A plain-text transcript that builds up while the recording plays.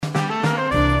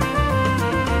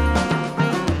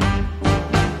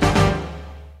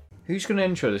Who's going to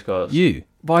intro this, guys? You.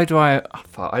 Why do I... Oh,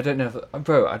 fuck, I don't know if...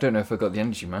 Bro, I don't know if I got the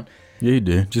energy, man. Yeah, you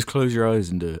do. Just close your eyes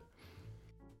and do it.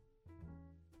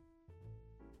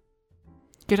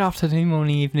 Good afternoon,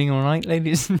 morning, evening, all right,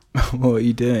 ladies. What are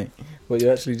you doing? What are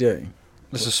you actually doing?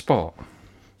 There's a spot.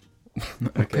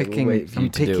 Okay, I'm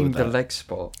picking the leg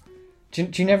spot. Do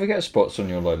you never get spots on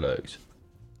your low legs?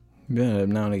 Yeah,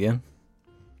 now and again.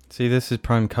 See, this is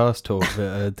Prime Cast Talk,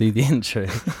 but do the intro.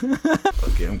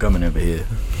 Okay, I'm coming over here.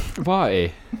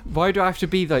 Why? Why do I have to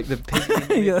be like the piggy in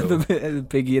the Yeah, middle? the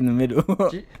piggy in the middle.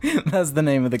 That's the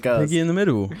name of the cast. Piggy in the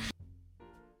middle.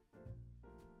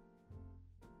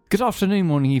 Good afternoon,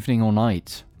 morning, evening, or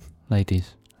night,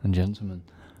 ladies and gentlemen.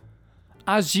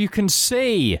 As you can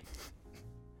see,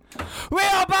 we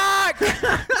are back!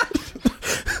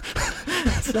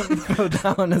 Something fell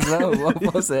down as well.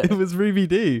 What was it? It was Ruby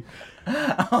Doo.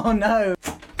 Oh no!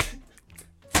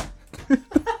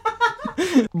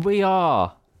 We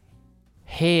are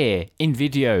here in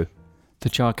video. The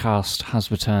Jarcast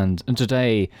has returned, and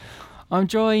today I'm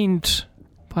joined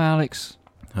by Alex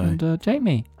and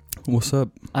Jamie. What's up?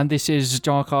 And this is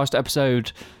Jarcast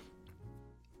episode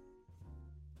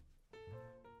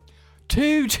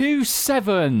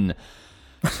 227.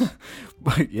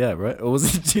 Yeah, right? Or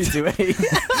was it 228?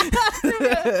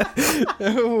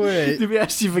 Oh, wait. Did we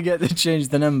actually forget to change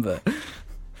the number?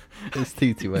 It's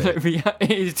 228.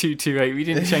 It is 228. We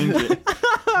didn't change it.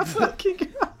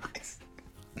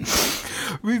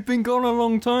 We've been gone a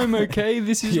long time, okay?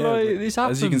 This is why this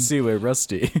happens. As you can see, we're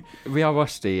rusty. We are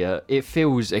rusty. It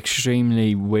feels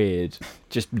extremely weird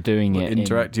just doing it.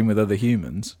 Interacting with other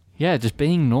humans. Yeah, just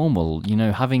being normal,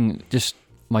 having just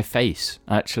my face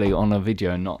actually on a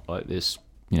video and not like this,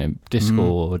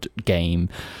 Discord game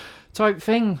type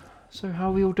thing. So how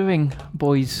are we all doing,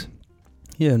 boys?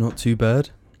 Yeah, not too bad.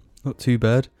 Not too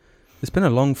bad. It's been a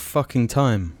long fucking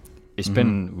time. It's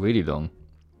been really long.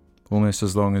 Almost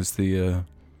as long as the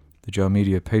Jar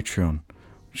Media Patreon,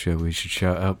 which we should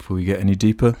shout out before we get any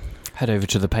deeper. Head over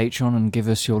to the Patreon and give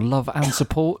us your love and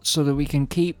support so that we can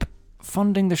keep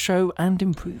funding the show and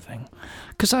improving.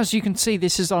 Because as you can see,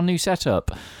 this is our new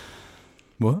setup.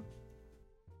 What?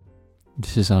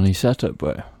 This is our new setup,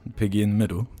 bro. Piggy in the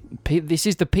middle. This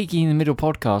is the Piggy in the Middle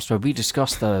podcast where we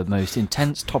discuss the most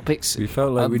intense topics. We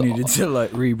felt like we needed to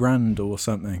rebrand or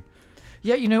something.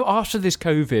 Yeah, after this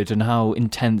COVID and how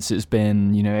intense it's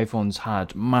been, everyone's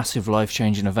had massive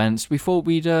life-changing events, we thought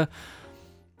we'd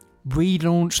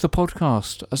relaunch the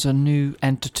podcast as a new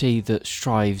entity that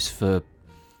strives for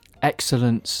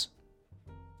excellence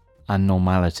and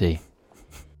normality.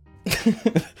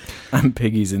 And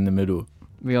piggies in the middle.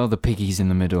 We are the piggies in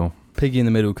the middle. Piggy in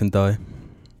the middle can die.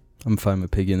 I'm fine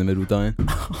with Piggy in the middle dying.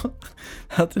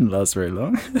 That didn't last very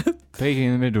long. Piggy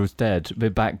in the middle's dead. We're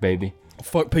back, baby.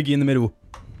 Fuck Piggy in the middle.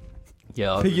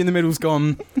 Yeah. Piggy in the middle's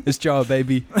gone. It's Jar,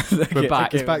 baby. We're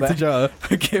back. It's back to Jar.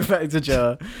 Okay, back to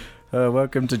Jar.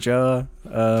 Welcome to Jar.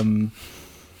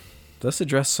 Let's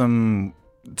address some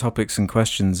topics and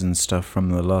questions and stuff from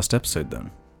the last episode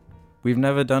then. We've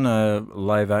never done a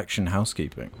live action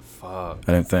housekeeping. Fuck.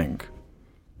 I don't think.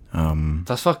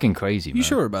 That's fucking crazy, man. You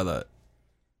sure about that?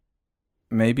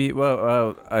 Maybe.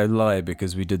 Well, I lie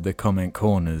because we did the comment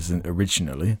corners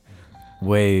originally,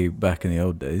 way back in the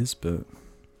old days. But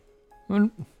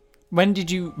When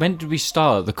did we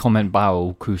start the comment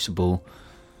barrel crucible?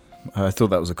 I thought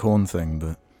that was a corn thing.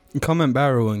 But Comment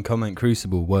Barrel and Comment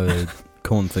Crucible were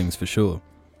corn things for sure.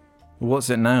 what's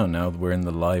it now? Now that we're in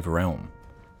the live realm,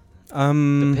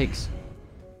 The pigs.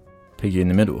 Piggy in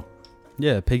the middle.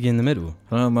 Yeah, Piggy in the middle.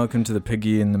 Hello, and welcome to the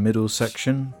Piggy in the middle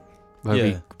section.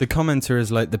 Yeah, the commenter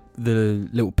is like the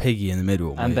little piggy in the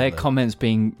middle. And their comments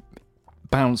being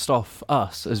bounced off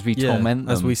us as we torment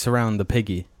them. as we surround the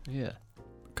piggy. Yeah.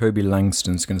 Kobe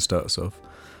Langston's going to start us off.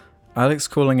 Alex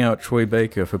calling out Troy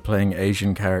Baker for playing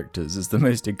Asian characters is the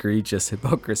most egregious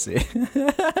hypocrisy.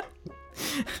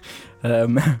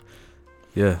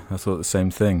 Yeah, I thought the same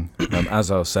thing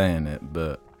as I was saying it,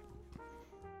 but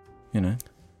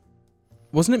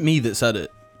Wasn't it me that said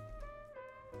it?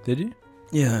 Did you?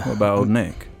 Yeah. What about old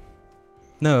Nick?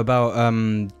 No,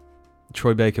 about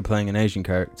Troy Baker playing an Asian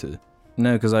character.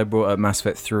 No, because I brought up Mass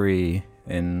Effect 3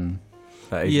 in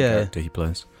that Asian character he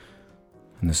plays.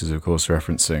 And this is, of course,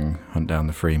 referencing Hunt Down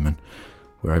the Freeman,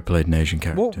 where I played an Asian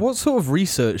character. What sort of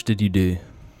research did you do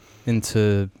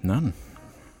into... None.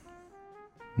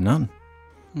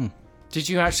 Did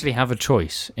you actually have a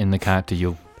choice in the character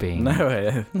you're being?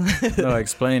 No, I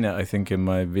explain it, I think, in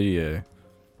my video.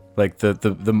 Like,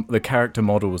 the character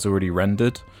model was already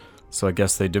rendered, so I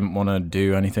guess they didn't want to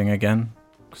do anything again,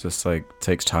 because it's,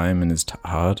 takes time and is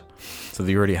hard. So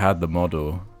they already had the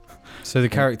model. So the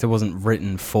character wasn't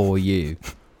written for you.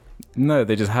 No,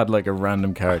 they just had like a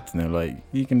random character, and they're like,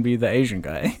 "You can be the Asian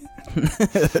guy."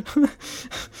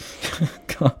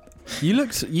 God. You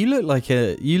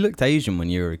looked Asian when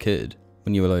you were a kid.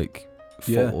 When you were like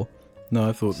 4. Yeah. No,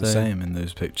 I thought the same in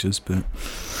those pictures, but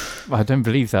I don't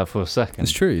believe that for a second.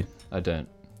 It's true. I don't.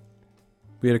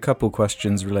 we had a couple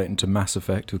questions relating to Mass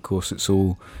Effect. Of course, it's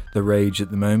all the rage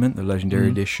at the moment. The Legendary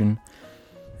Edition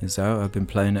is out. I've been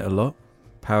playing it a lot.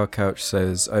 Power Couch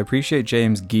says, I appreciate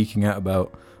James geeking out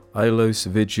about Ilos,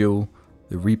 Vigil,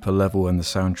 the Reaper level, and the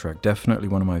soundtrack. Definitely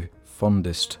one of my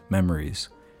fondest memories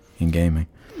in gaming.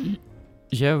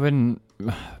 Yeah, when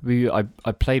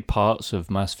I played parts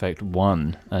of Mass Effect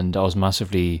 1, and I was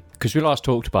massively... Because we last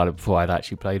talked about it before I'd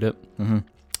actually played it. Mm-hmm.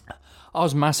 I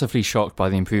was massively shocked by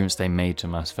the improvements they made to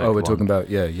Mass Effect 1. Oh, we're talking about,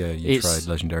 you tried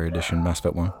Legendary Edition, Mass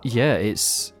Effect 1. Yeah,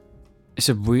 it's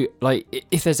a like,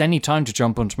 if there's any time to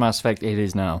jump onto Mass Effect, it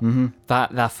is now. Mm-hmm.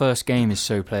 That first game is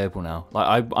so playable now.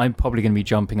 Like, I'm probably going to be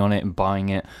jumping on it and buying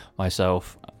it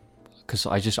myself,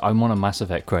 because I'm on a Mass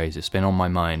Effect craze. It's been on my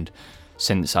mind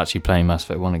since actually playing Mass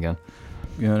Effect 1 again.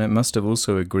 Yeah, and it must have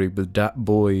also agreed with that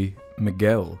boy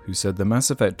Miguel, who said, the Mass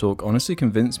Effect talk honestly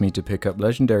convinced me to pick up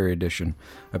Legendary Edition.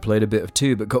 I played a bit of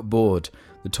 2 but got bored.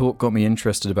 The talk got me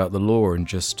interested about the lore and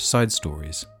just side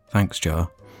stories. Thanks,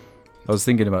 Jar. I was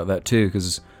thinking about that too,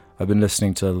 because I've been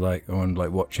listening to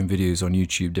watching videos on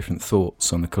YouTube, different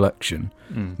thoughts on the collection.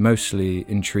 Mostly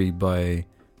intrigued by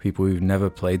people who've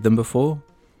never played them before.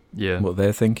 Yeah. What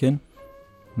they're thinking.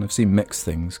 And I've seen mixed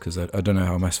things, because I don't know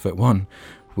how Mass Effect 1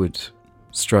 would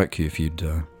strike you if you'd,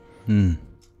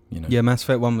 Yeah, Mass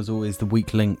Effect 1 was always the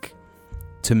weak link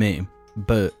to me,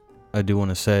 but I do want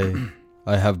to say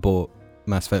I have bought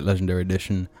Mass Effect Legendary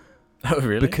Edition. Oh,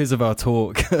 really? Because of our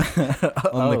talk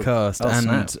on the cast,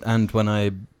 and when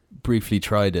I briefly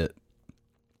tried it.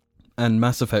 And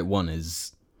Mass Effect 1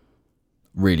 is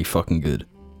really fucking good.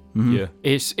 Mm-hmm. Yeah.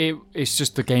 It's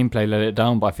just the gameplay let it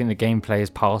down, but I think the gameplay is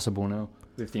passable now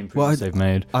with the improvements they've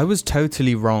made. I was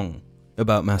totally wrong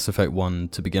about Mass Effect 1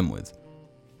 to begin with.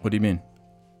 What do you mean?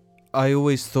 I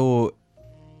always thought...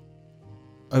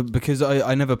 because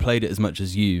I never played it as much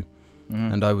as you,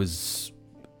 and I was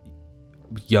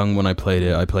young when I played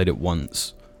it. I played it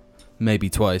once, maybe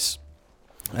twice.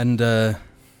 And,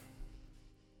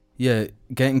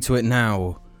 getting to it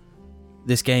now,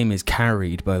 this game is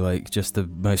carried by, like, just the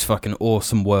most fucking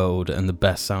awesome world and the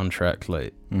best soundtrack,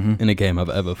 like, in a game I've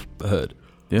ever heard.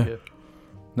 Yeah.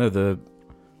 No,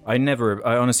 I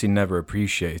honestly never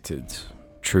appreciated,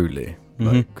 truly,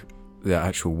 like, the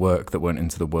actual work that went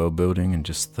into the world building and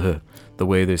just the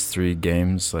way those 3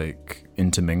 games, like,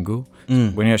 intermingle.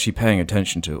 When you're actually paying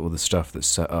attention to all the stuff that's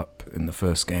set up in the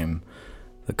first game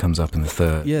that comes up in the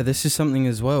third. Yeah, this is something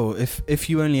as well. If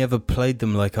you only ever played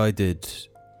them like I did,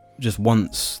 just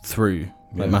once through,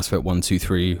 like Mass Effect 1, 2,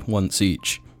 3, once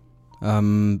each,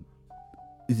 the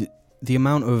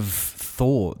amount of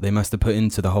thought they must have put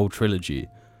into the whole trilogy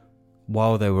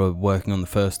while they were working on the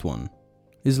first one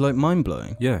is, like,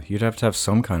 mind-blowing. Yeah, you'd have to have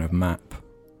some kind of map,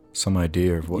 some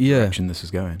idea of what direction this is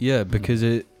going. Yeah, because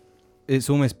it's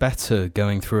almost better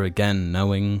going through again,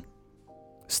 knowing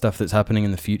stuff that's happening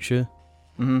in the future.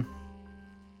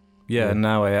 Yeah, and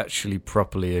now I actually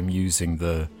properly am using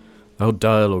the whole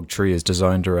dialogue tree is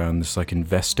designed around this, like,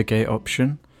 investigate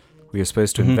option. We are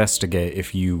supposed to investigate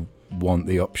if you want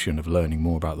the option of learning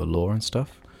more about the lore and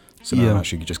stuff. So now I'm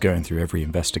actually just going through every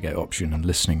investigate option and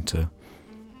listening to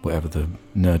whatever the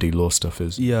nerdy lore stuff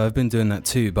is. Yeah, I've been doing that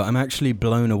too, but I'm actually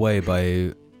blown away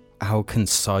by how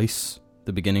concise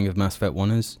the beginning of Mass Effect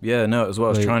 1 is. Yeah, no, as well.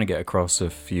 I was trying to get across a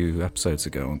few episodes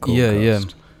ago on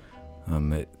Callcast.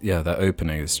 Yeah. That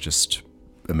opening is just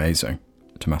amazing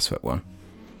to Mass Effect 1.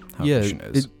 How efficient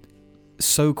it is.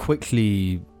 So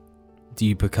quickly do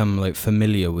you become, like,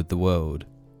 familiar with the world.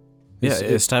 It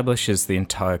establishes the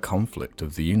entire conflict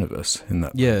of the universe in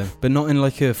that. Yeah, but not in,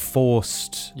 like, a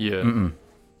forced,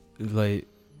 like,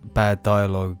 bad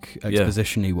dialogue,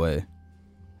 exposition-y way.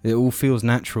 It all feels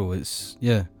natural. It's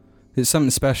something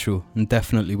special and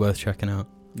definitely worth checking out.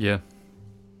 Yeah.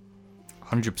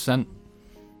 100%.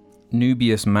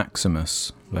 Nubius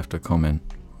Maximus left a comment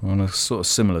on a sort of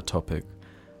similar topic.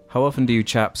 How often do you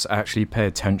chaps actually pay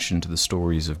attention to the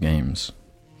stories of games?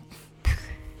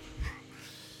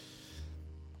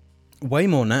 Way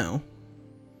more now.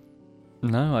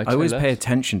 No, I always pay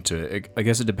attention to it. I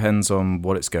guess it depends on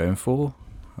what it's going for.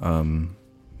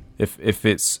 If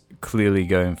it's clearly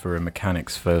going for a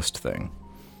mechanics first thing,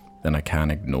 then I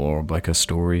can ignore, like, a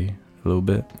story a little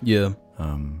bit. Yeah.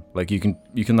 Like, you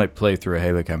can like play through a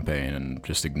Halo campaign and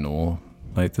just ignore,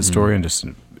 like, the story and just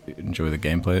enjoy the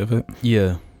gameplay of it.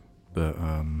 Yeah. But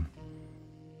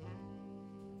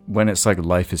when it's like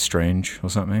Life is Strange or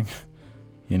something,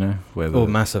 you know, where or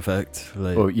Mass Effect,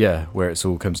 like, or yeah, where it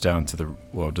all comes down to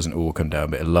it doesn't all come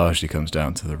down, but it largely comes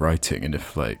down to the writing. And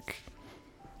if like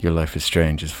your Life is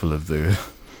Strange is full of the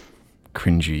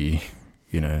cringy,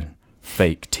 you know,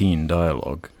 fake teen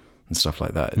dialogue and stuff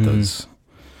like that, it does.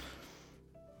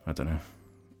 I don't know.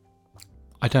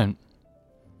 I don't.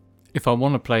 If I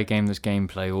want to play a game that's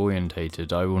gameplay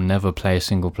orientated, I will never play a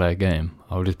single player game.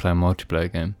 I will just play a multiplayer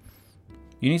game.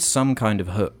 You need some kind of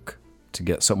hook to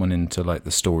get someone into like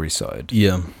the story side.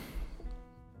 yeah.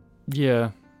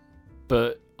 Yeah,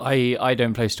 but I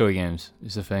don't play story games.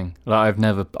 Is the thing. Like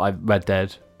I've Red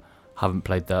Dead, haven't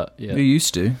played that yet. You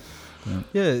used to.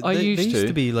 Yeah, they used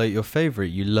to be like your favorite.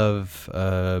 You love,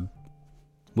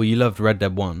 you loved Red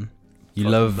Dead 1. You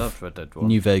love Red Dead 1.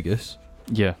 New Vegas,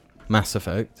 Yeah, Mass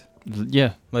Effect.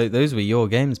 yeah. Like those were your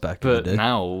games back in the But day.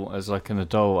 now, as like an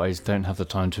adult, I just don't have the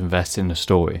time to invest in the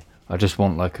story. I just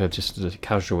want like just a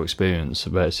casual experience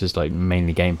where it's just like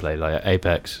mainly gameplay, like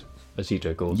Apex, as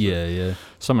EJ calls it. Yeah.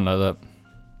 Something like that.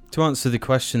 To answer the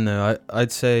question though,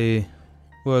 I'd say,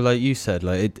 well, like you said,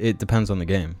 like it depends on the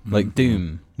game. Like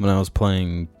Doom, when I was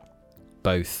playing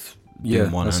both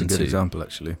Doom 1 that's and a good 2, example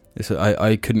actually.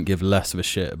 I couldn't give less of a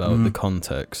shit about the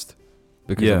context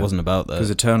because it wasn't about that. Because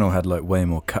Eternal had like way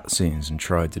more cutscenes and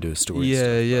tried to do a story.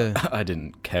 Yeah. I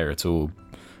didn't care at all,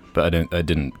 but I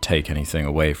didn't take anything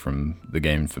away from the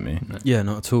game for me. Yeah,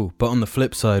 not at all. But on the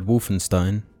flip side,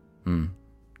 Wolfenstein,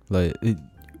 like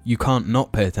you can't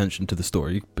not pay attention to the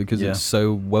story because it's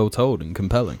so well told and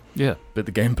compelling. Yeah. But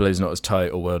the gameplay is not as tight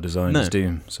or well designed as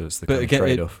Doom, so it's the kind of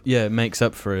trade-off. It makes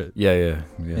up for it. Yeah.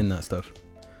 In that stuff.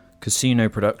 Casino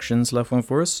Productions left one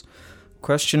for us.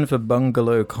 Question for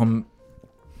Bungalow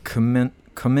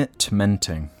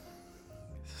commitmenting.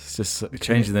 It's just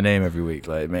changing the name every week.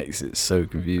 Like it makes it so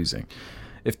confusing.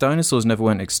 If dinosaurs never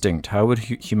went extinct, how would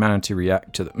humanity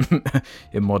react to them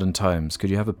in modern times? Could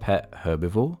you have a pet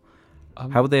herbivore?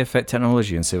 How would they affect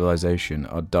technology and civilization?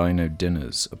 Are dino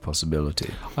dinners a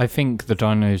possibility? I think the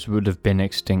dinos would have been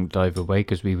extinct either way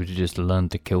because we would have just learned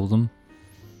to kill them.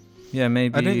 Yeah,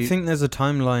 maybe. I don't think there's a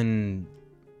timeline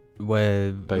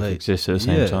where Both exist at the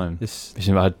same time.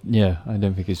 I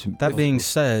don't think it's... That being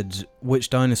said, which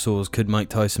dinosaurs could Mike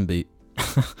Tyson beat?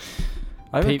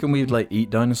 I reckon we'd like eat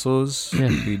dinosaurs.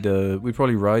 Yeah. We'd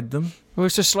probably ride them. Well,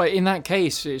 it's just like in that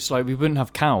case, it's like we wouldn't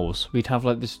have cows. We'd have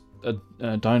like this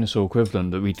a dinosaur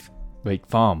equivalent that we'd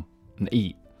farm and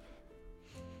eat.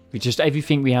 We just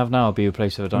everything we have now would be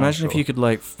replaced with a dinosaur. Imagine if you could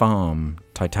like farm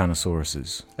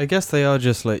Titanosauruses. I guess they are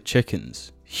just like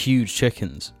chickens, huge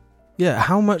chickens. Yeah,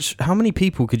 how many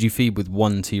people could you feed with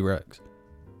one T-Rex?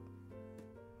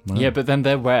 Wow. Yeah, but then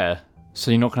they're rare,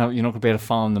 so you're not gonna be able to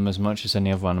farm them as much as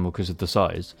any other animal because of the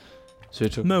size. So you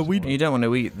don't want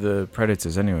to eat the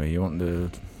predators anyway. You want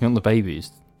the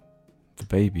babies. The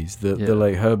babies, the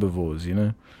like herbivores, you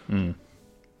know.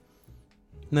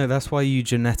 No, that's why you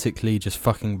genetically just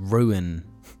fucking ruin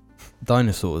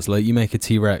dinosaurs. Like you make a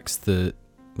T-Rex that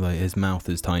like his mouth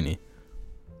is tiny,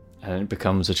 and it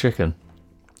becomes a chicken.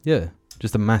 Yeah,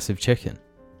 just a massive chicken.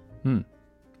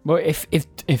 Well,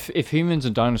 if humans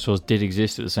and dinosaurs did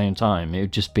exist at the same time, it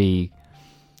would just be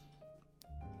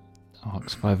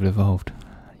survival evolved.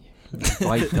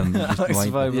 Bite them.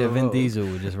 Yeah, Vin Diesel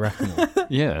would just wreck them all.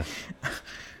 Yeah.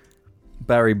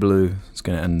 Barry Blue is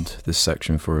going to end this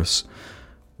section for us.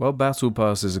 While battle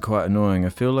passes are quite annoying, I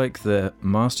feel like the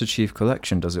Master Chief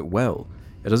Collection does it well.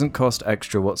 It doesn't cost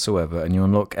extra whatsoever, and you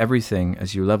unlock everything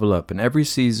as you level up, and every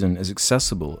season is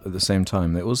accessible at the same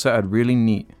time. They also add really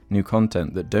neat new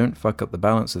content that don't fuck up the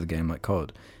balance of the game like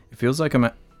COD. It feels like I'm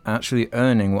actually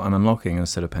earning what I'm unlocking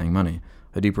instead of paying money.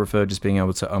 I do prefer just being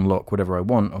able to unlock whatever I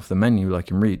want off the menu like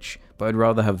in Reach, but I'd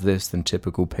rather have this than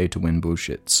typical pay-to-win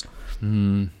bullshits.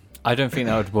 I don't think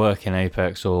that would work in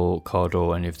Apex or COD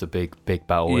or any of the big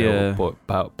battle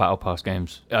battle pass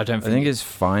games. I think it's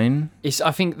fine.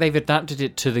 I think they've adapted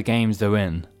it to the games they're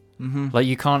in. Like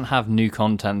you can't have new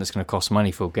content that's going to cost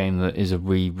money for a game that is a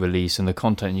re-release, and the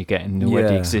content you get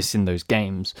already exists in those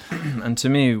games. And to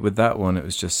me, with that one, it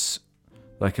was just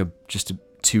like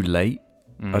too late.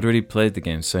 I'd already played the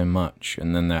game so much,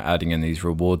 and then they're adding in these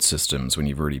reward systems when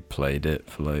you've already played it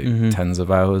for like tens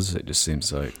of hours. It just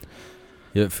seems like...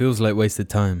 Yeah, it feels like wasted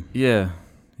time. Yeah,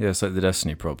 it's like the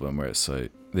Destiny problem where it's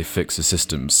like they fix the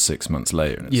systems 6 months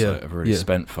later, and it's like I've already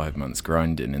spent 5 months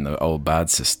grinding in the old bad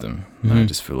system. And I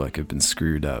just feel like I've been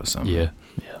screwed out of something. Yeah.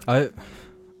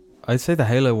 I'd say the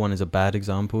Halo one is a bad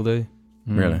example though.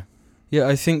 Really? Yeah,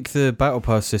 I think the Battle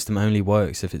Pass system only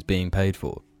works if it's being paid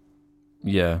for.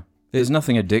 Yeah. There's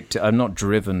nothing addictive. I'm not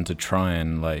driven to try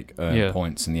and like earn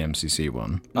points in the MCC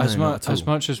one. As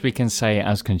much as we can say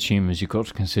as consumers, you've got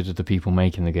to consider the people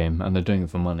making the game, and they're doing it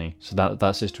for money. So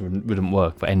that system wouldn't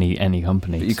work for any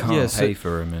company. But you can't pay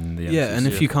for them in the MCC. Yeah, and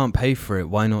if you can't pay for it,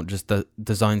 why not just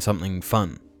design something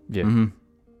fun? Yeah. Mm-hmm.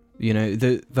 You know,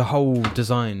 the whole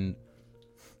design.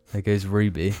 There goes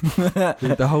Ruby.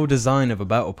 The whole design of a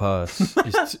battle pass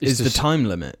is the time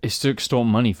limit. It's to extort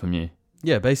money from you.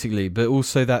 Yeah, basically, but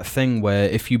also that thing where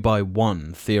if you buy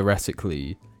one,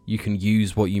 theoretically, you can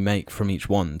use what you make from each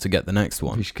one to get the next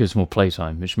one. Which gives more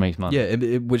playtime, which makes money.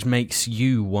 Yeah, which makes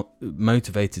you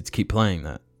motivated to keep playing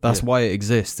that. That's why it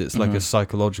exists. It's like a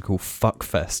psychological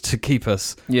fuckfest to keep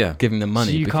us giving them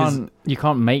money. So you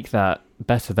can't make that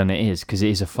better than it is, because it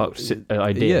is a fucked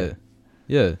idea.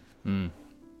 Yeah. Mm.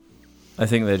 I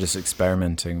think they're just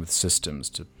experimenting with systems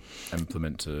to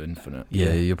implement to Infinite.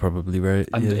 Yeah, you're probably right.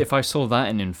 And if I saw that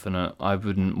in Infinite, I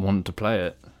wouldn't want to play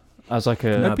it. As like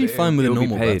I'd be fine with a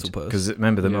normal battle pass. Because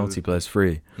remember, the multiplayer's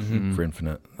free for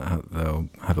Infinite. They'll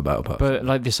have a battle pass. But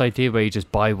like this idea where you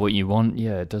just buy what you want,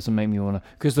 it doesn't make me want to.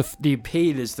 Because the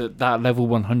appeal is that level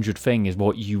 100 thing is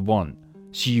what you want.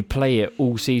 So you play it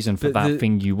all season for that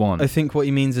thing you want. I think what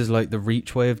he means is like the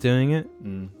Reach way of doing it.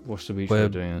 What's the Reach way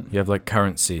of doing it? You have like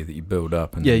currency that you build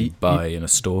up and you buy in a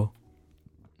store.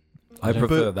 I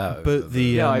prefer that. But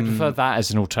I prefer that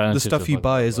as an alternative. The stuff you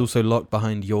buy is also locked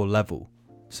behind your level.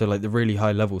 So like the really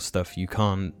high level stuff, you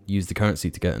can't use the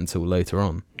currency to get until later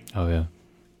on. Oh yeah.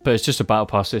 But it's just a battle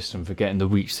pass system for getting the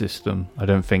Reach system. I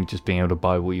don't think just being able to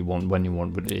buy what you want when you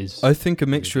want what it is. I think a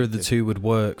mixture of the two would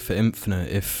work for Infinite.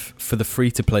 If for the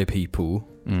free-to-play people,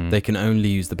 they can only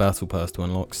use the battle pass to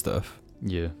unlock stuff.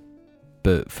 Yeah.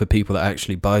 But for people that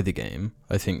actually buy the game,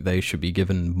 I think they should be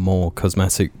given more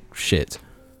cosmetic shit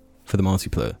for the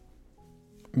multiplayer.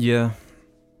 Yeah.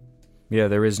 Yeah,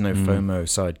 there is no FOMO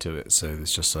side to it, so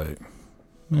it's just like,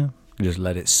 you just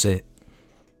let it sit.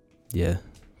 Yeah.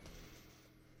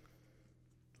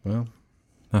 Well,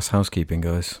 that's housekeeping,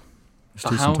 guys. Let's the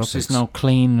do some house is topics. now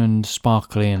clean and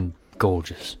sparkly and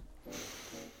gorgeous.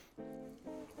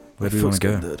 Where do we want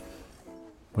to go?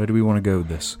 Where do we want to go with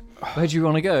this? Where do you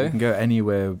want to go? We can go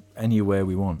anywhere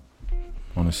we want,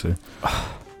 honestly. How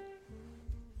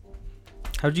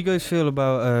do you guys feel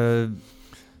about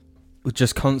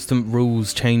just constant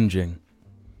rules changing?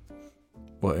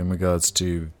 What, in regards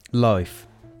to life?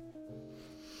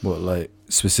 What, like,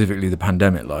 specifically the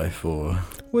pandemic life, or?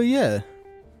 Well, yeah.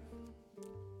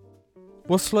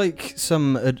 What's like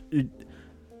some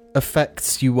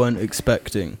effects you weren't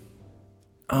expecting?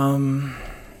 I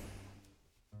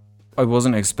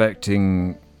wasn't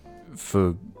expecting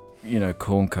for,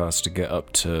 Corncast to get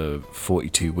up to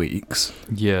 42 weeks.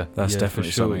 Yeah. That's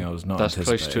definitely something I was not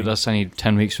anticipating. That's close to, that's only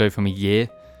 10 weeks away from a year.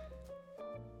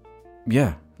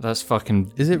 Yeah. That's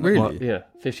fucking... Is it really? What? Yeah,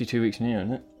 52 weeks in a year,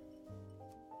 isn't it?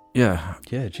 Yeah.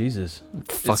 Yeah, Jesus.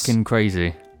 Fucking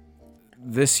crazy.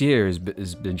 This year has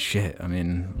been shit. I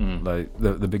mean, like,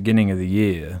 the beginning of the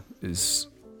year it's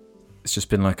just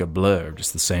been like a blur,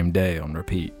 just the same day on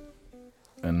repeat.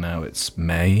 And now it's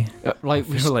May. I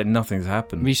feel like nothing's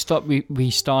happened. We started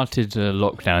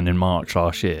lockdown in March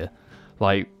last year.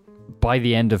 Like, by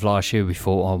the end of last year, we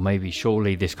thought, maybe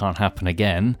surely this can't happen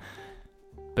again.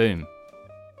 Boom.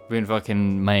 We're in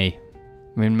fucking May.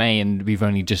 We're in May and we've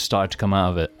only just started to come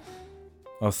out of it.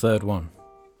 Our third one.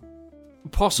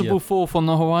 Possible fourth on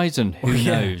the horizon. Who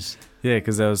knows? Yeah,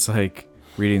 because I was like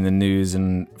reading the news,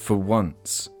 and for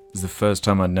once, it was the first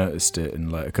time I noticed it in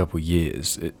like a couple of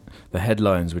years. The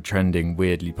headlines were trending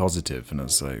weirdly positive, and I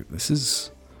was like, "This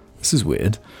is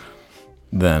weird."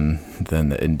 Then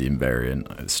the Indian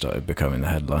variant started becoming the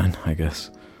headline, I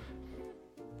guess.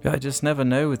 Yeah, I just never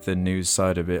know with the news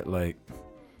side of it. Like,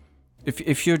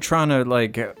 if you're trying to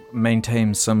like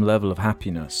maintain some level of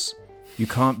happiness, you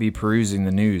can't be perusing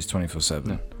the news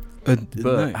 24/7.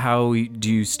 But how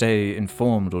do you stay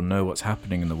informed or know what's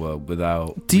happening in the world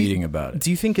without reading about it? Do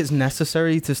you think it's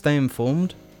necessary to stay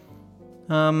informed?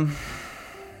 No.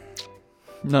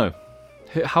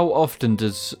 How often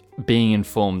does being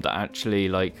informed actually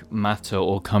like matter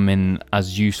or come in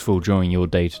as useful during your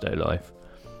day-to-day life?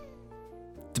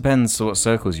 Depends what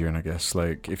circles you're in, I guess.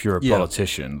 Like, if you're a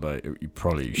politician, like, you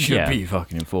probably should be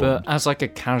fucking informed. But as like a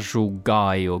casual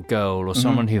guy or girl or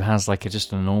someone who has like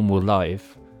just a normal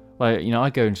life, like, I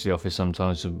go into the office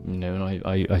sometimes, and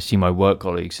I see my work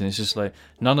colleagues, and it's just like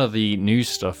none of the news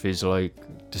stuff is like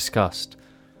discussed.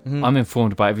 I'm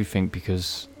informed about everything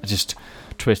because I just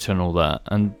Twitter and all that,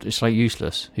 and it's like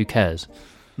useless. Who cares?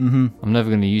 I'm never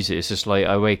going to use it. It's just like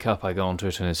I wake up, I go on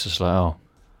Twitter, and it's just like,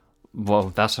 well,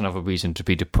 that's another reason to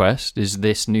be depressed. Is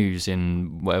this news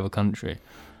in whatever country?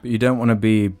 But you don't want to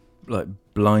be like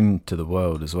blind to the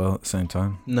world as well at the same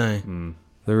time. No.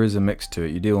 There is a mix to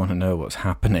it. You do want to know what's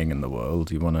happening in the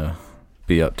world. You want to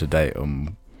be up to date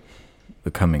on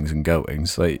the comings and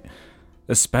goings, like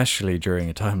especially during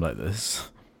a time like this.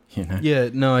 You know. Yeah,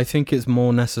 no, I think it's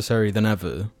more necessary than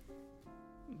ever,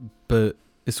 but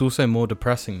it's also more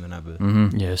depressing than ever.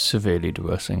 Mm-hmm. Yeah, severely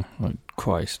depressing. Like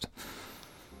Christ.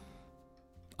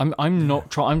 I'm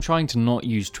trying to not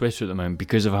use Twitter at the moment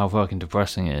because of how fucking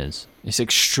depressing it is. It's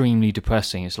extremely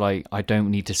depressing. It's like I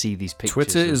don't need to see these pictures.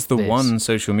 Twitter is the this. one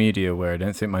social media where I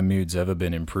don't think my mood's ever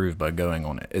been improved by going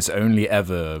on it. It's only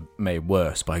ever made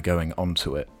worse by going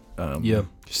onto it. Yeah.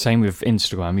 Same with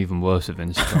Instagram, even worse with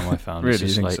Instagram, I found. Really, It's you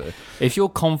just think like, so? if you're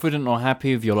confident or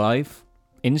happy with your life,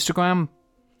 Instagram,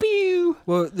 pew!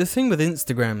 Well, the thing with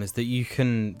Instagram is that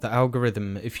the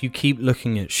algorithm, if you keep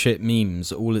looking at shit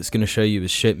memes, all it's going to show you is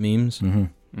shit memes. Mm-hmm.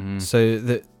 Mm-hmm. So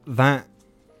that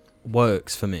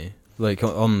works for me, like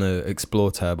on the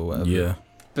Explore tab or whatever. Yeah.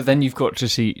 But then you've got to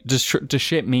see, does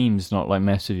shit memes not like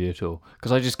mess with you at all?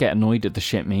 Because I just get annoyed at the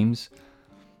shit memes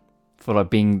for like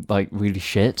being like really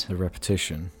shit. The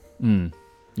repetition.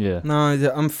 Yeah.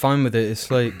 No, I'm fine with it. It's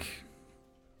like,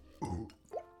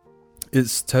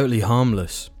 it's totally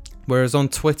harmless. Whereas on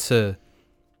Twitter,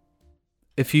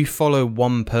 if you follow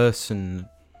one person,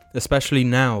 especially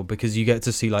now, because you get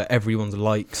to see like everyone's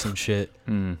likes and shit,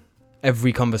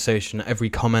 every conversation, every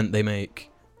comment they make,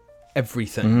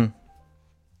 everything. Mm-hmm.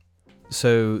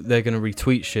 So they're going to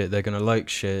retweet shit, they're going to like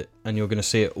shit, and you're going to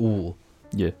see it all.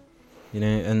 Yeah. You know,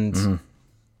 and Mm-hmm.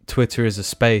 Twitter is a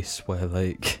space where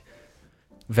like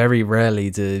very rarely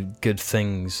do good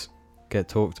things get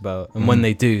talked about, and when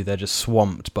they do, they're just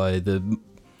swamped by the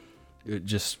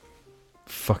just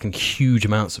fucking huge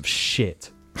amounts of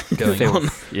shit going on.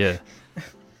 Yeah.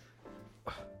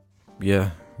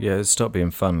 Yeah, it stopped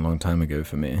being fun a long time ago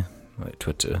for me. Like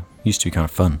Twitter used to be kind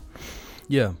of fun.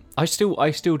 Yeah, I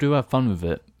still do have fun with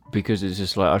it because it's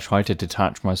just like I try to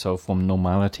detach myself from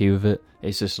normality with it.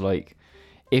 It's just like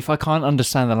if I can't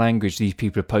understand the language these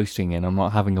people are posting in, I'm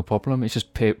not having a problem. It's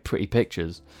just pretty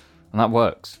pictures, and that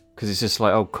works because it's just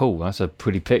like, oh, cool, that's a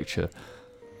pretty picture.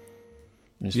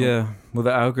 Yeah, well, the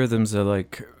algorithms are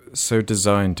like so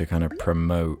designed to kind of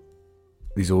promote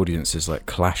these audiences like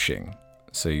clashing.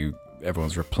 So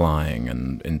everyone's replying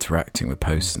and interacting with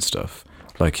posts and stuff.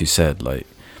 Like you said, like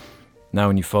now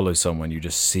when you follow someone, you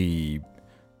just see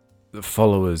the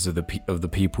followers of the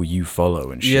people you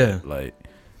follow and shit. Yeah. Like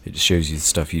it just shows you the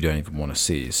stuff you don't even want to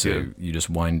see. So you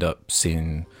just wind up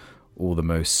seeing all the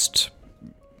most,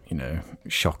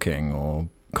 shocking or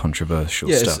controversial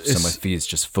stuff. So my feed's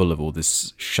just full of all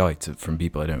this shite from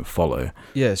people I don't follow.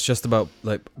 Yeah, it's just about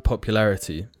like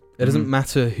popularity. It doesn't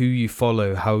matter who you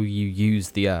follow, how you use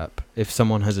the app. If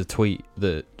someone has a tweet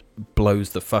that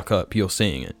blows the fuck up, you're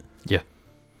seeing it. Yeah.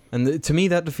 And to me,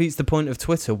 that defeats the point of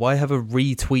Twitter. Why have a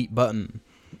retweet button?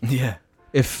 Yeah.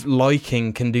 If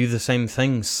liking can do the same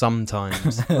thing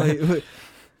sometimes.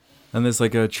 And there's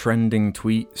like a trending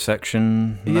tweet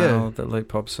section now that like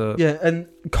pops up. Yeah, and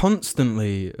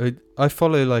constantly, I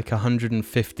follow like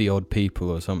 150 odd people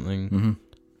or something.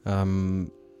 Mm-hmm.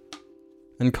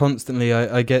 And constantly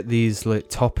I get these like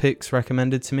topics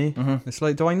recommended to me. Mm-hmm. It's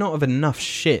like, do I not have enough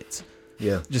shit?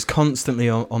 Yeah. Just constantly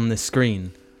on this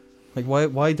screen. Like,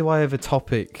 why do I have a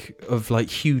topic of like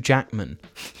Hugh Jackman?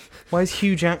 Why is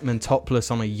Hugh Jackman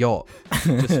topless on a yacht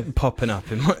just popping up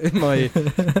in my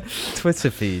Twitter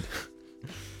feed?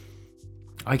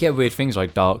 I get weird things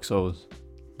like Dark Souls.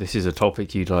 This is a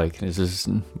topic you'd like. This is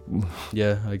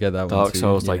Yeah, I get that one Dark too.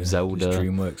 Souls, Yeah, like Zelda. just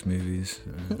DreamWorks movies.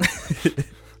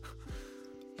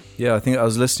 Yeah, I think I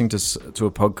was listening to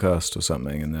a podcast or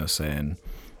something, and they were saying,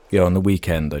 on the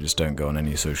weekend I just don't go on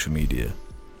any social media.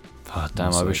 Oh, damn,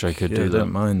 It's I wish I could I do that.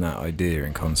 don't mind that idea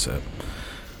in concept.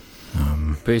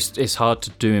 But it's hard to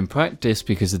do in practice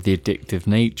because of the addictive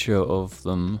nature of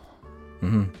them.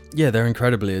 Mm-hmm. Yeah, they're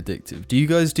incredibly addictive. Do you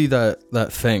guys do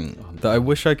that thing that I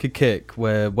wish I could kick,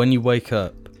 where when you wake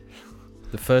up,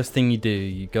 the first thing you do,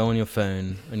 you go on your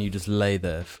phone and you just lay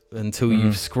there until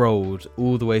you've scrolled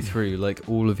all the way through like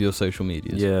all of your social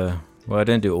medias? Yeah. Well, I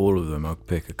don't do all of them. I'll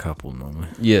pick a couple normally.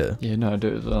 Yeah. Yeah, no, I do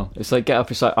it as well. It's like get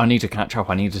up, it's like I need to catch up,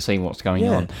 I need to see what's going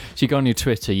Yeah. on. So you go on your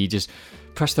Twitter, you just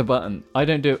press the button. I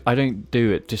don't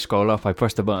do it to scroll up. I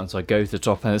press the button, so I go to the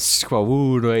top and scroll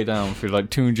all the way down through like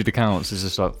 200 accounts. It's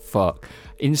just like fuck.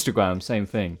 Instagram, same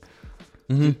thing.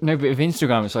 Mm-hmm. No, but with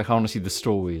Instagram, it's like I want to see the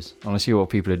stories. I want to see what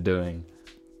people are doing.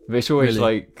 But it's always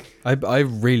Really? like I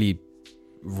really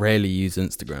rarely use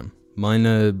Instagram. Mine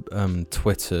are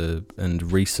Twitter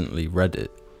and recently Reddit.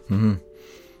 Mm-hmm.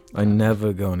 I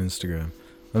never go on Instagram.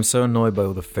 I'm so annoyed by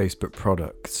all the Facebook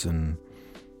products and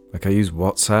Like, I use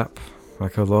WhatsApp,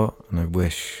 like, a lot, and I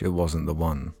wish it wasn't the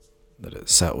one that it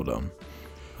settled on.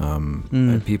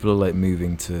 And people are, like,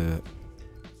 moving to,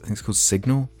 I think it's called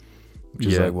Signal, which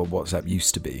is, like, what WhatsApp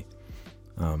used to be.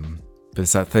 But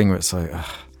it's that thing where it's like,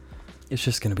 it's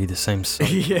just going to be the same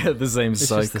cycle. yeah, the same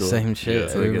cycle. It's just the same shit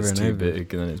until it gets over too and over.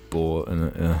 big, and then it's bought,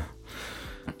 and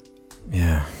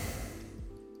yeah.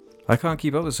 I can't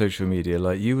keep up with social media.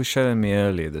 Like, you were showing me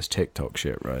earlier this TikTok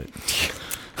shit, right?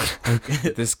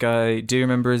 This guy, do you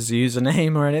remember his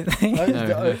username or anything?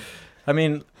 No. I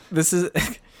mean, this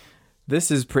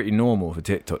is pretty normal for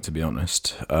TikTok, to be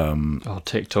honest.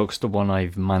 TikTok's the one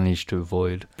I've managed to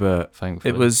avoid, But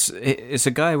thankfully. it's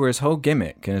a guy where his whole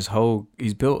gimmick and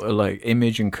he's built a, like,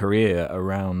 image and career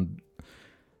around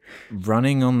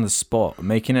running on the spot,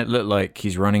 making it look like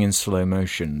he's running in slow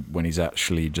motion when he's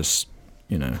actually just,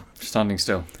 you know, standing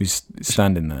still. he's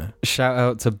standing there. Shout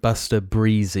out to Buster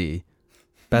Breezy,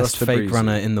 best Buster fake Breezy.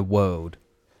 runner in the world.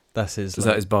 That's his. Is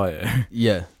that his bio?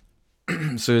 Yeah.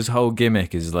 So his whole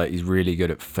gimmick is, like, he's really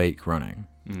good at fake running.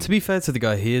 To be fair to the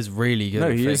guy, he is really good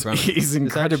at fake running. He's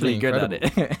incredibly good at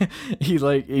it.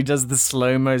 he does the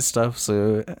slow-mo stuff,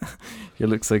 so he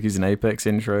looks like he's an Apex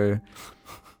intro.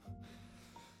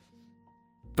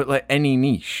 But, like, any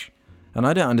niche. And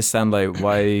I don't understand, like,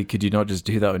 why could you not just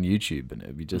do that on YouTube and it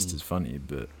would be just as funny,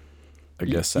 but I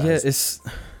guess that's...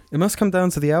 It must come down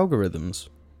to the algorithms.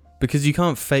 Because you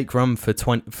can't fake run for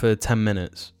 10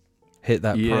 minutes. Hit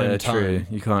that prime time. True.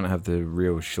 You can't have the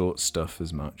real short stuff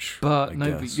as much. But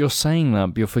but you're saying that,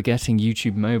 but you're forgetting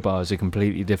YouTube Mobile is a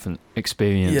completely different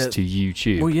experience to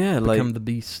YouTube. Well, yeah, like... Become the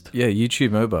beast. Yeah, YouTube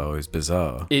Mobile is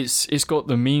bizarre. It's got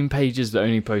the meme pages that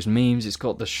only post memes. It's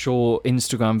got the short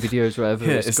Instagram videos, whatever.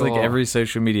 Yeah, it's like every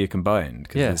social media combined.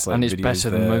 Yeah, it's like and it's videos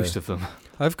better than there. most of them.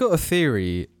 I've got a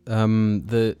theory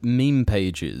that meme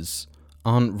pages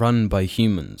aren't run by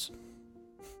humans.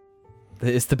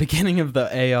 It's the beginning of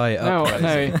the AI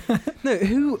uprising.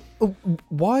 No,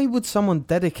 why would someone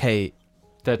dedicate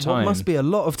their time? What must be a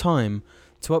lot of time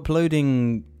to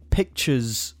uploading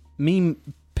pictures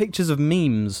of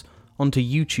memes onto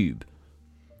YouTube?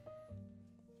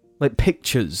 Like,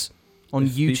 pictures on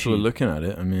If YouTube. people are looking at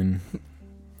it, I mean...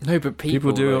 No, but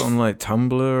People do it on, like,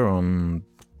 Tumblr, on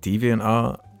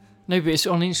DeviantArt. No, but it's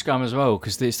on Instagram as well,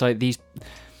 because it's like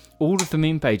all of the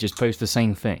meme pages post the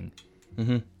same thing.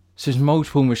 Mm-hmm. So there's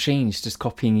multiple machines just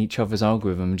copying each other's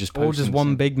algorithm and just posting. Or just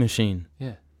one big machine.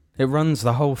 Yeah. It runs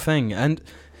the whole thing. And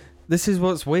this is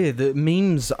what's weird, that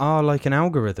memes are like an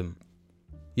algorithm.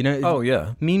 You know? Oh,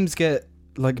 yeah. Memes get,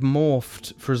 like,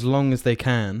 morphed for as long as they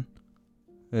can.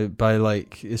 By,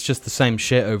 like, it's just the same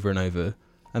shit over and over.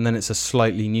 And then it's a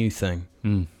slightly new thing.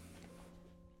 Mm.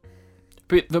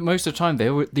 But most of the time,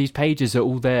 these pages are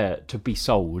all there to be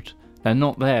sold. They're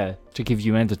not there to give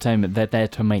you entertainment. They're there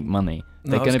to make money.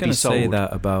 They're going to be sold. I was going to say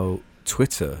that about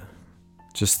Twitter.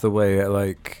 Just the way,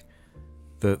 like,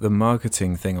 the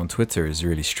marketing thing on Twitter is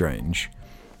really strange.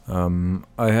 I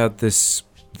had this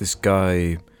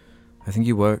guy, I think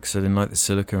he works in, like, the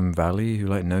Silicon Valley, who,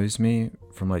 like, knows me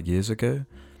from, like, years ago.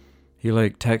 He,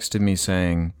 like, texted me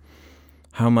saying,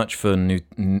 how much for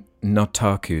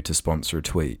Notaku to sponsor a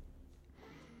tweet?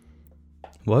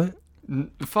 What?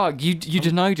 Fuck, you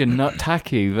denied a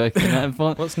Nutaku.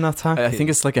 What's Nutaku? I think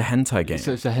it's like a hentai game.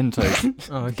 So it's a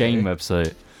hentai game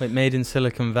website. Like, made in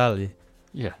Silicon Valley.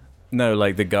 Yeah. No,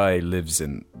 like, the guy lives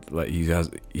in, like,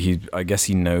 I guess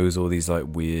he knows all these, like,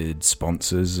 weird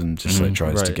sponsors and just, like,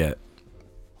 tries to get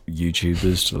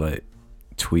YouTubers to, like,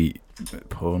 tweet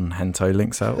porn hentai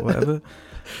links out or whatever.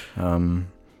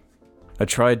 I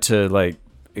tried to, like,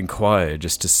 inquire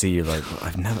just to see, like,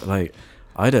 I've never, like,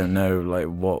 I don't know, like,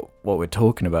 what we're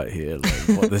talking about here,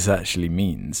 like, what this actually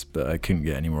means, but I couldn't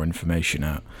get any more information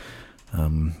out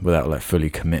without, like, fully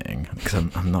committing, because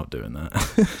I'm not doing that.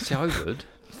 See, I would.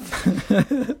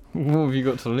 What have you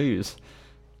got to lose?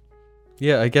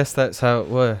 Yeah, I guess that's how it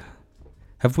works.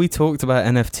 Have we talked about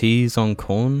NFTs on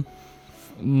Korn?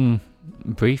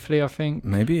 Briefly, I think.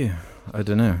 Maybe. I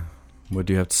don't know. What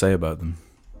do you have to say about them?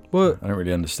 Well, I don't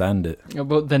really understand it.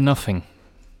 But they're nothing.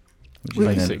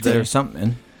 Basically. There's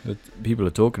something that people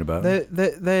are talking about.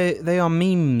 They are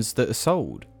memes that are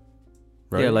sold.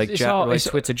 Right? Yeah, like It's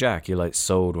Twitter Jack, he, like,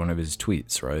 sold one of his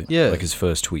tweets, right? Yeah. Like his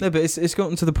first tweet. No, but it's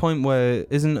gotten to the point where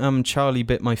isn't Charlie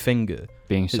Bit My Finger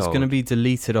Being sold. It's going to be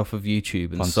deleted off of YouTube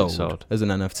and Once it's sold as an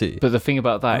NFT. But the thing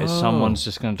about that is someone's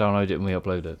just going to download it and we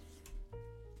upload it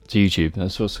to YouTube.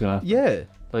 That's what's going to happen. Yeah.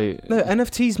 Like, No,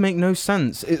 NFTs make no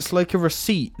sense. It's like a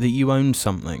receipt that you own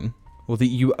something, or that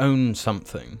you own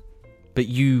something, but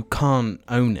you can't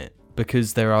own it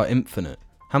because there are infinite.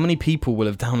 How many people will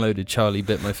have downloaded Charlie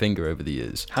Bit My Finger over the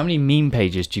years? How many meme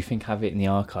pages do you think have it in the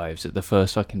archives that the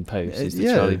first fucking post is the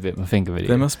yeah. Charlie Bit My Finger video?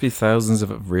 There must be thousands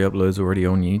of re-uploads already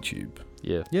on YouTube.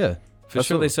 Yeah. Yeah, That's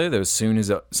what they say though. As soon as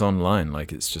it's online,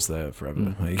 like it's just there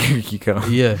forever. Like you can't.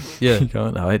 Yeah, yeah. You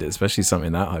can't hide it, especially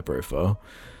something that high profile.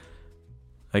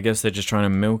 I guess they're just trying to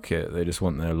milk it. They just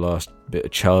want their last bit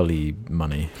of Charlie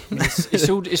money. It's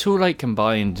all like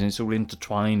combined and it's all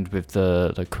intertwined with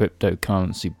the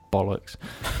cryptocurrency bollocks.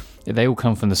 They all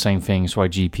come from the same thing. That's why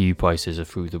GPU prices are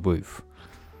through the roof.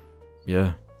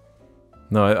 Yeah.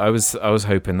 No, I was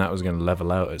hoping that was going to level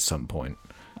out at some point.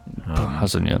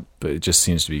 Hasn't yet. But it just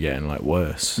seems to be getting like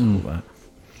worse. All that.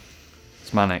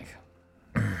 It's manic.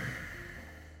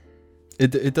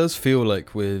 It does feel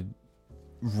like we're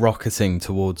rocketing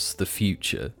towards the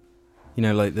future. You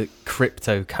know, like the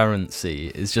cryptocurrency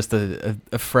is just a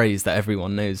phrase that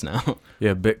everyone knows now.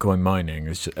 Yeah, Bitcoin mining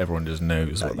is just, everyone just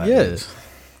knows what that is.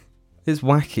 It's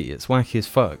wacky. It's wacky as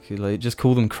fuck. Like, just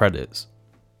call them credits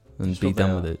and Just be what they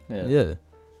done are. with it. Yeah. Yeah.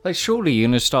 Like, surely you're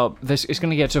going to start... It's going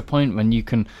to get to a point when you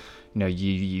can... You know,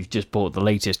 you've just bought the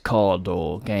latest card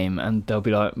or game, and they'll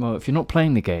be like, well, if you're not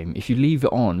playing the game, if you leave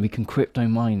it on, we can crypto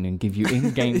mine and give you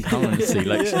in-game currency.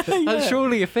 That's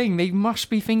surely a thing. They must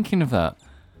be thinking of that.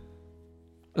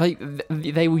 Like,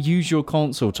 they will use your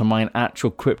console to mine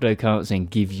actual cryptocurrency and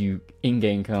give you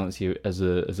in-game currency as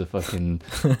a fucking...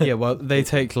 Yeah, well, they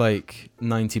take like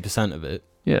 90% of it,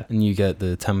 Yeah. and you get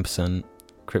the 10%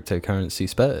 cryptocurrency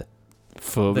spare.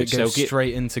 For That which goes they'll get...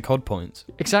 straight into COD points.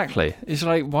 Exactly. It's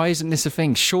like, why isn't this a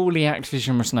thing? Surely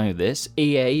Activision must know this.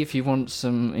 EA, if you want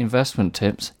some investment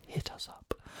tips, hit us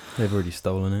up. They've already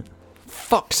stolen it.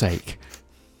 Fuck's sake.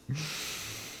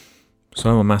 So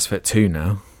I'm on Mass Effect 2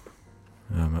 now.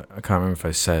 I can't remember if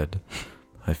I said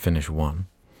I finished 1.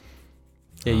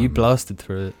 Yeah, you blasted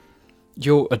through it.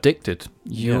 You're addicted.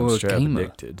 I'm You're a straight up gamer.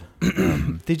 addicted.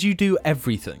 Did you do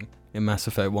everything in Mass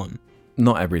Effect 1?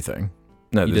 Not everything.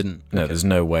 No, You there's- didn't? No, Okay. there's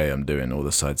no way I'm doing all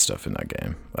the side stuff in that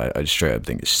game. I just straight up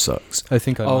think it sucks. I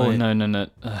think I Oh, might. no.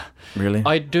 Really?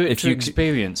 I do it If to you-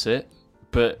 experience it,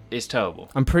 but it's terrible.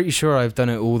 I'm pretty sure I've done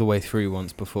it all the way through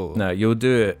once before. No, you'll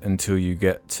do it until you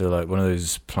get to like one of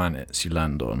those planets you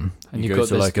land on. And you you've go got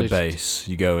to this- like a those- base,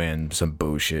 you go in, some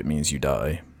bullshit means you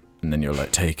die. And then you're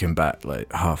like taken back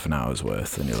like half an hour's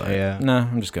worth, and you're like, Yeah. no,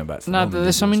 I'm just going back to the No, normal but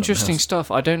there's some business, interesting something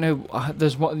stuff. I don't know.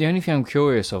 The only thing I'm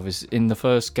curious of is in the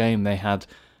first game they had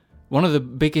one of the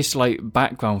biggest like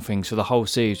background things for the whole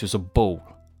series was a ball,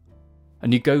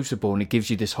 and you go to the ball and it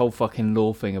gives you this whole fucking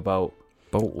lore thing about.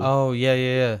 else. Ball. Oh,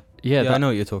 yeah. Yeah, I know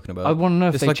what you're talking about. I want to know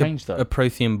if It's they like changed that. a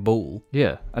Prothean ball.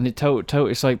 Yeah, and it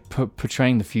it's like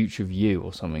portraying the future of you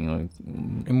or something. Like,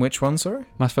 In which one, sorry?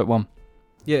 Mass Effect 1.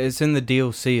 Yeah, it's in the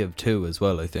DLC of 2 as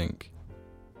well, I think.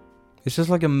 It's just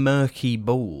like a murky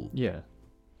ball. Yeah.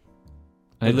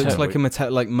 It looks like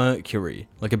like mercury,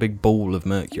 like a big ball of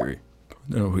mercury. I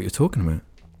don't know what you're talking about.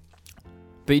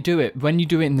 But when you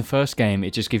do it in the first game,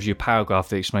 it just gives you a paragraph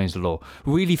that explains the lore.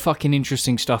 Really fucking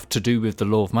interesting stuff to do with the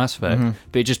lore of Mass Effect,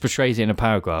 but it just portrays it in a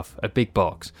paragraph, a big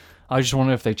box. I just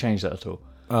wonder if they changed that at all.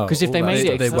 Oh, 'Cause if all they that made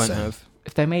stuff it- they That's won't the same. have.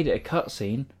 If they made it a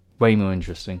cutscene, way more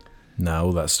interesting. No,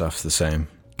 all that stuff's the same.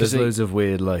 There's loads of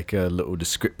weird like little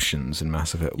descriptions in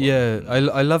Mass Effect 1. Yeah,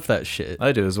 I love that shit.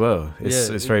 I do as well. It's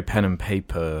Yeah, it's very pen and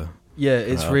paper. Yeah,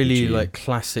 it's RPG. really like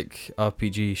classic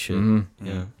RPG shit. Mhm.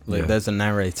 Yeah, like Yeah. there's a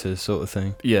narrator sort of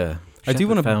thing. Yeah. I do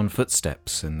wanna- found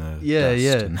footsteps in the Yeah, dust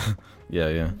yeah. and-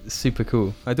 yeah. Super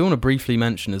cool. I do want to briefly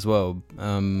mention as well,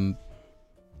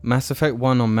 Mass Effect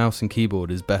 1 on mouse and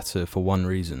keyboard is better for one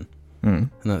reason, Mm.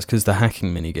 and that's because the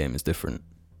hacking minigame is different.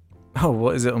 Oh,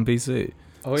 what is it on PC?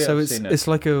 Oh So it's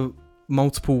like a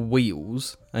multiple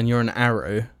wheels, and you're an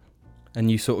arrow, and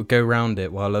you sort of go round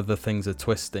it while other things are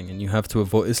twisting, and you have to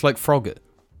avoid. It's like Frogger.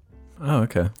 Oh,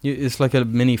 okay. It's like a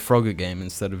mini Frogger game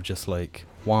instead of just like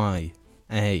Y,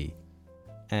 A,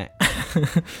 X.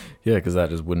 Yeah, because that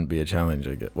just wouldn't be a challenge.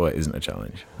 I get. Well, it isn't a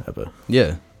challenge ever.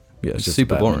 Yeah, Yeah, It's just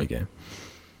super a bad boring. minigame.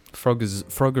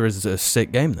 Frogger is a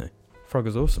sick game though.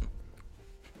 Frogger's awesome.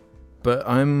 But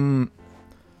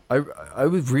I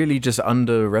would really just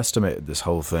underestimated this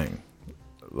whole thing,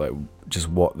 like just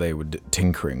what they were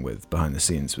tinkering with behind the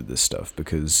scenes with this stuff,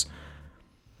 because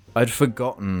I'd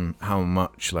forgotten how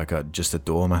much like I just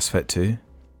adore Mass Effect 2.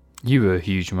 You were a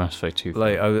huge Mass Effect 2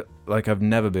 fan. I've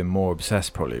never been more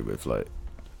obsessed probably with like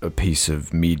a piece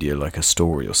of media, like a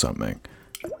story or something.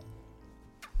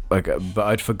 Like, but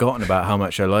I'd forgotten about how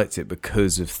much I liked it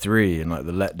because of 3 and like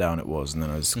the letdown it was, and then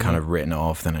I was kind of written it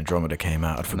off. Then Andromeda came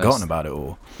out. I'd forgotten about it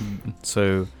all.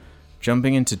 So,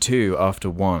 jumping into 2 after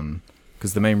 1,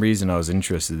 Because the main reason I was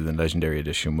interested in the Legendary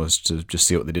Edition was to just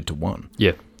see what they did to 1.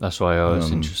 Yeah, that's why I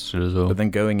was interested as well. But then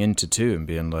going into 2 and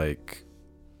being like,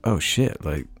 oh shit,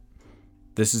 like,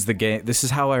 this is the game. This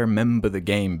is how I remember the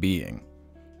game being.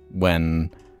 When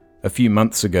a few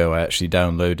months ago I actually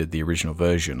downloaded the original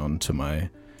version onto my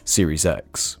Series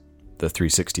X, the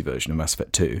 360 version of Mass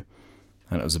Effect 2.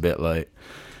 And it was a bit like,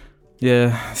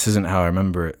 yeah, this isn't how I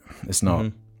remember it. It's not.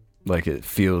 Mm-hmm. Like, it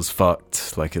feels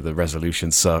fucked, like the resolution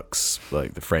sucks,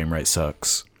 like the frame rate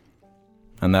sucks.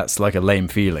 And that's like a lame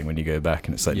feeling when you go back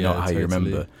and it's like not how you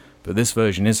remember. But this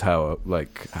version is how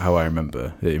I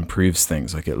remember. It improves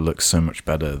things, like it looks so much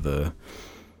better.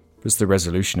 Just the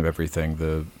resolution of everything,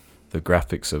 the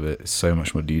graphics of it is so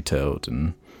much more detailed,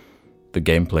 and the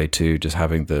gameplay too, just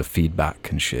having the feedback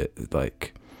and shit,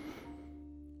 like,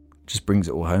 just brings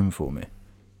it all home for me.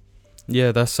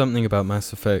 Yeah, that's something about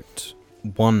Mass Effect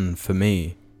 1 for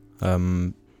me,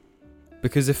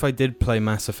 because if I did play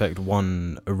Mass Effect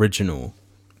 1 original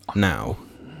now,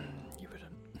 You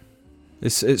wouldn't.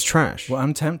 it's trash. Well,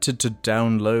 I'm tempted to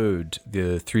download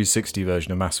the 360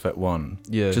 version of Mass Effect 1,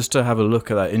 Yeah, just to have a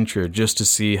look at that intro, just to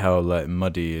see how like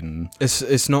muddy and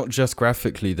it's not just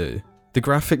graphically though. The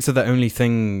graphics are the only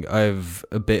thing I've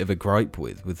a bit of a gripe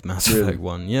with Mass Really? Effect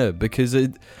 1. Yeah, because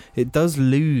it does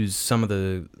lose some of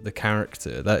the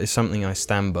character. That is something I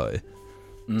stand by.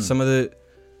 Some of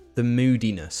the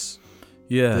moodiness,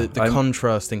 yeah, the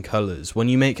contrast in colours. When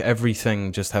you make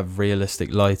everything just have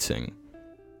realistic lighting,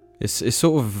 it's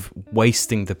sort of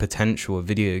wasting the potential of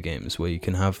video games where you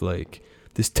can have like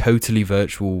this totally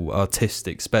virtual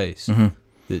artistic space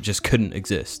that just couldn't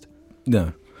exist.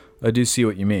 No, I do see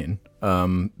what you mean.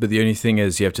 But the only thing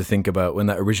is, you have to think about when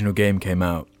that original game came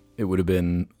out, it would have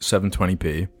been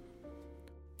 720p,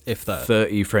 If that.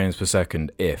 30 frames per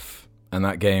second, and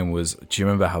that game was. Do you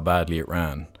remember how badly it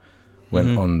ran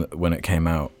when it came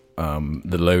out?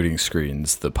 The loading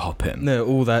screens, the pop in. No,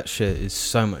 all that shit is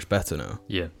so much better now.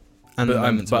 Yeah. And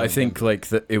But I think like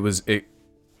that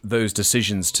those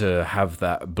decisions to have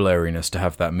that blurriness, to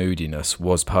have that moodiness,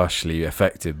 was partially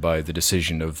affected by the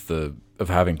decision of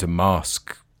having to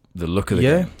mask the look of the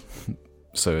game.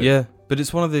 So yeah, but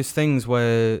it's one of those things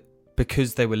where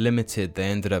because they were limited, they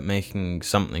ended up making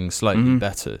something slightly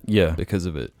better. Yeah, because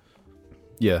of it.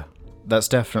 Yeah, that's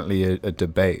definitely a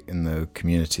debate in the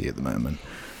community at the moment.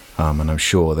 And I'm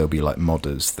sure there'll be like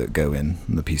modders that go in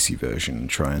the PC version and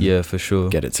try and for sure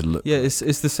get it to look. Yeah, it's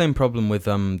the same problem with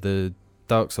the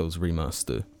Dark Souls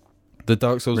remaster. The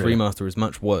Dark Souls remaster is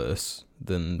much worse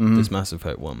than this Mass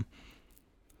Effect one.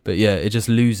 But yeah, it just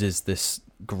loses this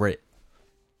grit.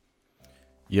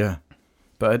 Yeah.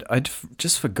 But I'd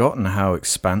just forgotten how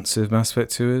expansive Mass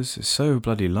Effect 2 is. It's so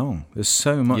bloody long. There's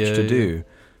so much to do.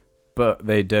 But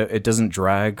it doesn't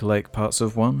drag like parts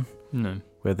of 1. No.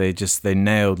 Where they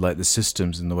nailed like the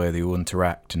systems and the way they all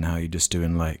interact, and how you're just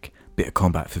doing like bit of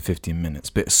combat for 15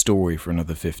 minutes, bit of story for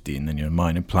another 15, and then you're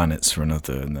mining planets for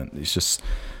another, and then it's just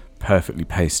perfectly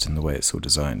paced in the way it's all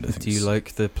designed. Do you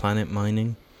like the planet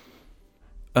mining?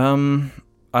 I'm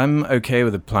okay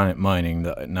with the planet mining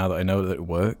now that I know that it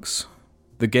works.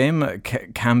 The game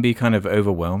can be kind of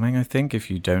overwhelming, I think, if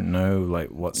you don't know like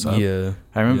what's up. Yeah.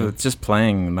 I remember just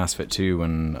playing Mass Effect 2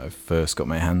 when I first got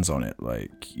my hands on it.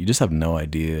 Like, you just have no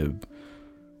idea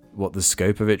what the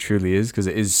scope of it truly is, because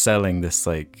it is selling this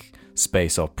like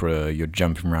space opera, you're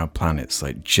jumping around planets,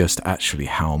 like just actually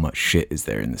how much shit is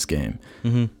there in this game.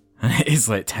 Mm-hmm. And it is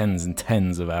like tens and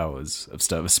tens of hours of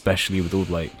stuff, especially with all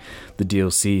like the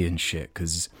DLC and shit,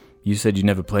 because you said you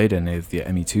never played any of the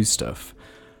ME2 stuff.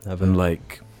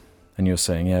 And you're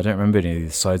saying, yeah, I don't remember any of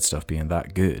the side stuff being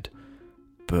that good,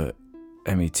 but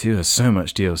ME2 has so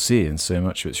much DLC and so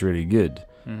much of it's really good.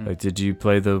 Like, did you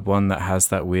play the one that has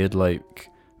that weird like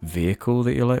vehicle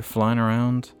that you're like flying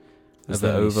around? Is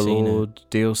the Overlord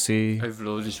DLC?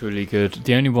 Overlord is really good.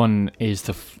 The only one is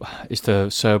the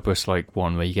Cerberus like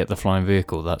one where you get the flying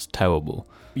vehicle. That's terrible.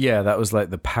 Yeah, that was like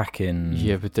the pack-in.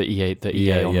 Yeah, but the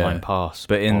EA Online Pass.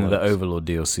 But in the Overlord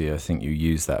DLC, I think you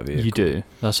use that vehicle. You do.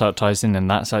 That's how it ties in, and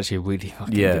that's actually a really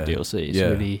fucking good DLC. It's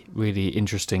really, really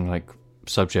interesting, like,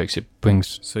 subjects it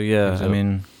brings. So yeah, I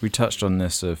mean, we touched on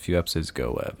this a few episodes ago,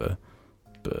 or whatever.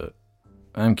 But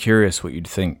I'm curious what you'd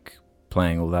think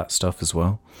playing all that stuff as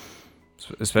well.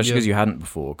 Especially because you hadn't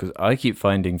before. Because I keep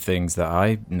finding things that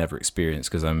I never experienced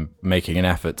because I'm making an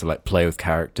effort to like play with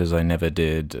characters I never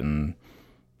did and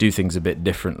do things a bit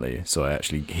differently, so I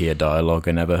actually hear dialogue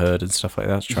I never heard and stuff like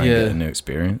that to try and get a new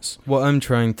experience. What I'm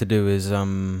trying to do is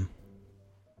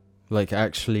like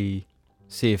actually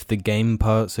see if the game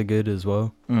parts are good as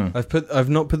well. I've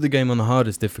not put the game on the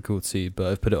hardest difficulty, but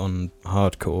I've put it on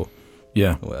hardcore.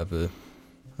 Yeah. Or whatever.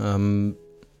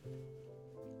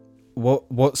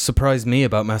 what surprised me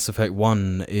about Mass Effect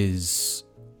 1 is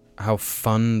how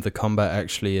fun the combat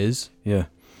actually is. Yeah.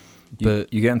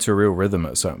 But you get into a real rhythm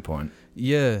at a certain point.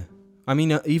 yeah, I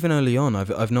mean, even early on,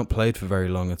 I've not played for very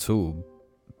long at all,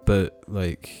 but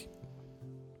like,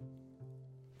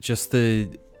 just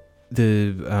the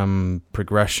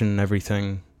progression,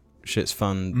 everything, shit's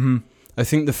fun. Mm-hmm. I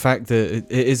think the fact that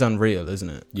it is Unreal, isn't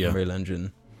it? Yeah. Unreal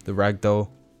Engine, the ragdoll,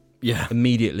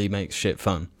 immediately makes shit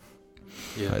fun.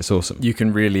 Yeah, it's awesome. You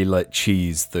can really like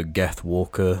cheese the Geth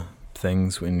Walker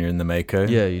things when you're in the Mako.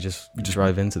 Yeah, you just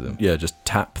drive into them. Yeah, just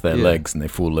tap their legs and they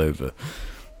fall over.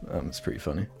 It's pretty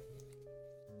funny.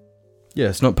 Yeah,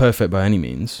 it's not perfect by any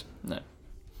means. No.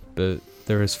 But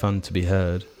there is fun to be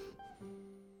heard.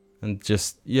 And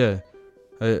just, yeah,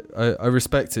 I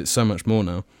respect it so much more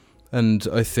now. And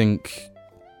I think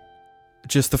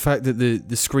just the fact that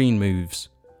the screen moves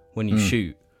when you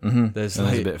shoot. Mm-hmm. There's a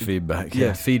bit of feedback.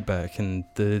 Yeah, feedback. And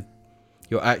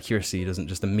your accuracy doesn't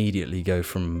just immediately go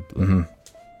from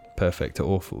perfect to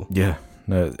awful. Yeah,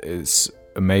 no, it's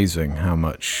amazing how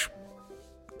much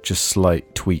just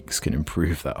slight tweaks can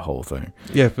improve that whole thing.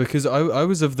 Yeah, because I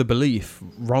was of the belief,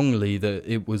 wrongly, that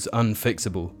it was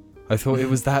unfixable. I thought it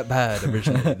was that bad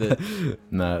originally.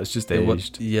 No, it's just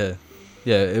aged. Yeah,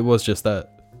 it was just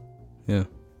that. Yeah.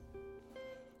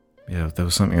 Yeah, there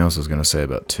was something else I was going to say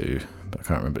about 2, but I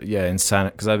can't remember. Yeah,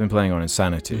 Insanity, because I've been playing on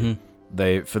Insanity.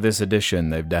 Mm-hmm. For this edition,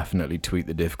 they've definitely tweaked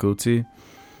the difficulty.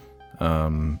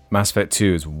 Mass Effect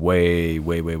 2 is way,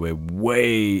 way, way, way, way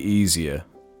easier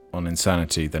on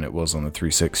Insanity than it was on the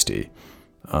 360.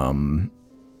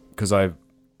 Because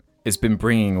it's been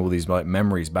bringing all these like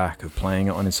memories back of playing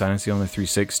it on Insanity on the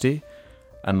 360,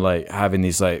 and like having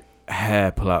these like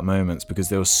hair pull out moments because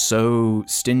they were so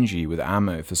stingy with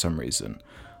ammo for some reason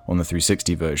on the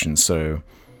 360 version. So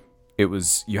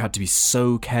you had to be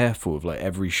so careful of like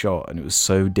every shot, and it was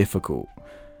so difficult.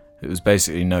 It was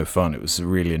basically no fun. It was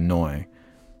really annoying.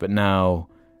 But now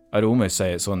I'd almost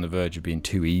say it's on the verge of being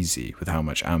too easy with how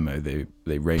much ammo they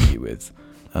rate you with.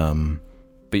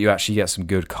 But you actually get some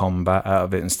good combat out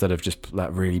of it instead of just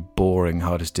that really boring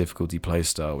hardest difficulty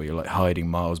playstyle where you're like hiding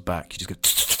miles back. You just go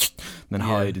and then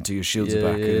hide until your shields are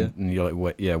back, and you're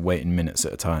like waiting minutes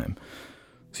at a time.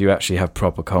 So you actually have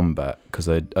proper combat, because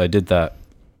I did that.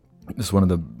 It's one of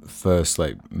the first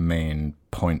like main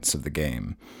points of the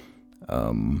game,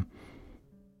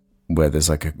 where there's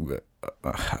like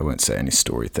I won't say any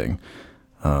story thing,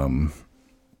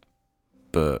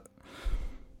 but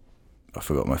I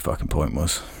forgot what my fucking point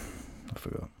was. I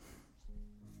forgot.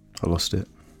 I lost it.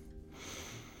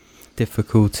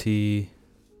 Difficulty.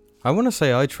 I want to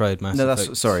say I tried Mass Effect.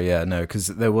 Because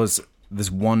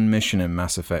there's one mission in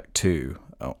Mass Effect 2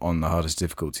 on the hardest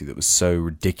difficulty that was so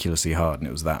ridiculously hard, and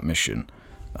it was that mission.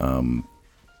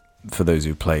 For those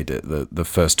who played it, the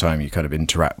first time you kind of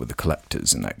interact with the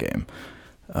collectors in that game.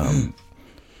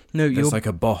 There's like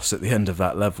a boss at the end of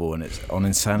that level, and it's on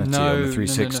Insanity on the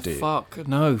 360.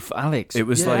 No, Alex. It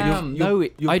was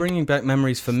you're bringing back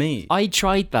memories for me. I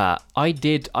tried that.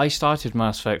 I started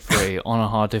Mass Effect 3 on a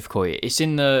hard difficulty.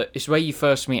 It's where you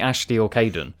first meet Ashley or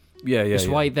Kaidan. It's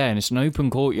right there, and it's an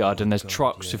open courtyard, and there's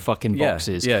trucks with fucking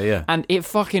boxes. Yeah. And it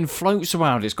fucking floats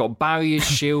around. It's got barriers,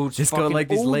 shields, it's got like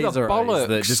these laser eyes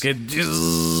that just get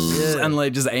and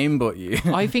like just aim at you.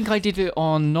 I think I did it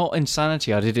on not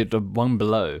Insanity. I did it the one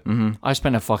below. Mm-hmm. I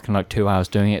spent a fucking like 2 hours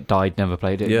doing it. Died, never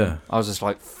played it. Yeah. I was just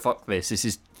like, fuck this. This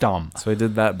is dumb. So I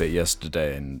did that bit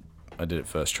yesterday, and I did it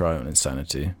first try on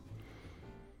Insanity.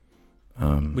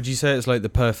 Would you say it's like the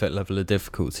perfect level of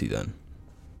difficulty then?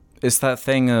 It's that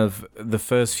thing of the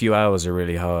first few hours are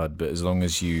really hard, but as long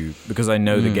as because I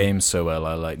know the game so well,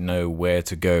 I like know where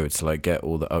to go to like get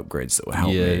all the upgrades that will help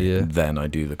me. Yeah. Then I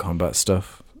do the combat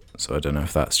stuff. So I don't know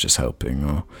if that's just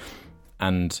helping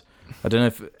and I don't know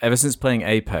if ever since playing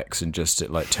Apex and just it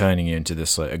like turning you into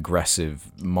this like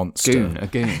aggressive monster. A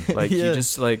goon. Like you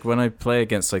just like when I play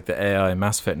against like the AI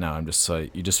Mass Effect now, I'm just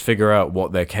like you just figure out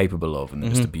what they're capable of and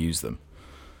then just abuse them.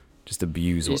 Just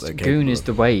abuse what they're capable goon of. is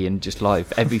the way in just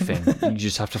life, everything. You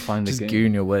just have to find the goon. Just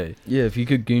goon your way. Yeah, if you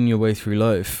could goon your way through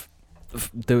life,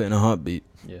 do it in a heartbeat.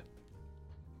 Yeah.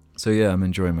 So yeah, I'm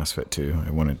enjoying Mass Effect 2.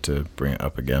 I wanted to bring it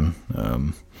up again.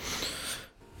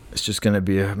 It's just going to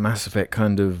be a Mass Effect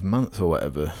kind of month or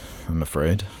whatever, I'm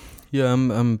afraid. Yeah,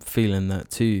 I'm feeling that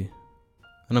too.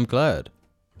 And I'm glad.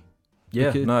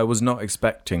 Yeah, no, I was not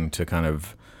expecting to kind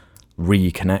of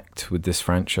reconnect with this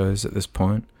franchise at this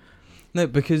point. No,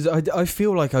 because I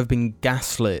feel like I've been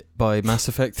gaslit by Mass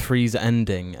Effect 3's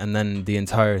ending and then the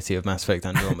entirety of Mass Effect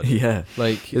Andromeda. Yeah.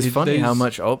 Like it's funny how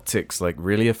much optics like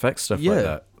really affect stuff like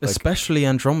that. Like, especially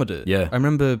Andromeda. Yeah. I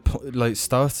remember like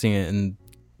starting it and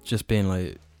just being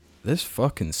like, this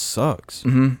fucking sucks.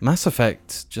 Mm-hmm. Mass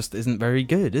Effect just isn't very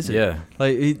good, is it? Yeah.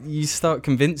 Like, you start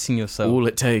convincing yourself. All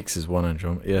it takes is one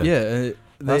Andromeda. Yeah. Yeah.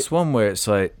 That's one where it's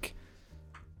like,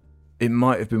 it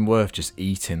might have been worth just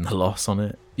eating the loss on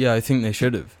it. Yeah, I think they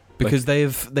should have. Because they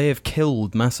have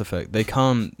killed Mass Effect. They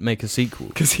can't make a sequel.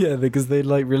 Because they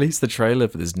like released the trailer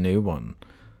for this new one,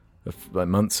 like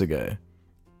months ago.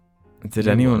 Did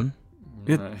New anyone?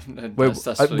 one? No, Wait,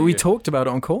 that's we talked about it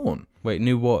on Corn. Wait,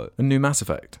 new what? A new Mass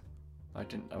Effect. I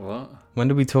didn't know what. When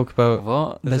did we talk about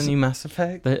What? there's a new Mass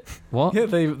Effect? What? Yeah,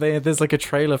 there's like a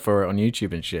trailer for it on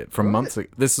YouTube and shit from months ago.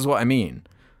 This is what I mean.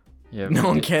 Yeah. No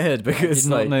one cared I because did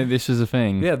not know this was a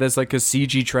thing. yeah, there's like a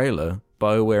CG trailer.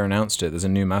 BioWare announced it. There's a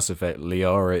new Mass Effect.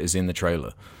 Liara is in the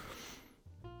trailer.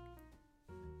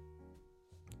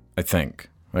 I think.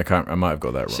 I might have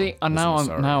got that wrong. See,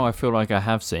 now I feel like I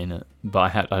have seen it,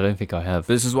 but I don't think I have.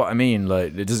 This is what I mean.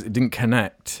 Like, it didn't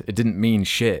connect. It didn't mean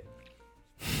shit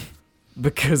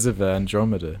because of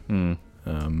Andromeda.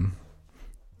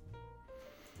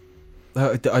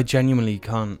 I genuinely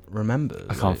can't remember.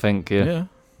 I can't think. Yeah.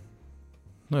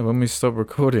 No, when we stop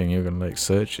recording, you're gonna like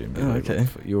search it. And be like, okay.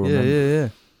 You'll remember. Yeah.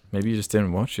 Maybe you just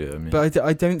didn't watch it. I mean, But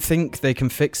I don't think they can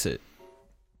fix it.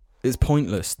 It's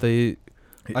pointless.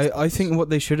 I think what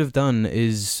they should have done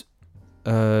is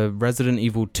Resident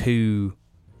Evil 2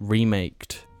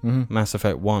 remaked Mass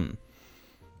Effect 1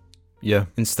 Yeah,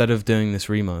 instead of doing this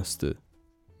remaster.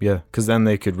 yeah, because then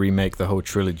they could remake the whole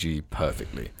trilogy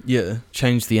perfectly. Yeah,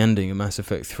 change the ending of Mass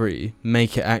Effect 3,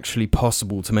 make it actually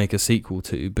possible to make a sequel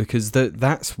to, because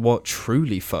that's what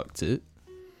truly fucked it.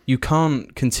 You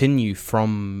can't continue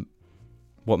from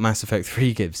what Mass Effect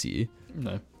 3 gives you.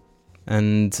 No.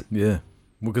 And Yeah,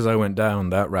 because I went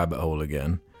down that rabbit hole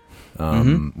again.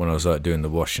 When I was like doing the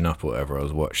washing up or whatever, I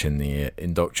was watching the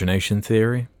indoctrination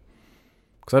theory.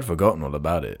 Because I'd forgotten all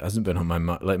about it. It hasn't been on my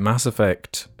mind. Like, Mass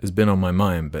Effect has been on my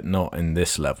mind, but not in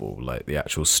this level. Like, the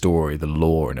actual story, the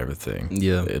lore and everything.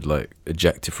 Yeah. It, like,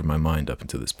 ejected from my mind up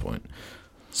until this point.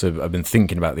 So I've been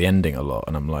thinking about the ending a lot,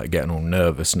 and I'm, like, getting all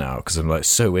nervous now because I'm, like,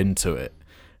 so into it.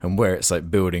 And where it's, like,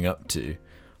 building up to.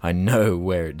 I know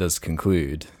where it does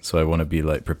conclude, so I want to be,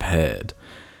 like, prepared.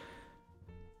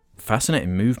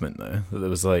 Fascinating movement, though. That there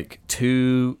was, like,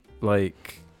 two,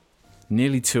 like...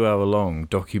 nearly 2 hour long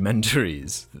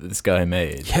documentaries that this guy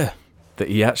made. Yeah. That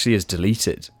he actually has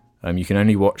deleted. You can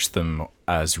only watch them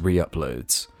as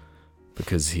re-uploads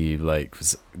because he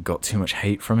got too much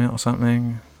hate from it or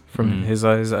something from his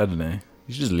eyes. I don't know.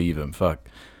 You should just leave them. Fuck.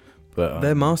 But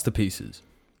they're masterpieces.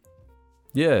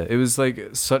 Yeah, it was like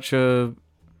such a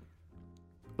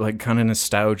kind of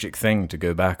nostalgic thing to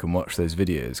go back and watch those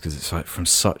videos because it's like from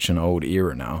such an old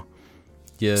era now.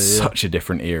 Yeah. Such a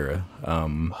different era.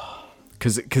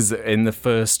 Because in the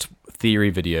first theory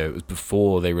video, it was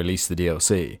before they released the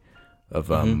DLC of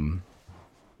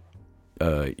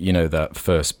that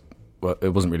first. Well, it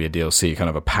wasn't really a DLC, kind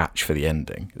of a patch for the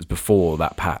ending. It was before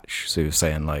that patch, so he was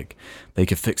saying like they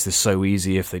could fix this so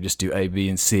easy if they just do A, B,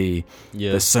 and C.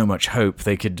 Yeah. There's so much hope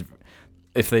they could.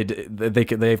 If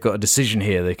they've got a decision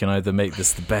here. They can either make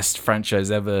this the best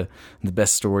franchise ever, the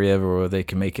best story ever, or they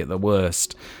can make it the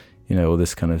worst. All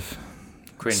this kind of.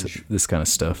 Cringe. This kind of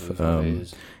stuff.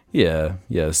 Yeah,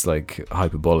 it's like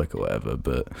hyperbolic or whatever,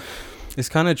 but it's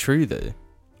kind of true though.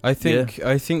 I think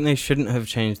they shouldn't have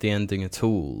changed the ending at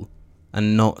all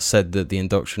and not said that the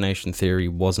indoctrination theory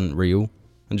wasn't real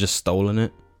and just stolen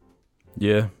it.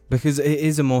 Yeah. Because it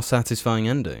is a more satisfying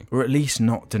ending. Or at least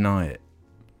not deny it.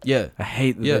 Yeah. I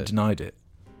hate that they denied it.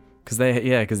 Because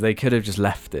they could have just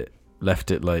left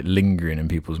it like lingering in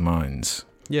people's minds.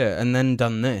 Yeah, and then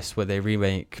done this where they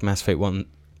remake Mass Effect 1,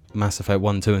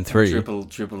 2 and 3.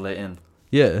 Dribble it in.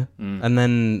 Yeah, and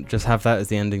then just have that as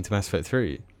the ending to Mass Effect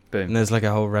 3. Boom. And there's like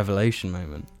a whole revelation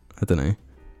moment. I don't know.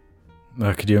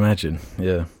 Oh, could you imagine?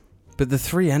 Yeah. But the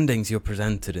 3 endings you're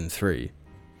presented in 3.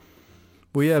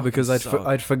 Well, yeah, because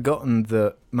I'd forgotten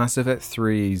that Mass Effect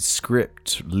 3's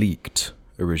script leaked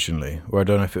originally. Or I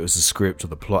don't know if it was the script or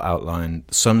the plot outline.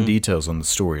 Some details on the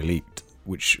story leaked,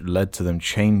 which led to them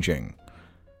changing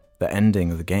the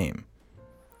ending of the game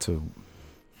to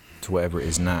whatever it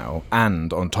is now,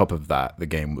 and on top of that, the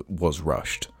game was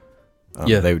rushed.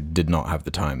 They did not have the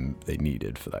time they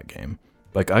needed for that game.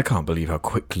 Like, I can't believe how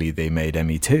quickly they made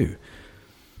ME2.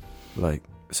 Like,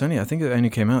 I think it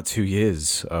only came out 2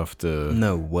 years after.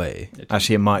 No way.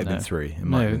 Actually, it might have been 3. It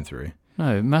might have been 3.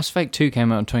 No, Mass Effect 2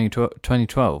 came out in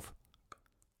 2012.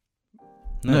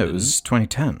 No, it was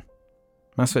 2010.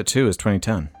 Mass Effect 2 was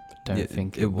 2010. Don't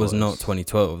think it was not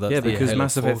 2012. That's because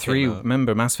Mass Effect 3.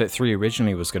 Remember, Mass Effect 3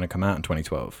 originally was going to come out in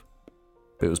 2012,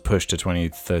 but it was pushed to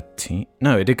 2013.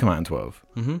 No, it did come out in 12.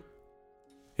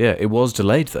 Yeah, it was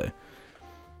delayed though.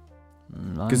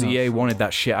 I'm Because not EA sure. wanted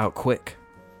that shit out quick.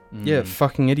 Yeah,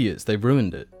 fucking idiots. They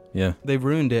ruined it. Yeah. They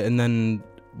ruined it, and then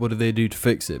what did they do to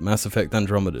fix it? Mass Effect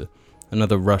Andromeda.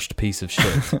 Another rushed piece of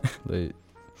shit.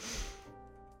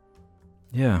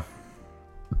 Yeah.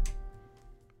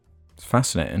 It's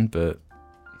fascinating, but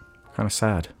kind of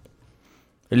sad.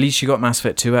 At least you got Mass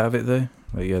Effect 2 out of it, though.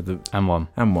 Like, yeah, And 1.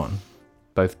 and 1.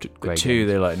 Both The great 2,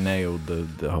 games. they like nailed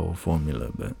the whole formula,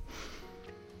 but...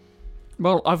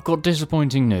 Well, I've got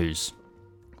disappointing news.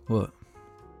 What?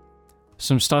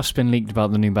 Some stuff's been leaked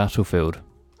about the new Battlefield.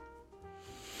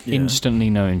 Instantly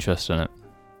no interest in it.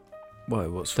 Why?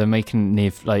 What's... They're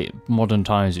making modern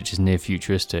times, which is near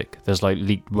futuristic. There's like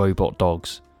leaked robot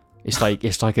dogs. It's like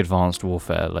advanced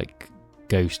warfare, like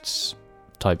ghosts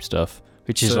type stuff,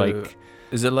 which is So, like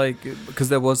Is it like... Because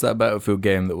there was that Battlefield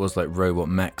game that was like robot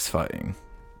mechs fighting.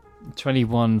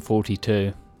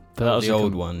 2142. But that was the a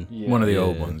old one. One of the Yeah.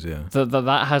 old ones, yeah.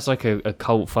 That has like a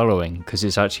cult following because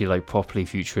it's actually like properly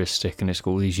futuristic and it's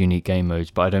got all these unique game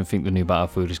modes. But I don't think the new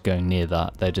Battlefield is going near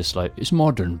that. They're just like, it's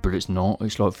modern, but it's not.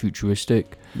 It's like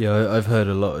futuristic. Yeah, I've heard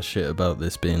a lot of shit about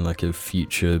this being like a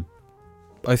future.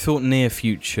 I thought near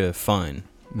future, fine.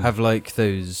 Have like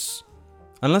those.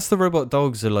 Unless the robot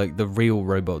dogs are like the real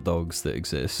robot dogs that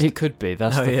exist. It could be.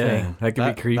 That's the thing. That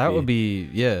could be creepy. That would be,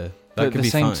 yeah. But That at could the be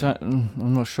same fine. time,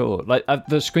 I'm not sure. Like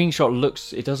the screenshot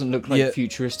looks, it doesn't look like Yeah,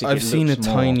 futuristic. I've it seen a looks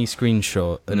more- tiny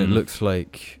screenshot and it Mm. looks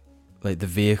like the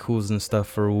vehicles and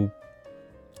stuff are all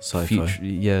Sci-fi.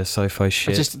 sci-fi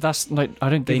shit. I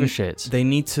don't give They- a shit. They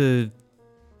need to.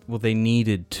 Well, they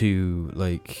needed to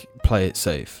like play it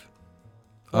safe.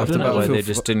 I After don't know why Battlefield they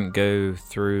just didn't go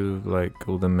through like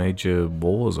all the major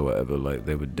wars or whatever like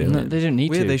they were doing. No, they don't need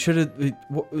Weird, to. they should have.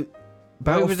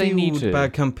 Why would they need Battlefield to?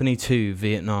 Bad Company 2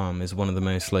 Vietnam is one of the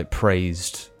most like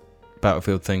praised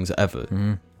Battlefield things ever.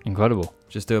 Mhm. Incredible.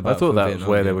 Just do a I thought Battlefield that was Vietnam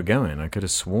where they game. were going. I could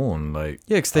have sworn like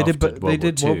Yeah, because they did. after But World they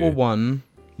did War World War II. One,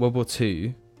 World War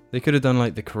Two. They could have done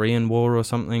like the Korean War or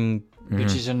something. Which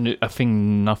Mhm. is a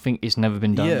thing nothing it's never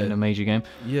been done Yeah. in a major game.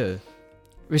 Yeah.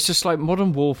 It's just like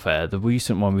Modern Warfare, the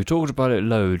recent one. We've talked about it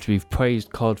loads. We've praised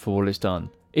COD for all it's done.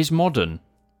 It's modern,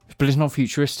 but it's not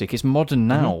futuristic. It's modern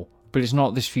now, but it's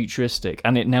not this futuristic.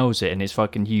 And it nails it, and it's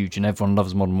fucking huge, and everyone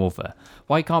loves Modern Warfare.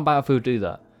 Why can't Battlefield do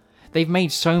that? They've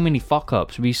made so many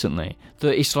fuck-ups recently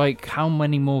that it's like, how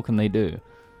many more can they do?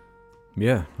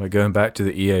 Yeah, like going back to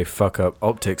the EA fuck up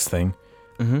optics thing,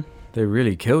 Mm-hmm. they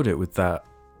really killed it with that.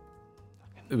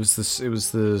 It was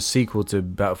the sequel to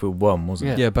Battlefield 1,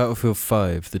 wasn't it? Yeah, Battlefield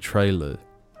 5, the trailer.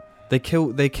 They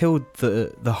killed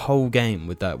the whole game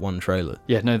with that one trailer.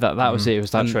 Yeah, no, that was it. It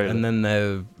was that trailer. And then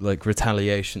their like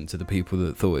retaliation to the people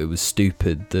that thought it was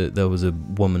stupid that there was a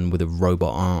woman with a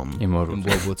robot arm in World War in II.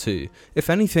 World War II. If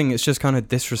anything, it's just kind of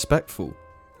disrespectful.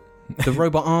 The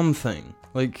robot arm thing,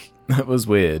 like That was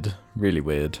weird. Really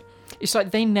weird. It's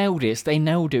like they nailed it. They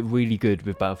nailed it really good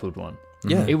with Battlefield 1.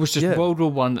 yeah, It was just yeah. World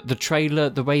War 1. The trailer,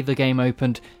 the way the game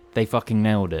opened, they fucking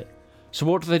nailed it. So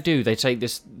what do? They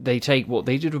take what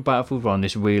they did with Battlefield 1,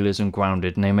 this realism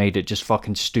grounded, and they made it just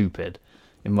fucking stupid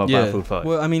in Battlefield 5.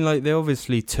 Well, I mean, like they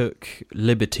obviously took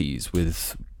liberties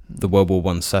with the World War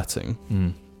One setting.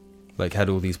 Mm. Like had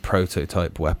all these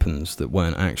prototype weapons that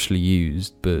weren't actually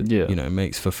used, but Yeah. you know,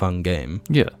 makes for fun game.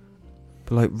 Yeah.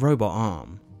 But like robot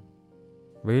arm,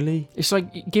 really? It's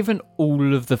like, given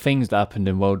all of the things that happened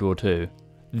in World War 2,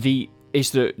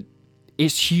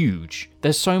 it's huge.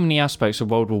 There's so many aspects of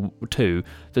World War 2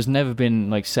 that's never been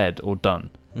like said or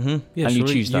done. Mm-hmm. Yeah, And you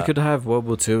surely choose you that. could have World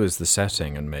War II as the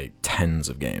setting and make tens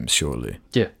of games, surely.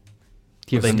 Yeah.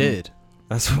 They did.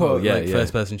 That's Well, what yeah, like yeah.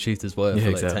 first-person shooters were Yeah,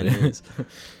 for like exactly. 10 years.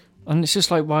 And it's just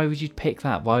like, why would you pick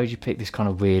that? Why would you pick this kind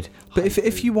of weird... But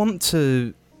if you want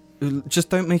to, just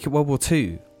don't make it World War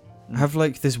Two. Have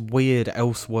like this weird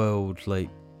Elseworld like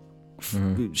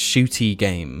shooty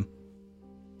game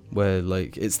where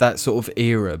like it's that sort of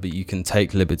era, but you can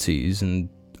take liberties and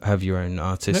have your own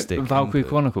artistic. Valkyrie input.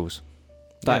 Chronicles.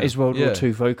 That Yeah, is World yeah. War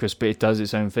II focused, but it does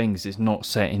its own things. It's not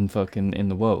set in fucking in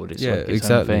the world. It's Yeah, like its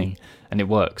exactly. own thing, and it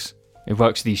works. It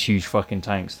works with these huge fucking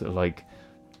tanks that are like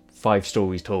 5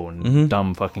 stories tall and Mhm.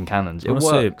 dumb fucking cannons. It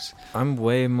Honestly, works. I'm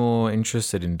way more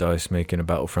interested in DICE making a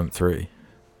Battlefront 3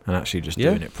 and actually just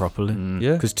Yeah. doing it properly. Mm.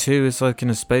 Yeah. Because 2 is like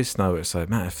in a space now. It's like,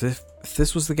 man, if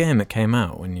this was the game that came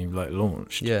out when you like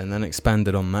launched, Yeah, and then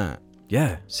expanded on that.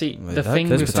 yeah, See, Like, the that thing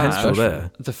could there's with be potential that,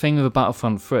 there. the thing with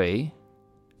Battlefront 3,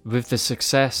 with the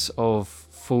success of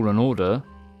Fallen Order,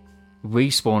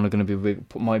 Respawn are going to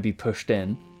be might be pushed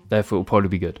in. Therefore, it'll probably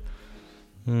be good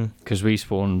because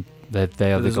Respawn they are But the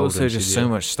there's golden also just studio. so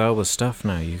much Star Wars stuff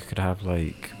now. You could have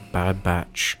like Bad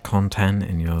Batch content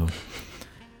in your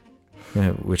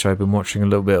which I've been watching a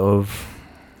little bit of.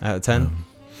 Out of 10?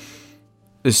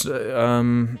 It's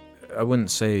I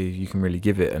wouldn't say you can really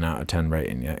give it an out of 10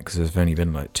 rating yet, because there's only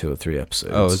been like 2 or 3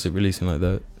 episodes. Oh, is it releasing like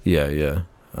that? Yeah.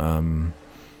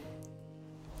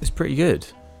 It's pretty good.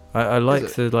 I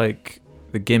like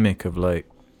the gimmick of like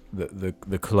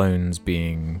the clones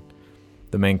being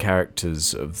the main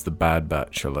characters of the Bad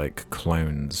Batch are like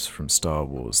clones from Star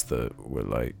Wars that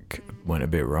went a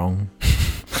bit wrong.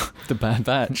 The Bad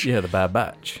Batch. Yeah, the Bad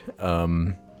Batch.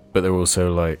 But they're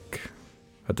also like,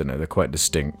 I don't know, they're quite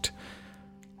distinct.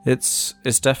 It's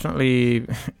definitely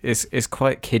it's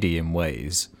quite kiddie in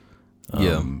ways.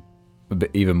 A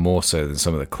bit even more so than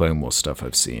some of the Clone Wars stuff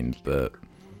I've seen, but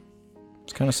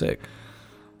it's kind of sick.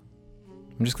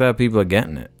 I'm just glad people are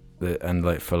getting it, and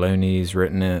like Filoni's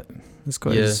written it. It's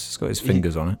got his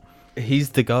fingers on it. He's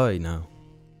the guy now.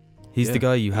 He's the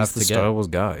guy you have to get. He's the Star Wars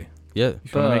guy. Yeah.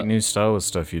 If you want to make new Star Wars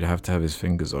stuff, you'd have to have his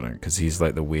fingers on it, because he's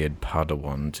like the weird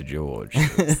Padawan to George.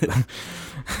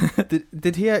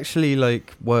 Did he actually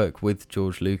like work with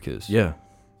George Lucas? Yeah,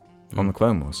 on the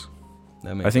Clone Wars.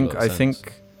 That makes a lot of sense.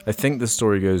 I think the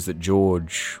story goes that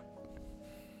George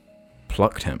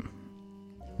plucked him.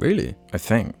 Really? I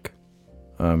think,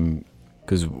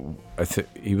 because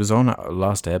he was on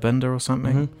Last Airbender or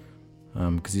something.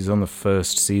 Because he's on the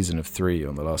first season of 3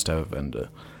 on the Last Airbender.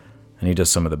 And he does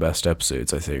some of the best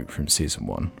episodes, I think, from season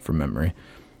 1, from memory.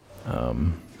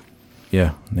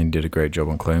 Yeah, and then he did a great job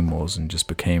on Clone Wars and just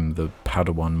became the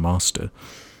Padawan master.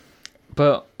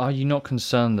 But are you not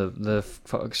concerned that the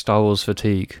Star Wars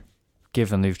fatigue,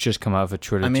 given they've just come out of a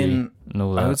trilogy and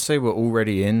all that? I would say we're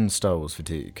already in Star Wars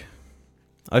fatigue.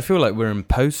 I feel like we're in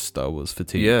post-Star Wars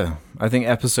fatigue. Yeah, I think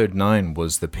Episode 9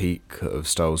 was the peak of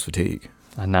Star Wars fatigue.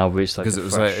 And now it's like, because it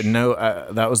was like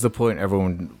that was the point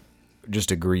everyone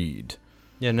just agreed.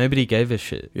 Yeah, nobody gave a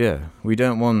shit. Yeah, we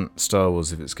don't want Star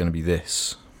Wars if it's going to be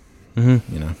this. You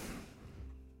know.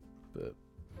 But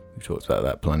we've talked about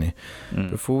that plenty.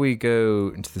 Before we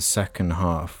go into the second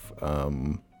half,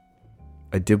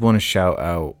 I did want to shout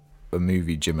out a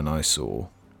movie Jim and I saw.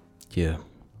 Yeah.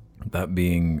 That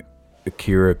being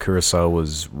Akira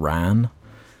Kurosawa's Ran.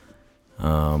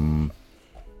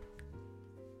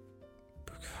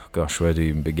 Gosh, where do you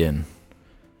even begin?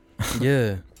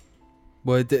 Yeah.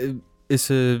 Well, it's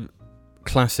a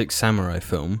classic samurai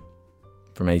film.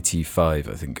 From 85,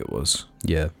 I think it was.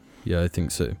 Yeah, I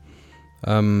think so.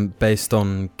 Based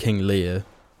on King Lear,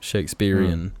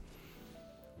 Shakespearean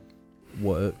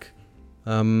work.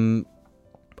 I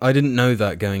didn't know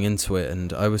that going into it,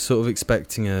 and I was sort of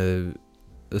expecting a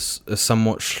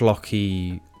somewhat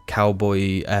schlocky,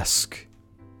 cowboy-esque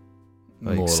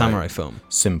like samurai film.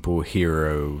 Simple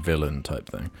hero villain type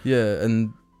thing. Yeah,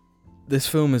 and this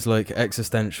film is like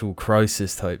existential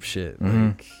crisis type shit.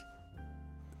 Like,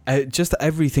 just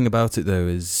everything about it though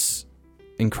is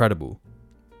incredible.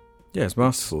 Yeah, it's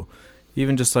masterful.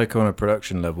 Even just like on a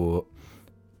production level,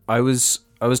 I was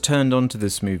turned on to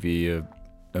this movie. It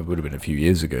would have been a few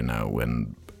years ago now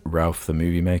when Ralph the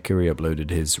Movie Maker, he uploaded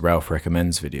his Ralph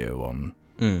Recommends video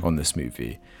on this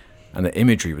movie. And the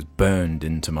imagery was burned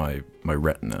into my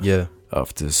retina. Yeah.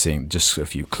 After seeing just a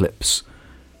few clips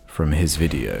from his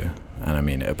video, and I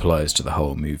mean it applies to the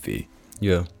whole movie.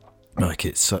 Yeah. Like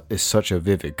it's such a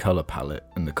vivid color palette,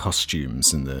 and the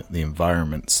costumes and the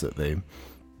environments that they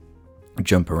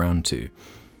jump around to.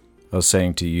 I was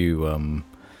saying to you,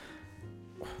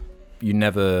 you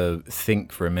never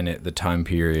think for a minute the time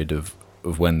period of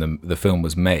when the film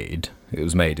was made. It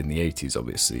was made in the 80s,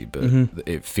 obviously, but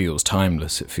it feels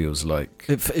timeless. It feels like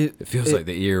it feels like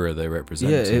the era they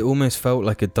represented. Yeah, it almost felt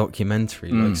like a documentary.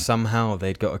 Like somehow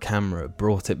they'd got a camera,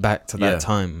 brought it back to that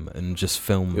time, and just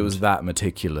filmed. It was that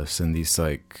meticulous, and these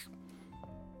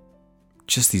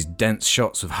just these dense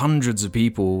shots of hundreds of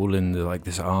people all in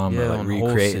this armor, recreating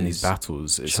horses, these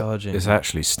battles. It's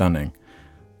actually stunning.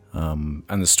 And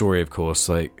the story, of course,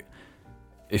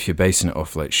 if you're basing it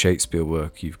off Shakespeare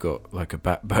work, you've got a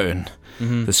backbone,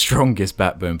 the strongest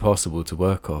backbone possible to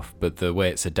work off. But the way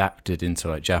it's adapted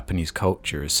into Japanese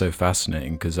culture is so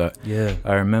fascinating, because I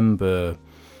remember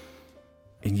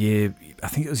I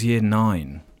think it was year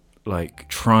 9,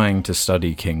 trying to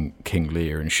study King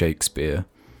Lear and Shakespeare,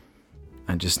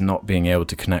 and just not being able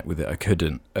to connect with it. I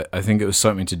couldn't. I think it was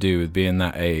something to do with being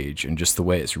that age and just the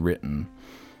way it's written.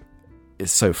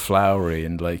 It's so flowery,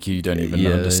 and you don't even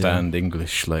understand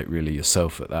English really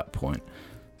yourself at that point.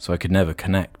 So I could never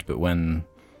connect. But when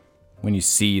you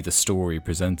see the story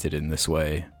presented in this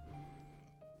way,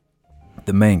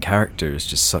 the main character is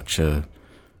just such a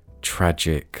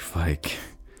tragic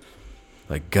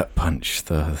gut punch.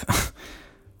 I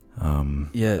don't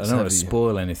want to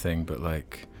spoil anything, but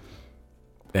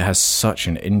it has such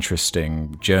an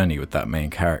interesting journey with that main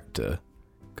character.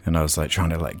 And I was like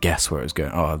trying to like guess where it was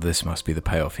going. Oh, this must be the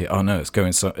payoff here. Oh no, it's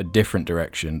going a different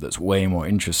direction that's way more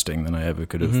interesting than I ever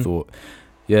could have thought.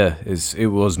 Yeah, it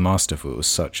was masterful. It was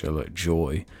such a like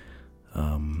joy.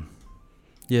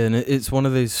 Yeah, and it's one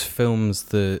of those films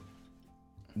that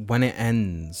when it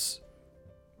ends,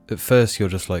 at first you're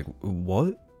just like,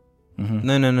 what?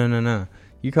 No.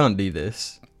 You can't do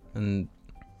this.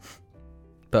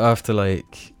 But after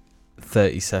like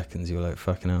 30 seconds, you're like,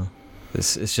 fucking hell.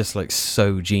 It's just like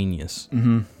so genius.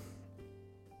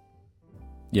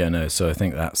 Yeah, no, so I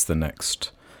think that's the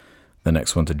next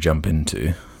one to jump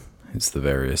into. It's the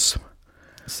various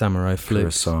samurai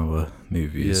flicks. Kurosawa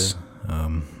movies.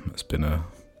 Yeah. It's been a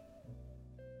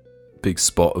big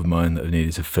spot of mine that I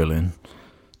needed to fill in.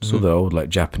 Just all the old like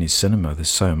Japanese cinema. There's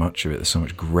so much of it. There's so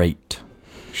much great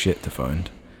shit to find.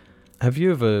 Have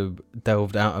you ever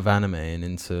delved out of anime and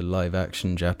into live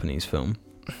action Japanese film?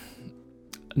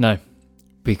 No,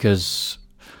 because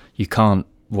you can't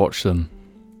watch them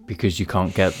because you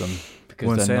can't get them.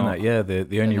 Well, saying that, yeah,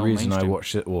 the only reason I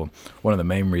watched it, or one of the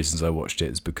main reasons I watched it,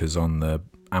 is because on the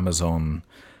Amazon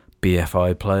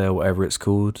BFI player, whatever it's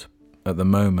called, at the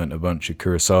moment a bunch of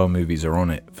Kurosawa movies are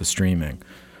on it for streaming.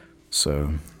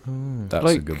 So that's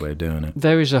like, a good way of doing it.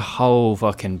 There is a whole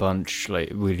fucking bunch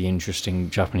like really interesting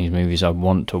Japanese movies I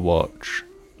want to watch,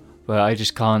 but I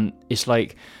just can't. It's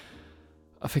like,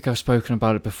 I think I've spoken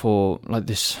about it before, like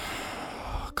this,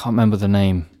 I can't remember the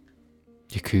name,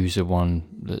 Yakuza one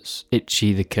that's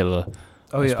Ichi the Killer.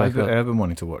 Oh yeah, I've been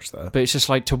wanting to watch that. But it's just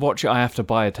like, to watch it I have to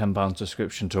buy a £10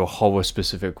 subscription to a horror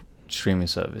specific streaming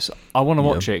service. I want to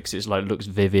watch it because it's like looks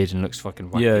vivid and looks fucking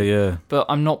wacky. Yeah. But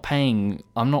I'm not adding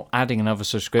another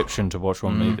subscription to watch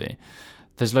one movie.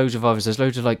 There's loads of others. There's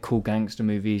loads of like cool gangster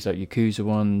movies, like Yakuza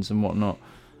ones and whatnot.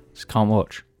 Just can't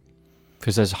watch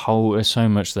because there's so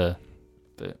much there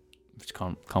that I just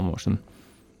can't watch them.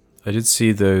 I did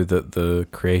see though that the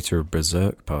creator of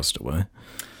Berserk passed away.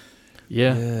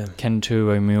 Yeah. Kento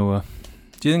Omura.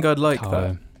 Do you think I'd like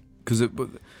that? Because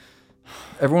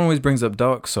everyone always brings up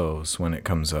Dark Souls when it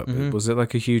comes up. Was it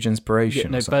like a huge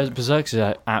inspiration? Yeah, no, Berserk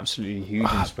is absolutely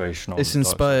huge inspiration. It's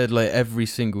inspired like every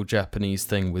single Japanese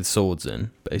thing with swords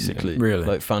in, basically. Yeah, really?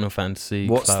 Like Final Fantasy.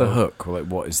 What's the hook? Like,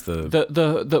 what is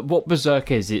the what Berserk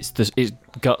is? It's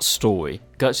Guts' story.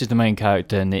 Guts is the main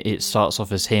character, and it starts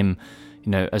off as him,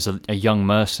 as a young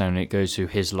mercenary. It goes through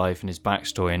his life and his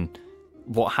backstory and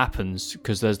what happens,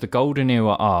 because there's the Golden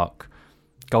Arc,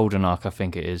 I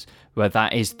think it is, where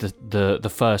that is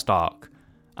the first arc,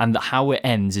 and how it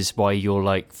ends is why you're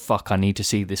like, fuck, I need to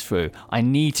see this through. I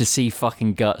need to see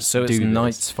fucking Guts. So it's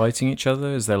knights fighting each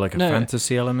other? Is there like a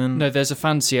fantasy element? No, there's a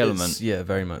fantasy element. Yeah,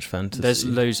 very much fantasy.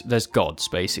 There's gods,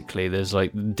 basically. There's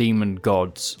like demon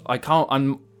gods.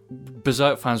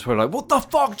 Berserk fans were like, what the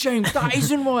fuck, James? That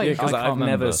isn't right. Yeah, because I've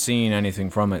never seen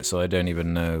anything from it, so I don't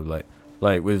even know, like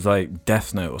with like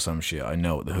Death Note or some shit, I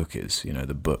know what the hook is,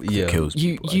 the book that kills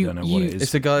people. I don't know what it is.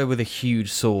 It's a guy with a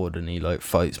huge sword and he like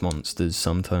fights monsters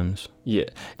sometimes. Yeah.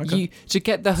 Okay. To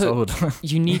get the hook,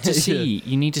 you need to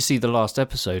see the last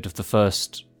episode of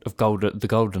the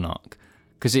Golden Arc,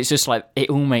 because it's just like,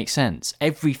 it all makes sense.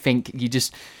 Everything you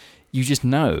just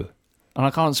know. And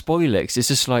I can't spoil it because it's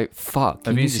just like, fuck.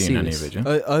 Have you seen any of it, Jim?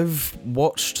 I've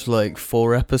watched like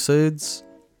 4 episodes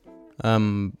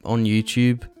on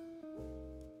YouTube.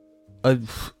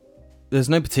 There's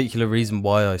no particular reason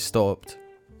why I stopped.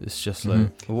 It's just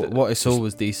like what I saw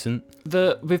was decent.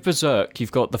 With Berserk,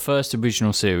 you've got the first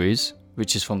original series,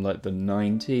 which is from like the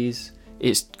 90s.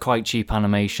 It's quite cheap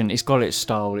animation. It's got its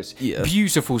style. It's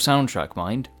beautiful soundtrack,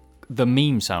 mind. The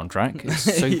meme soundtrack. It's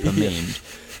super memed.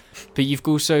 But you've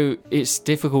also, it's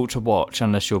difficult to watch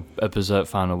unless you're a Berserk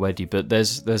fan already. But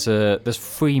there's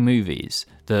 3 movies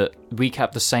that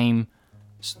recap the same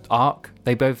arc.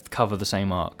 They both cover the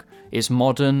same arc. It's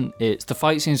modern. It's the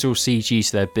fight scenes are all CG,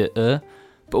 so they're bitter,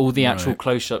 but all the actual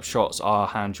close-up shots are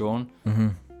hand drawn,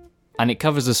 and it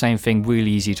covers the same thing.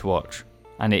 Really easy to watch,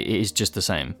 and it is just the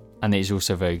same, and it is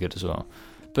also very good as well.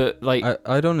 But like,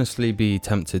 I'd honestly be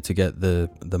tempted to get the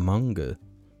manga.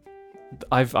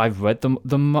 I've read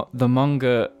the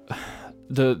manga.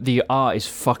 The art is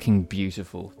fucking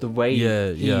beautiful. The way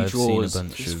he draws,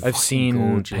 I've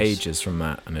seen pages from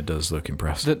that, and it does look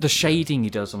impressive. The shading he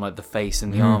does on like the face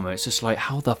and the armor, it's just like,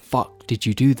 how the fuck did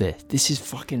you do this? This is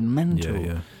fucking mental.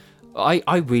 Yeah.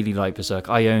 I really like Berserk.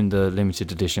 I own the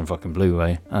limited edition fucking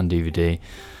Blu-ray and DVD.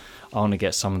 I want to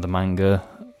get some of the manga.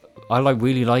 I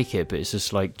really like it, but it's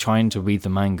just like trying to read the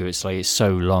manga. It's like it's so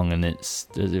long and it's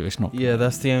not. Yeah,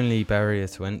 that's the only barrier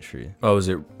to entry. Oh, is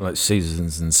it like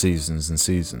seasons and seasons and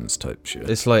seasons type shit?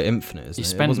 It's like infinite, isn't You it? It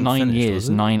spent wasn't 9 finished, years, was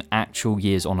it? 9 actual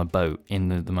years on a boat in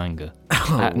the manga.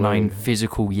 At 9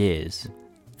 physical years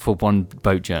for one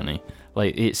boat journey.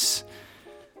 Like, it's...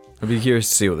 I'd be curious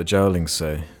to see what the Jowlings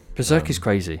say. Berserk is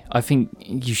crazy. I think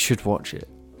you should watch it.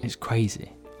 It's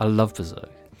crazy. I love Berserk.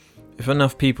 If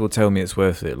enough people tell me it's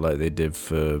worth it, like they did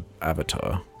for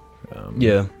Avatar.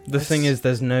 Yeah. The thing is,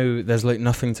 there's like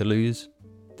nothing to lose.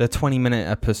 They're 20-minute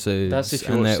episodes. That's if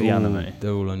you and watch the they're all, anime.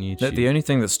 They're all on YouTube. The only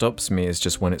thing that stops me is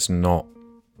just when it's not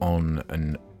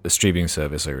on a streaming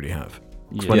service I already have.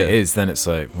 'Cause when it is, then it's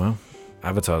like, well,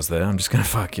 Avatar's there. I'm just gonna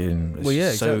fucking. It's Well,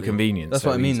 yeah, so exactly. convenient. That's so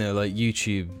what I mean, easy. though. Like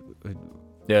YouTube.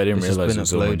 Yeah, I didn't It's just realize been it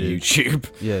was all on uploaded. YouTube.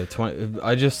 Yeah,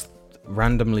 I just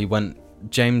randomly went.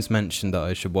 James mentioned that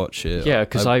I should watch it. Yeah,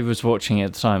 because I was watching it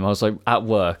at the time. I was like, at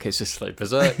work, it's just like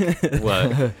Berserk,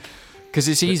 work. Because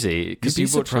it's easy. You'd Because be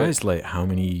surprised, like how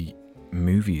many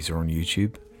movies are on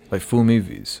YouTube, like full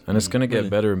movies, and it's gonna get really?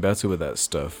 better and better with that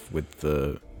stuff. With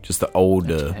the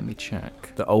older, Let me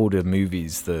check. the older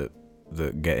movies that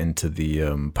get into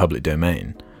the public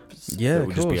domain. Yeah, that of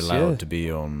will just be course, allowed yeah. to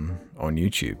be on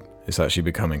YouTube. It's actually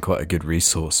becoming quite a good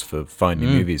resource for finding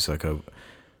movies. Like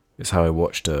it's how I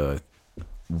watched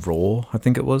Raw, I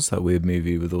think it was, that weird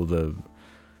movie with all the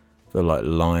like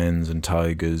lions and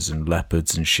tigers and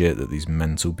leopards and shit that these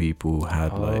mental people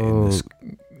had like in this.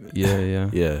 Yeah.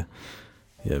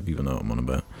 Yeah, people know what I'm on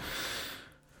about.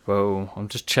 Well, I'm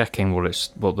just checking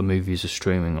what the movies are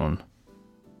streaming on.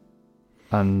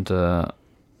 And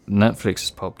Netflix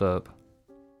has popped up.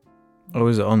 Oh,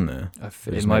 is it on there?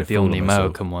 It might be on the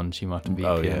American ones. You might have to be.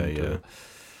 Oh, yeah.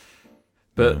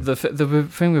 But the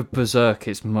thing with Berserk,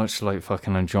 it's much like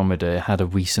fucking Andromeda. It had a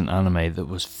recent anime that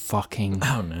was fucking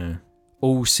Oh no,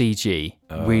 all CG,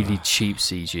 really cheap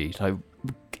CG. Like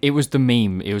it was the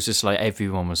meme. It was just like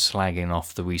everyone was slagging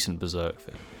off the recent Berserk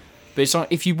thing. But it's like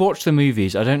if you watch the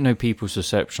movies, I don't know people's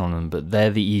reception on them, but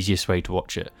they're the easiest way to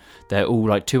watch it. They're all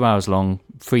like 2 hours long,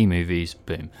 3 movies,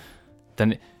 boom.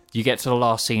 Then you get to the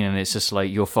last scene and it's just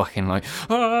like you're fucking like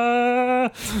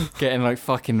getting like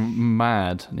fucking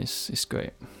mad, and it's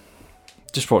great.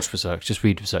 Just watch Berserk, just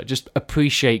read Berserk, just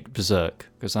appreciate Berserk,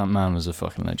 because that man was a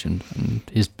fucking legend, and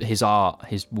his art,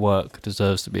 his work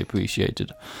deserves to be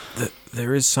appreciated.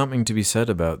 there is something to be said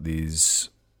about these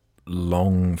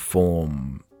long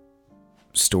form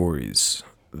stories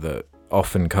that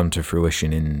often come to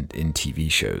fruition in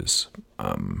TV shows.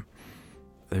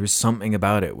 There is something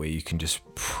about it where you can just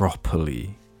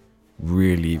properly,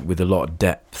 really, with a lot of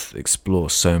depth, explore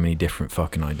so many different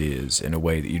fucking ideas in a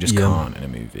way that you just can't in a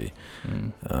movie.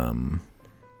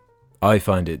 I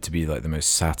find it to be like the most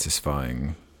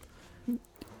satisfying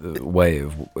way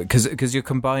of, because you're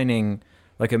combining,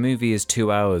 like a movie is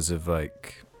 2 hours of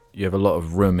like, you have a lot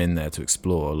of room in there to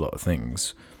explore a lot of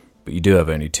things, but you do have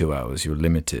only 2 hours, you're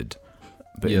limited.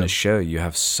 But in a show you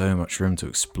have so much room to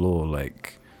explore,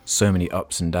 like so many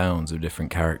ups and downs of different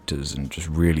characters, and just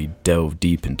really delve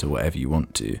deep into whatever you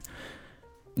want to.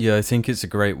 Yeah, I think it's a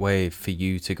great way for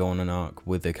you to go on an arc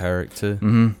with a character,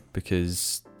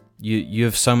 because you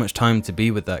have so much time to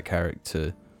be with that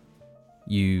character.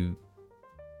 You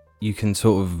can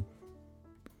sort of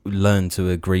learn to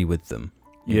agree with them,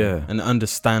 and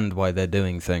understand why they're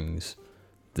doing things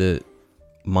that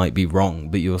might be wrong,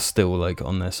 but you're still like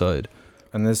on their side.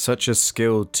 And there's such a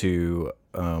skill to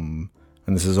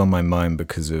and this is on my mind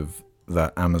because of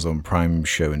that Amazon Prime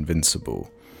show Invincible,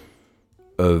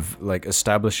 of like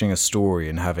establishing a story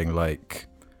and having like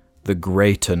the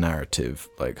greater narrative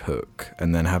like hook,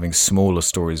 and then having smaller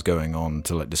stories going on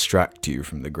to like distract you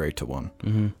from the greater one.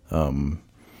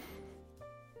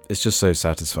 It's just so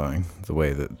satisfying the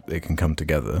way that they can come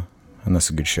together, and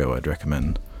that's a good show. I'd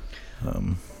recommend.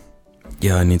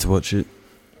 Yeah, I need to watch it.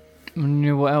 You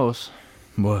know what else?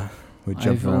 What? We're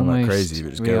jumping around like crazy, but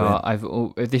just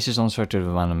go in. This is on subject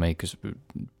of anime because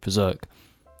Berserk.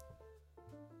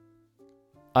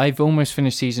 I've almost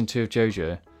finished season 2 of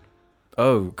JoJo.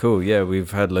 Oh, cool. Yeah, we've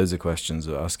had loads of questions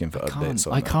asking for updates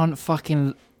on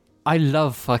that. I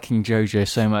love fucking JoJo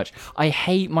so much. I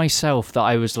hate myself that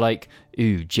I was like,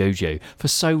 ooh, JoJo, for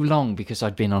so long, because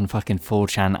I'd been on fucking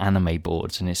 4chan anime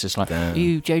boards, and it's just like,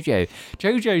 ooh, JoJo.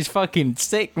 JoJo's fucking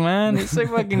sick, man. It's so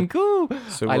fucking cool.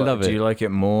 So I love it. Do you like it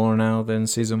more now than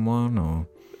season 1, or?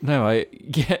 No,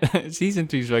 season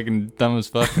 2's fucking dumb as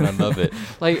fuck, and I love it.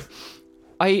 Like,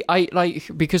 I like,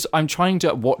 because I'm trying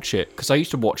to watch it, because I used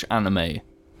to watch anime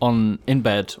in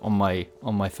bed on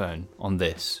my phone on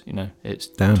this, it's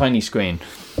Damn. tiny screen.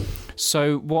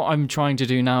 So what I'm trying to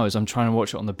do now is I'm trying to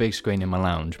watch it on the big screen in my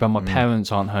lounge, but my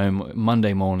parents aren't home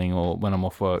Monday morning or when I'm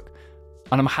off work,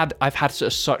 and I've had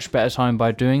such better time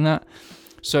by doing that.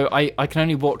 So I can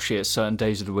only watch it certain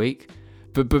days of the week.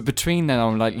 But between then,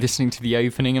 I'm like listening to the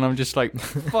opening, and I'm just like,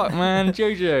 "Fuck, man,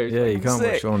 JoJo." Yeah, you can't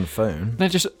watch it on the phone. No,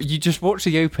 you just watch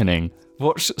the opening.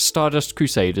 Watch Stardust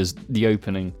Crusaders, the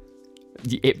opening.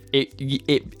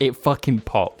 It fucking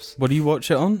pops. What do you watch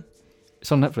it on?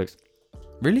 It's on Netflix.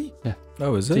 Really? Yeah.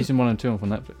 Oh, is it? Season 1 and 2 on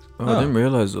Netflix. Oh, I didn't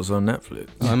realise it was on Netflix.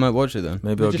 I might watch it then.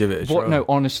 Maybe I'll give it a try. No,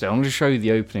 honestly, I'm going to show you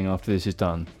the opening after this is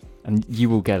done, and you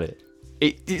will get it.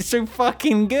 It's so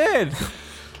fucking good.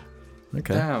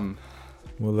 Okay. Damn.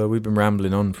 Well, we've been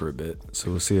rambling on for a bit,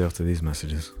 so we'll see after these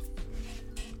messages.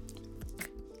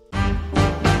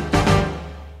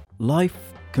 Life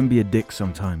can be a dick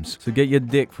sometimes, so get your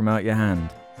dick from out your hand.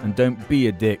 And don't be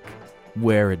a dick,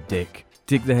 wear a dick.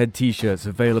 Dick the Head t-shirts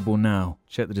available now.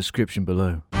 Check the description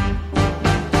below.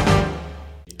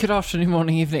 Good afternoon,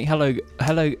 morning, evening. Hello.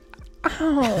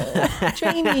 Oh,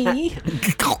 Jamie.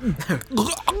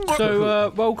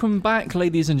 So, welcome back,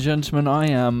 ladies and gentlemen. I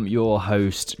am your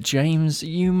host, James.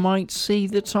 You might see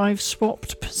that I've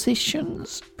swapped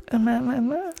positions.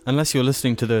 Unless you're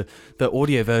listening to the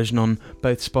audio version on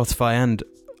both Spotify and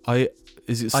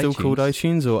is it still iTunes. called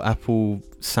iTunes or Apple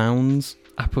Sounds?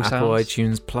 Apple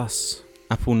iTunes Plus.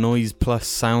 Apple Noise Plus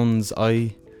Sounds.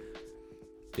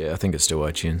 Yeah, I think it's still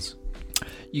iTunes.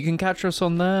 You can catch us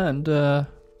on there, and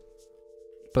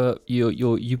but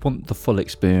you want the full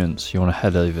experience. You want to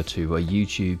head over to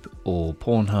YouTube or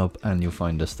Pornhub, and you'll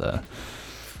find us there.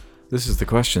 This is the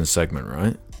questions segment,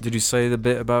 right? Did you say the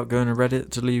bit about going to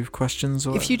Reddit to leave questions?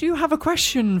 Or If you do have a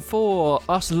question for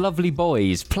us lovely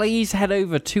boys, please head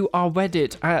over to our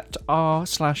Reddit at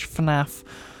r/FNAF.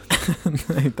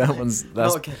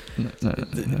 that's Okay.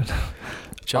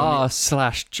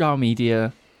 r/Jar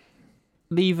Media.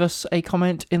 Leave us a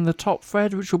comment in the top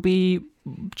thread, which will be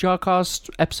Jarcast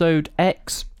episode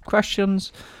X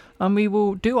questions, and we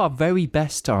will do our very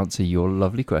best to answer your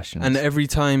lovely questions. And every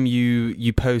time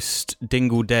you post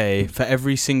Dingle Day, for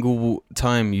every single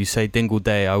time you say Dingle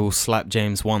Day, I will slap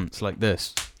James once like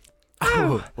this.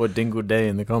 What Dingle Day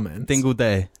in the comments? Dingle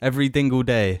Day. Every Dingle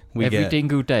Day we every get.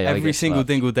 dingle day, I Every get single slapped.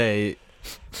 Dingle Day.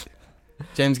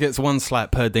 James gets one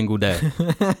slap per Dingle Day.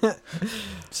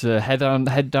 So head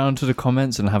down to the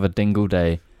comments and have a dingle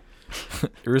day.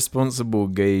 Irresponsible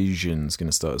Gaysian's going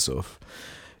to start us off.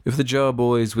 If the Jar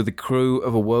Boys were the crew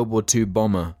of a World War II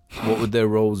bomber, what would their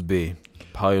roles be?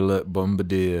 Pilot,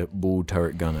 bombardier, ball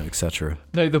turret gunner, etc.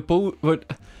 No, the ball.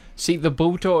 See, the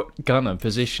ball turret gunner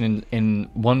position in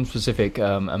one specific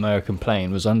American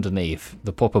plane was underneath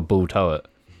the proper ball turret,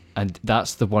 and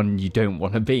that's the one you don't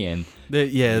want to be in.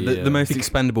 The most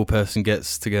expendable person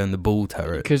gets to go in the ball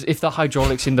turret. Because if the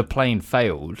hydraulics in the plane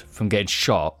failed from getting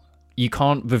shot, you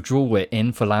can't withdraw it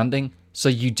in for landing, so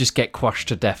you just get crushed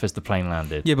to death as the plane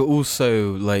landed. Yeah, but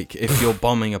also, like, if you're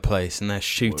bombing a place and they're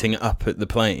shooting up at the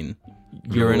plane,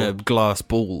 you're in a glass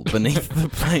ball beneath the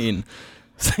plane.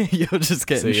 So you're just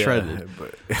getting shredded.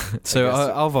 So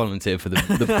I'll volunteer for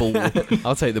the ball.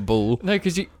 I'll take the ball. No,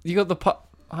 because you got the...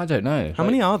 I don't know. How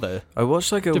many are there? I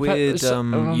watched like a weird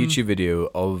YouTube YouTube video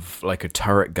of like a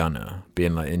turret gunner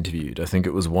being like interviewed. I think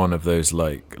it was one of those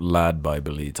like Lad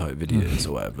Bible-y type videos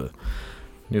or whatever.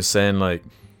 He was saying like,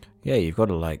 yeah, you've got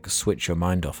to like switch your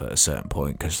mind off at a certain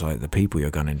point because like the people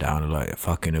you're gunning down are like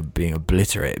fucking being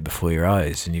obliterated before your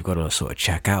eyes, and you've got to sort of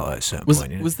check out at a certain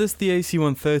point. You know? Was this the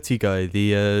AC-130 guy,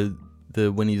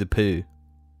 the Winnie the Pooh?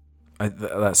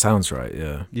 That sounds right.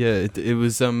 Yeah. Yeah, it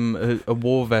was a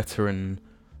war veteran,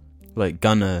 like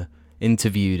gunner,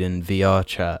 interviewed in VR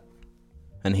chat,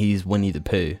 and he's Winnie the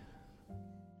Pooh.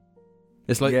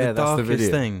 It's like the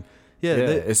darkest thing. Yeah,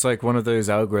 it's like one of those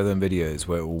algorithm videos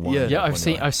where it will I've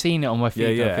seen it on my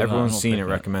feed. Yeah, everyone's seen it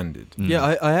recommended.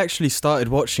 Yeah, I actually started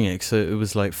watching it because it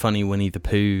was like funny Winnie the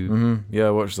Pooh. Mm-hmm. Yeah,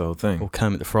 I watched the whole thing. Or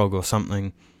Kermit the Frog or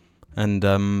something. And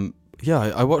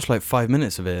I watched like 5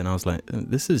 minutes of it, and I was like,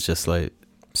 this is just like,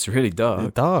 it's really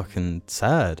dark and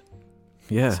sad.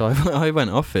 Yeah. So I went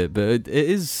off it, but it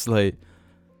is like,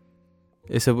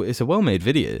 it's a well-made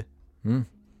video.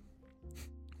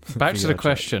 Back to the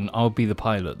question, I'll be the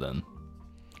pilot then.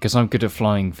 Because I'm good at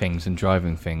flying things and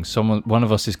driving things. One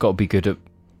of us has got to be good at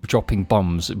dropping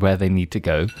bombs where they need to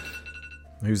go.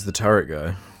 Who's the turret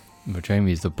guy? Well,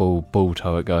 Jamie's the ball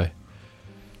turret guy.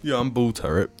 Yeah, I'm ball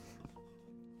turret.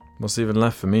 What's even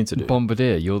left for me to do?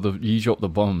 Bombardier, you drop the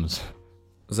bombs.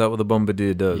 Is that what the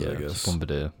bombardier does? Yeah, I guess. it's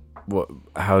bombardier. What?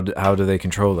 How do they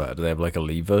control that? Do they have like a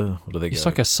lever, or do they? It's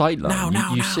like a sight line.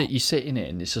 No. You sit in it,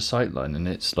 and it's a sight line, and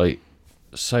it's like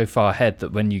so far ahead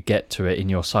that when you get to it in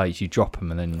your sights, you drop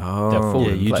them and then Oh. they'll fall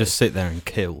Yeah, in you place. just sit there and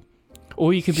kill.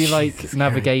 Or you could be like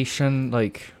navigation,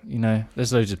 like, you know,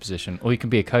 there's loads of position. Or you can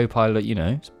be a co-pilot, you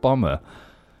know, it's bomber.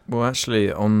 Well,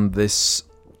 actually, on this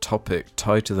topic,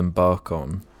 Tighter Than Bark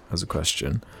On has a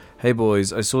question. Hey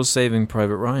boys, I saw Saving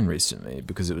Private Ryan recently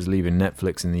because it was leaving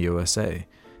Netflix in the USA.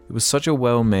 It was such a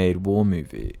well-made war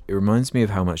movie. It reminds me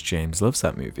of how much James loves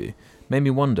that movie. Made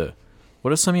me wonder,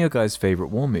 what are some of your guys'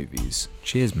 favourite war movies?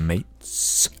 Cheers,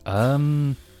 mates.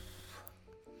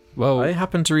 Well, I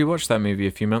happened to rewatch that movie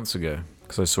a few months ago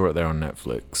because I saw it there on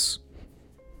Netflix.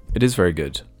 It is very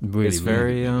good. really, It's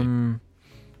very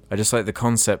I just like the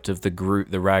concept of the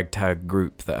group, the ragtag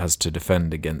group that has to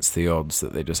defend against the odds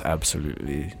that they just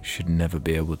absolutely should never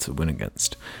be able to win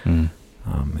against.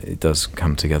 It does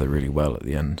come together really well at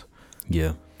the end.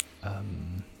 Yeah.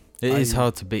 It is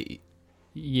hard to beat.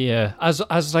 Yeah,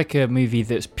 as like a movie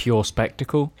that's pure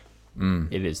spectacle,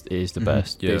 it is the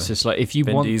best. Yeah. It's just like if you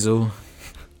Vin want Diesel.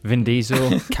 Vin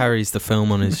Diesel, Carries the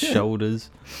film on his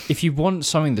shoulders. if you want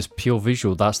something that's pure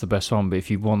visual, that's the best one. But if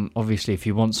you want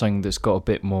something that's got a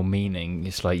bit more meaning,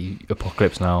 it's like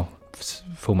Apocalypse Now,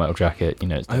 Full Metal Jacket. You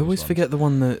know, it's I always forget the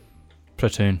one that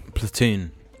Platoon.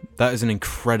 That is an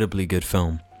incredibly good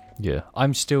film. Yeah,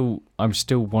 I'm still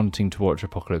wanting to watch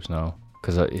Apocalypse Now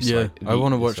because it's like I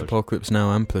want to watch Apocalypse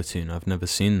Now and Platoon. I've never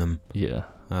seen them. Yeah.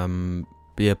 But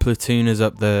yeah, Platoon is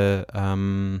up there.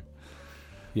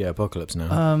 Yeah, Apocalypse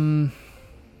Now.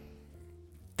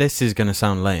 This is going to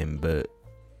sound lame, but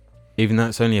even though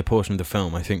it's only a portion of the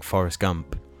film, I think Forrest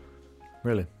Gump.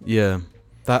 Really? Yeah.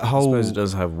 That I whole... suppose it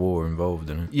does have war involved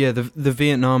in it. Yeah, the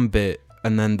Vietnam bit,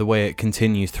 and then the way it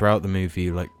continues throughout the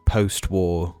movie, like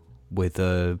post-war with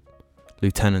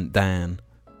Lieutenant Dan.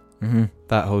 Mm-hmm.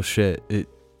 That whole shit, it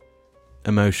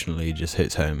emotionally just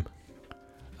hits home.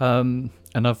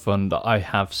 Another one that I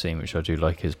have seen, which I do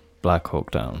like, is Black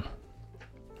Hawk Down.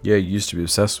 Yeah, you used to be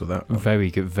obsessed with that. Very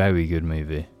good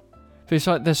movie. But it's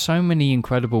like there's so many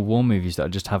incredible war movies that I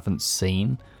just haven't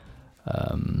seen.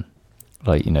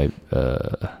 Like, you know,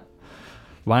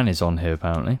 Wan is on here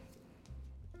apparently.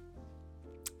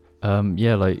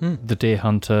 Yeah, like The Deer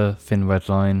Hunter, Thin Red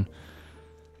Line,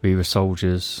 We Were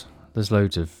Soldiers. There's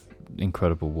loads of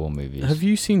incredible war movies. Have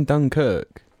you seen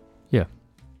Dunkirk?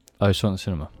 I saw it in the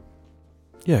cinema.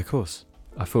 Yeah, of course.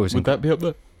 I thought it was Would that be up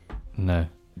there? No.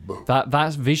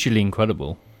 That's visually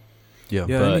incredible. Yeah.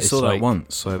 Yeah, I But only it's saw like- that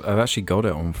once. I've actually got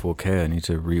it on 4K. I need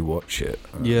to rewatch it.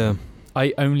 Yeah.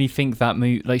 I only think that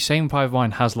movie, like Saving Private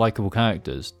Ryan, has likable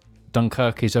characters.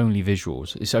 Dunkirk is only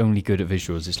visuals. It's only good at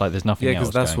visuals. It's like there's nothing Yeah, else.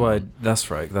 because that's going why. on.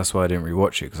 That's right. That's why I didn't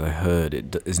rewatch it because I heard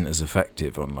it isn't as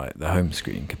effective on like the home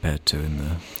screen compared to in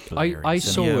the. I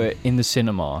saw Yeah. it in the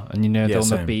cinema, and you know they're Yeah, on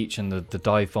the same. beach, and the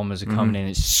dive bombers are coming in.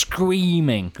 It's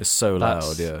screaming. It's so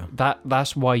loud. Yeah.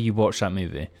 That's why you watch that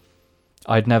movie.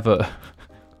 I'd never.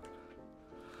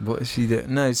 What is she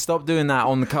doing? No, stop doing that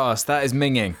on the cast. That is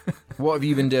minging. What have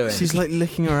you been doing? She's like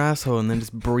licking her asshole and then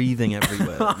just breathing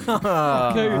everywhere.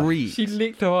 Great. She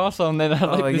licked her arsehole and then had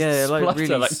like Oh, this yeah, like splutter,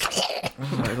 really like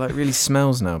it like really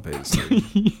smells now,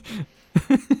 Paisley.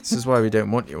 This is why we don't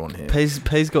want you on here.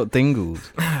 Pay's got dingled.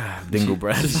 Dingle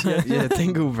breath. yeah,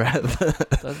 dingle breath.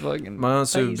 That's fucking. My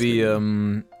answer would be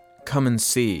Come and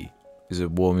See is a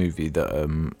war movie that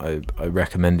I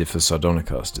recommended for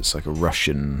Sardonicast. It's like a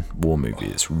Russian war movie.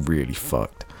 It's really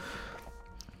fucked.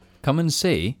 Come and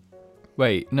See.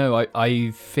 Wait, no,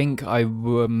 I think I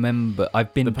remember.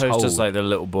 I've been The told. poster's like the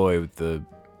little boy with the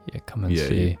Yeah, Come and Yeah,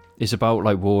 See. yeah. It's about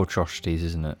like war atrocities,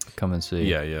 isn't it? Come and See.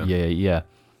 Yeah. Yeah.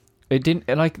 It didn't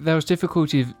like there was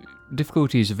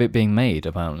difficulties of it being made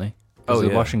apparently. The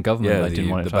Russian government they didn't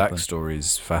want it the to happen. backstory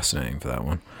is fascinating for that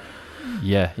one.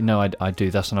 Yeah, no, I do.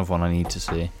 That's another one I need to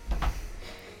see.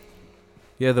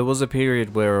 Yeah, there was a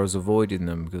period where I was avoiding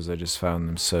them because I just found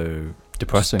them so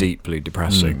Depressing. deeply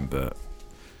depressing that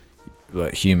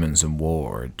like humans and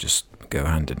war just go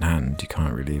hand in hand. You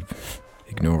can't really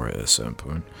ignore it at a certain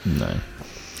point. No.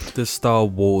 Does Star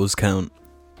Wars count?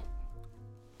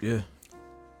 Yeah,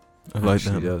 I like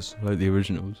actually that. does. I like the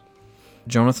originals.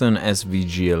 Jonathan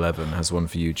SVG11 has one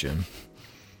for you, Jim.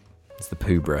 It's the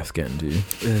poo breath getting to you.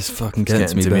 It's fucking It's getting getting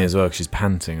to me me back. as well. 'Cause she's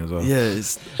panting as well. Yeah,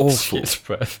 it's awful. Shit's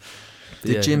breath.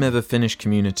 Did Yeah. Jim ever finish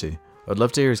Community? I'd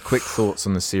love to hear his quick thoughts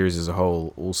on the series as a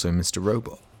whole. Also, Mr.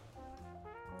 Robot.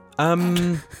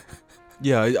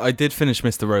 Yeah, I did finish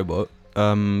Mr. Robot.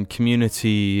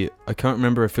 Community, I can't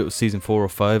remember if it was season 4 or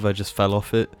 5. I just fell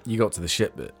off it. You got to the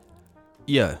shit bit.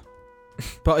 Yeah,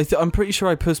 but I'm pretty sure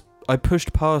I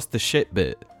pushed past the shit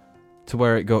bit to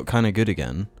where it got kind of good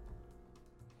again.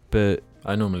 But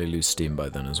I normally lose steam by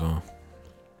then as well.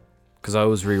 Because I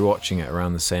was rewatching it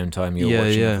around the same time you were Yeah,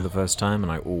 watching yeah. it for the first time,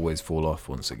 and I always fall off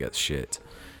once it gets shit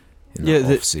in Yeah,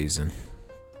 the off season.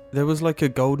 There was like a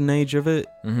golden age of it.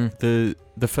 Mm-hmm.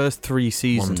 The first 3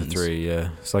 seasons. 1 to 3, yeah.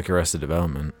 It's like Arrested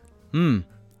Development.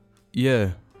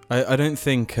 Yeah. I don't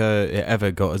think it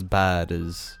ever got as bad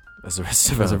as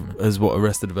Arrested Development. as what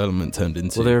Arrested Development turned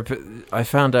into. Well, I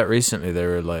found out recently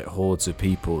there are like hordes of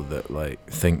people that like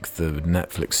think the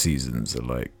Netflix seasons are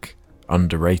like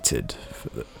underrated.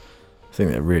 I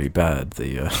think they're really bad.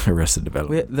 The Arrested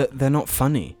Development. They're not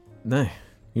funny. No,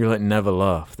 you like never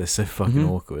laugh. They're so fucking Mhm.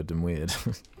 awkward and weird.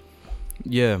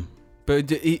 Yeah,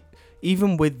 but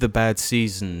even with the bad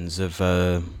seasons of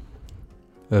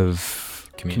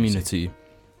Community,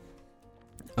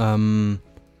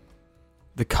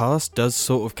 the cast does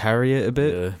sort of carry it a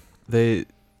bit. Yeah.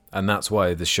 And that's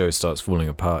why the show starts falling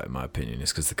apart, in my opinion,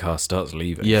 is because the cast starts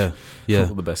leaving. Yeah.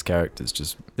 All the best characters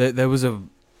just... There was a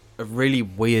really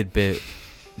weird bit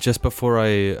just before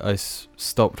I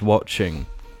stopped watching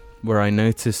where I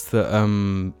noticed that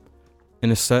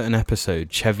in a certain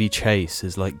episode, Chevy Chase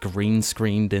is like green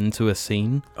screened into a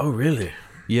scene. Oh, really?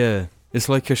 Yeah. It's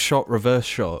like a reverse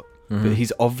shot, but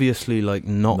he's obviously like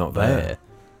not there.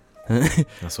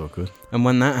 That's awkward. And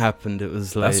when that happened, it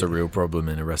was like... That's a real problem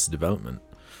in Arrested Development.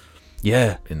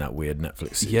 Yeah. In that weird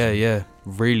Netflix season. Yeah.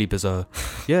 Really bizarre.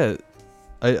 Yeah.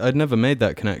 I'd never made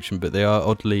that connection, but they are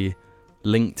oddly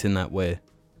linked in that way,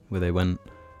 where they went.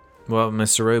 Well,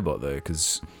 Mr. Robot, though,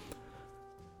 because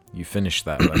you finished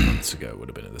that like months ago, would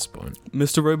have been at this point.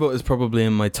 Mr. Robot is probably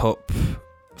in my top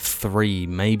 3,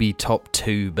 maybe top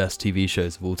 2 best TV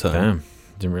shows of all time. Damn.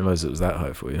 Didn't realise it was that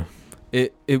high for you.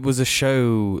 It was a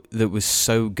show that was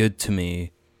so good to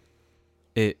me.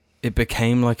 It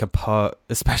became like a part,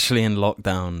 especially in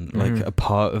lockdown, like a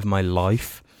part of my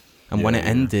life. And when it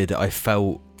ended, I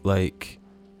felt like,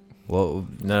 well,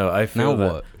 no, I feel now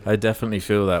that. what? I definitely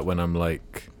feel that when I'm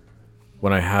like,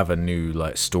 when I have a new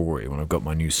like story, when I've got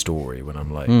my new story, when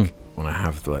I'm like, when I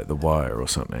have like The Wire or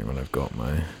something, when I've got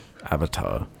my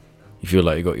Avatar, you feel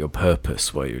like you got your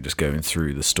purpose where you're just going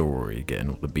through the story, getting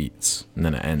all the beats, and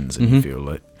then it ends, and you feel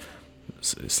like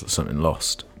it's something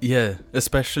lost. Yeah,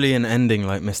 especially an ending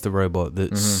like Mr. Robot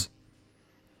that's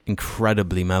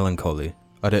incredibly melancholy.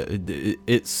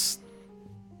 It's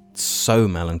so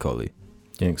melancholy.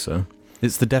 You think so?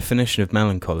 It's the definition of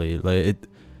melancholy, like it,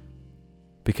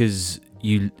 because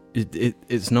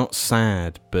it's not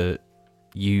sad, but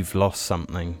you've lost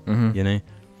something, you know.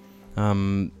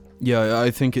 Yeah, I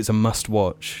think it's a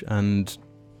must-watch, and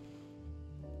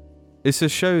it's a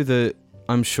show that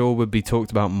I'm sure would be talked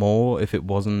about more if it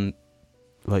wasn't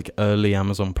like early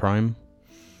Amazon Prime.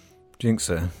 Do you think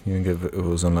so? You think if it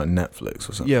was on like Netflix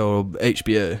or something? Yeah, or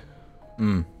HBO.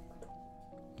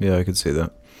 Yeah, I could see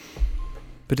that.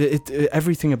 But it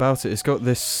everything about it's got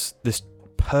this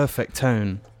perfect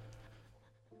tone.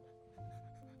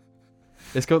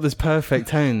 It's got this perfect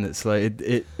tone that's like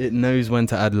it knows when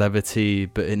to add levity,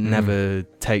 but it never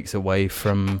takes away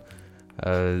from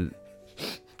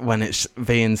when it's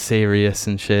being serious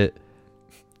and shit.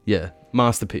 Yeah,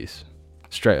 masterpiece,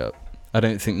 straight up. I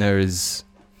don't think there is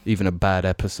even a bad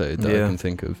episode that I can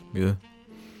think of. Yeah.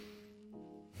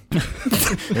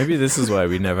 Maybe this is why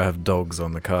we never have dogs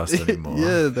on the cast anymore.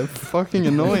 Yeah, they're fucking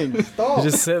annoying. Stop. They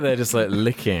just sit there just like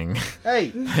licking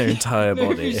their entire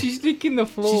body. She's licking the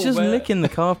floor. She's just licking the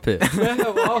carpet. Where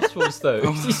her arse was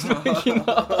though. She's licking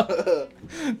the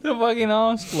fucking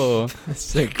arse floor. That's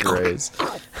so gross.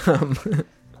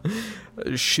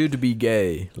 Should be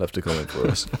gay. Left a comment for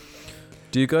us.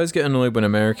 Do you guys get annoyed when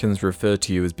Americans refer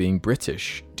to you as being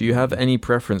British? Do you have any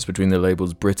preference between the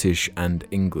labels British and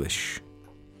English?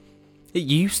 It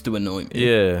used to annoy me.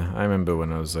 Yeah, I remember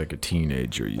when I was like a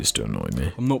teenager, it used to annoy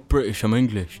me. I'm not British, I'm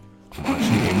English. I'm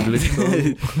actually English,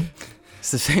 though.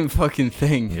 It's the same fucking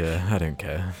thing. Yeah, I don't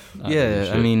care.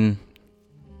 I mean,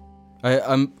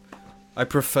 I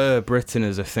prefer Britain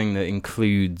as a thing that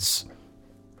includes.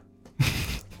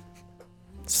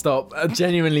 Stop.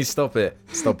 Genuinely stop it.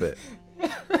 Stop it.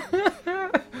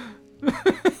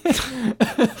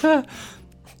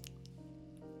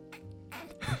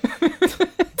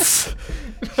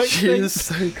 She is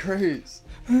so gross.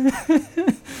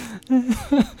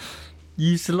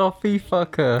 You sloppy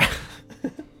fucker.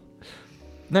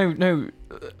 No.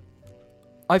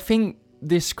 I think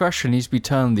this question needs to be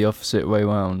turned the opposite way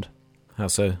round. How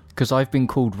so? Because I've been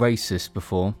called racist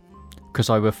before. Because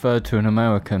I referred to an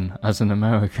American as an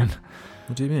American.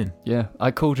 What do you mean? Yeah,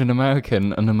 I called an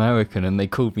American and they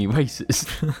called me racist.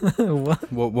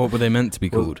 What were they meant to be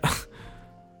called?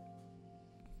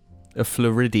 A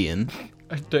Floridian?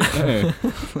 I don't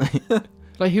know.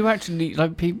 Like who actually,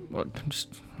 like people,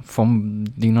 from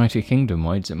the United Kingdom.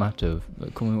 Why does it matter?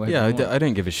 Call me whatever Yeah, you want. I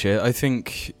don't give a shit. I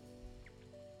think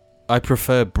I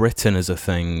prefer Britain as a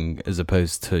thing as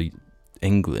opposed to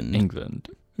England. England.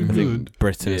 I think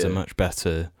Britain is a Yeah. much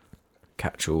better.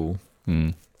 Catch-all.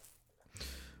 Mm.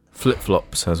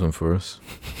 Flip-Flops has one for us.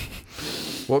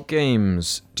 What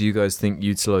games do you guys think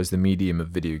utilise the medium of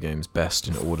video games best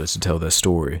in order to tell their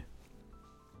story?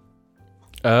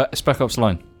 Spec Ops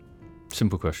Line.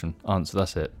 Simple question. Answer.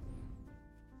 That's it.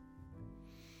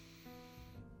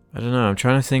 I don't know. I'm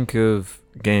trying to think of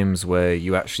games where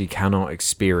you actually cannot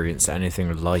experience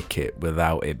anything like it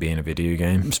without it being a video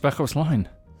game. Spec Ops Line.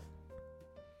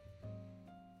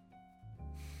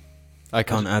 I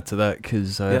can't add to that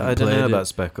because I don't played know it. about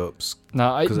Spec Ops.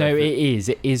 No, 'Cause no, I think- it is.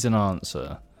 It is an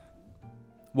answer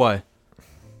Why?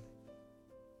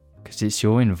 because it's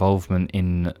your involvement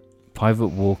in Private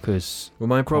Walker's. Well,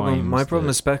 my problem Crimes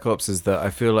with Spec Ops is that I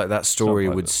feel like that story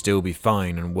private. would still be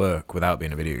fine and work without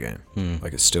being a video game. Hmm.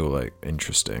 Like it's still like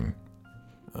interesting.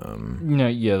 No,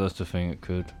 yeah, that's the thing. It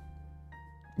could.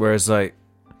 Whereas like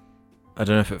I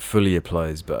don't know if it fully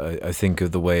applies, but I think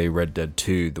of the way Red Dead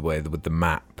 2, the way with the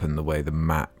map and the way the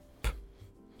map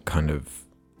kind of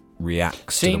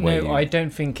reacts See, to the way no, you... I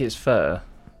don't think it's fair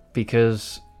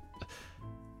because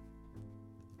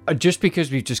just because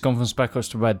we've just gone from Spec Ops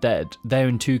to Red Dead, they're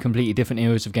in two completely different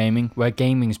eras of gaming, where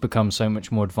gaming's become so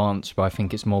much more advanced, but I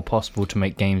think it's more possible to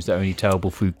make games that are only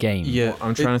tellable through games. Yeah, Well,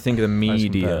 I'm trying to think of the Nice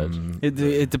medium.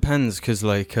 It depends because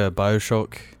like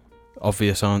Bioshock,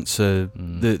 obvious answer.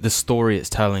 Mm. The story it's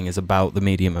telling is about the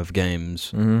medium of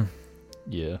games, Mhm.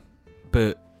 Yeah.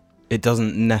 but it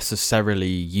doesn't necessarily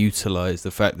utilize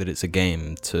the fact that it's a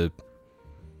game to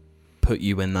put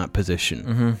you in that position.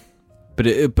 Mhm. But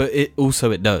it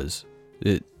also does.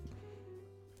 It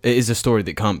is a story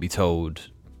that can't be told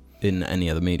in any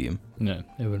other medium. No,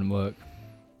 it wouldn't work.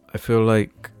 I feel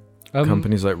like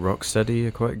companies like Rocksteady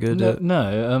are quite good at...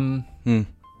 Hmm.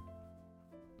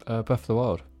 Breath of the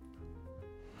Wild.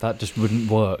 That just wouldn't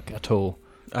work at all.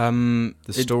 The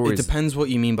It stories... depends what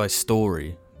you mean by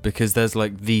story, because there's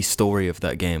like the story of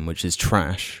that game, which is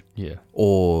trash, Yeah.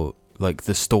 or like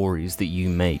the stories that you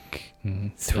make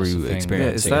through Yeah,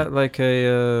 experience. is that like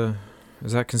a...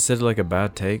 is that considered like a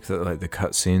bad take, that like the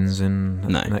cutscenes in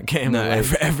No. that game? No, are,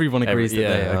 like, everyone agrees that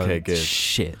they are okay, good.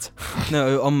 shit.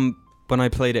 No, when I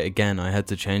played it again, I had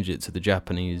to change it to the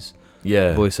Japanese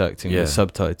Yeah. voice acting Yeah. with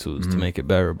subtitles to Mhm. make it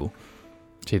bearable.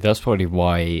 See, that's probably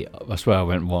why. That's where I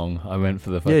went wrong. I went for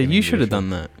the. Yeah, fucking you should have English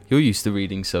done that. You're used to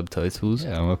reading subtitles.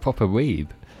 one. Yeah, I'm a proper weeb.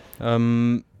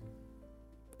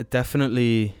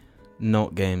 Definitely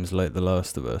not games like The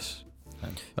Last of Us.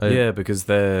 Yeah, because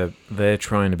they're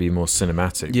trying to be more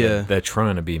cinematic. Yeah. They're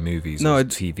trying to be movies No, or I-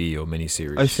 TV or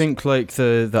miniseries. I think like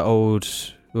the old,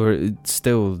 or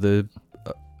still the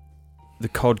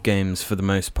COD games for the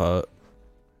most part.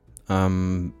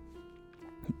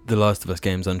 The Last of Us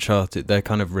games, Uncharted, they're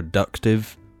kind of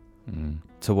reductive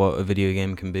to what a video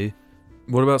game can be.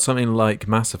 What about something like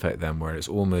Mass Effect then, where it's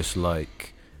almost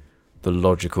like the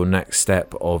logical next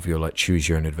step of your like choose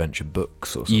your own adventure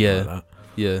books or something like that?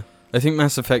 Yeah, I think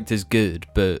Mass Effect is good,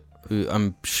 but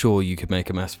I'm sure you could make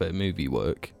a Mass Effect movie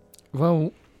work.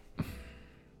 Well,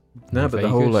 No, but the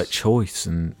whole Vegas. like choice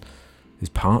and is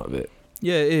part of it.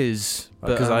 Yeah, it is.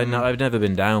 Because I've never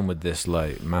been down with this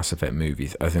like Mass Effect movie.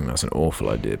 I think that's an awful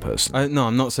idea, personally. No,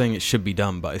 I'm not saying it should be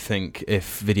done, but I think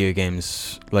if video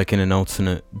games, like in an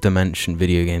alternate dimension,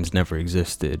 video games never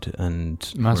existed, and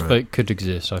Mass Right. Effect could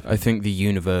exist. I think the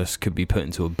universe could be put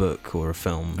into a book or a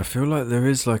film. I feel like there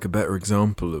is like a better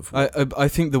example of. I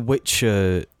think The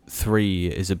Witcher 3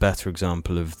 is a better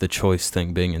example of the choice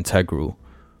thing being integral,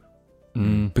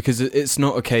 because it's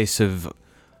not a case of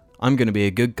I'm going to be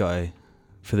a good guy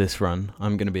for this run,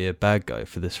 I'm going to be a bad guy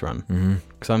for this run, Mhm.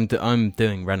 because I'm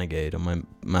doing Renegade on my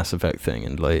Mass Effect thing,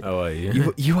 and like Oh, yeah.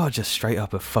 you are just straight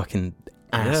up a fucking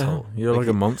asshole. Yeah, you're like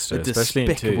a monster, a especially in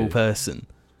despicable 2. person.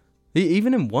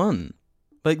 Even in 1,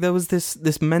 like there was this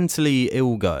mentally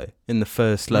ill guy in the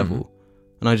first level,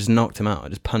 and I just knocked him out. I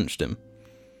just punched him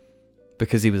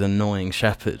because he was annoying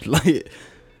Shepard. Like,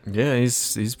 Yeah,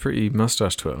 he's pretty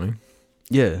mustache twirling.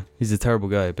 yeah, he's a terrible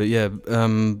guy. But yeah,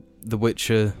 The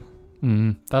Witcher.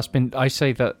 That's been. I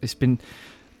say that it's been.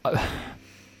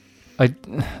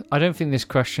 I don't think this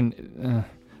question.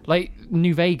 Like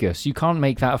New Vegas, you can't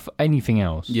make that for anything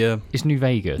else. Yeah, It's New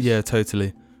Vegas. yeah,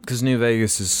 totally. Because New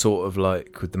Vegas is sort of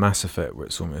like with the Mass Effect, where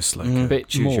it's almost like Mhm. a Bit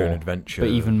choose your own more, adventure, but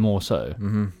even more so.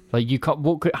 hmm Like you can't.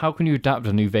 How can you adapt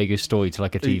a New Vegas story to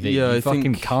like a TV? Yeah, you I fucking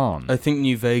think- can't. I think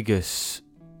New Vegas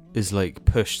is like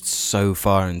pushed so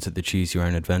far into the choose your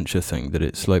own adventure thing that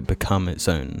it's like become its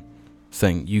own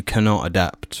thing. You cannot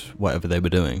adapt whatever they were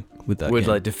doing with that Would game.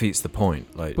 like defeats the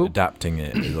point. Like But- adapting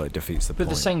it like defeats the But at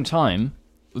point. the same time,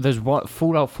 there's what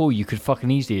Fallout 4 you could fucking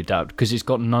easily adapt because it's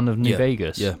got none of New Yeah,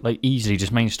 Vegas. yeah. Like easily,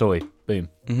 just main story. Boom.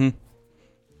 Mm-hmm.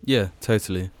 Yeah,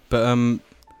 totally. But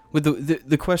with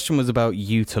the question was about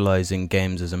utilizing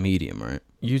games as a medium, right?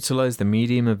 Utilize the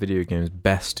medium of video games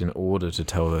best in order to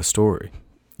tell their story.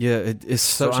 Yeah, it's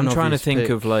So such I'm an trying to obvious think pick.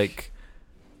 of like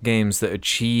games that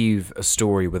achieve a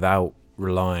story without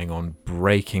relying on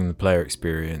breaking the player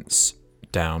experience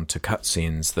down to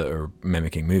cutscenes that are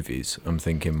mimicking movies. I'm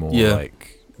thinking more Yeah.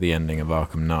 like the ending of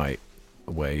Arkham Knight,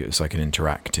 where it's like an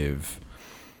interactive.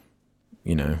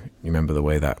 You know, you remember the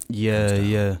way that. Yeah, comes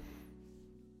down.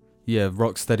 yeah.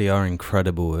 Rocksteady are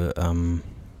incredible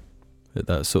at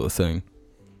that sort of thing.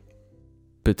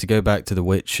 But to go back to The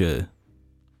Witcher,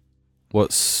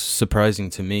 what's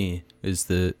surprising to me is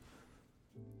that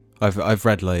I've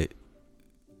read like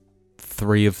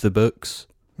 3 of the books,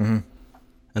 Mm-hmm.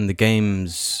 and the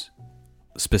games,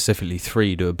 specifically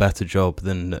 3, do a better job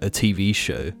than a TV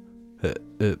show at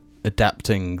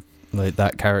adapting like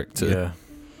that character. Yeah.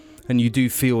 And you do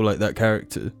feel like that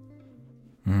character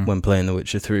Mhm. when playing The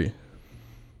Witcher 3.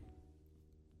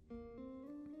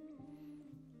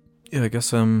 Yeah, I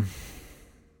guess.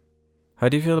 How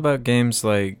do you feel about games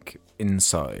like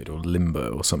Inside or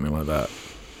Limbo or something like that,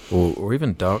 or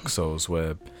even Dark Souls,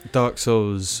 where Dark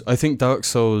Souls, I think Dark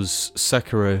Souls,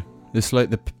 Sekiro, it's like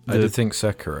I did think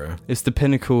Sekiro. it's the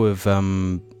pinnacle of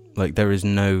like there is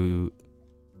no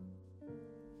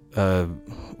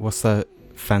what's that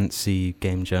fancy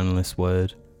game journalist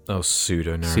word? Oh,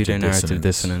 pseudo-narrative Pseudo-narrative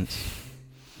dissonance.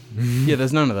 Yeah,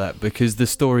 there's none of that because the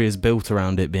story is built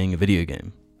around it being a video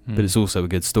game, Hmm. but it's also a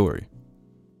good story.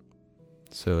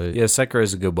 So Yeah, Sekiro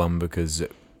is a good one because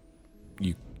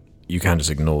you can just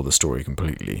ignore the story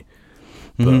completely,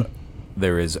 Mhm. but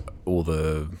there is all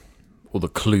the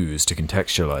clues to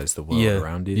contextualize the world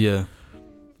around you.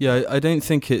 Yeah. I don't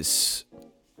think it's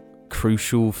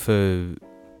crucial for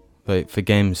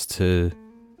games to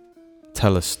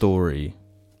tell a story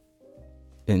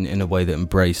in a way that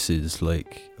embraces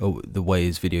the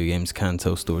ways video games can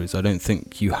tell stories. I don't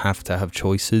think you have to have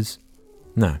choices.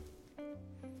 No.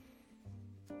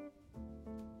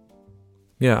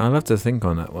 Yeah, I'll have to think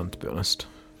on that one, to be honest.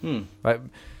 Like,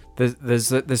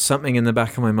 there's something in the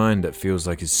back of my mind that feels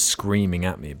like it's screaming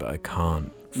at me, but I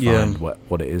can't find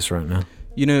what it is right now.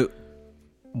 You know,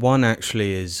 one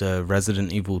actually is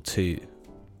Resident Evil 2,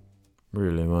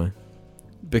 Really, why?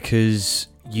 because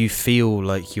you feel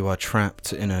like you are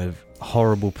trapped in a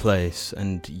horrible place,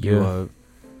 and you Yeah. are.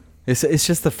 It's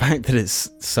just the fact that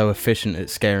it's so efficient at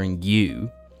scaring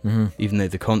you, Mm-hmm. even though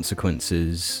the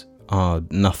consequences are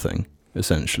nothing,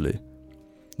 essentially.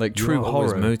 Like true You're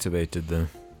always horror. motivated, though.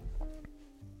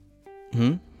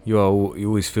 Hmm? You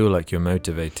always feel like you're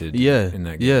motivated. Yeah, In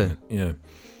that yeah. game. Yeah.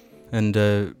 And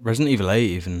Resident Evil 8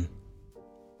 even,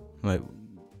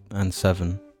 and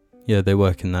 7, yeah, they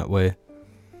work in that way.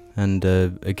 And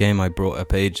a game I brought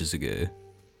up ages ago,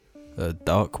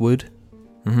 Darkwood.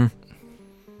 Mm-hmm.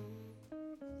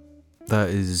 That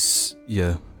is,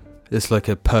 yeah, it's like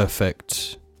a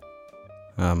perfect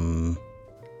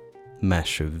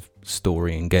mesh of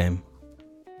story and game.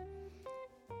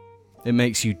 It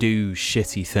makes you do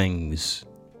shitty things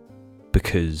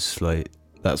because,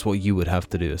 that's what you would have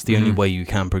to do. It's the only Mhm. way you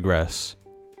can progress.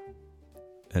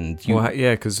 And you, Well,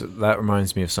 yeah, because that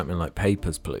reminds me of something like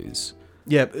Papers, Please.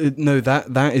 yeah, no,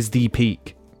 that is the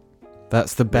peak.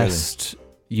 That's the Really? best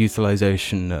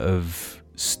utilization of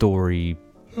story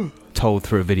told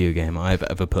through a video game I've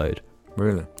ever played.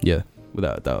 Really? Yeah,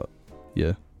 without a doubt.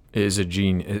 Yeah. It is a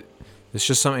gene. It's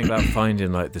just something about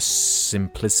finding like the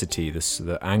simplicity, the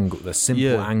simple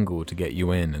Yeah. angle to get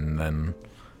you in, and then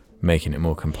making it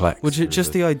more complex. Well,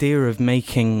 just the idea of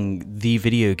making the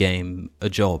video game a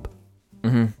job.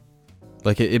 Mm-hmm.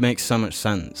 It makes so much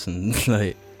sense, and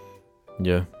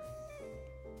Yeah.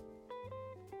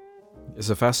 It's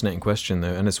a fascinating question,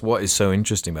 though, and it's what is so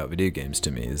interesting about video games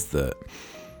to me is that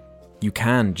you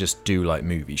can just do like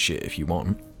movie shit if you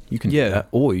want. You can Yeah. do that,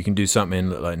 or you can do something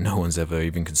that like no one's ever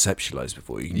even conceptualized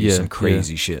before. You can do Yeah, some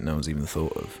crazy shit no one's even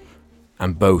thought of,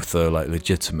 and both are like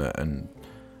legitimate and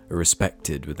are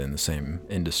respected within the same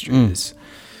industry. Mm.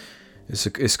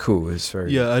 It's cool. It's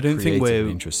very Yeah, I don't think creative we're- and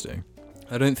interesting.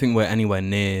 I don't think we're anywhere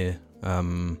near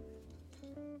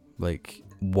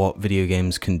what video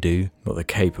games can do. What they're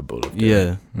capable of doing.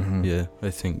 Yeah, Mhm. yeah.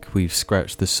 I think we've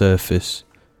scratched the surface.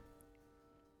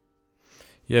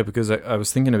 Yeah, because I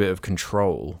was thinking a bit of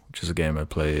Control, which is a game I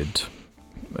played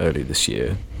early this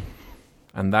year.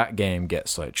 And that game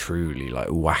gets like truly like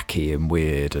wacky and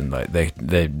weird, and like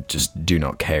they just do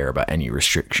not care about any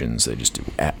restrictions. They just do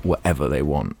whatever they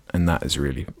want, and that is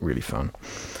really, really fun.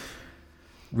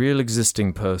 Real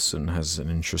Existing Person has an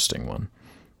interesting one.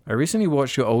 I recently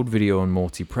watched your old video on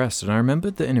Morty Press, and I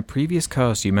remembered that in a previous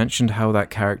cast you mentioned how that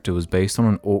character was based on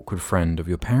an awkward friend of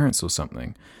your parents or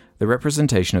something. The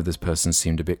representation of this person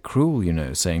seemed a bit cruel, you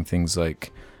know, saying things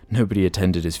like, nobody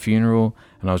attended his funeral,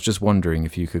 and I was just wondering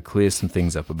if you could clear some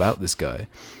things up about this guy.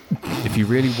 If he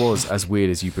really was as weird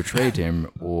as you portrayed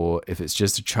him, or if it's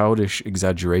just a childish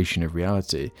exaggeration of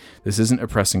reality. This isn't a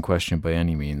pressing question by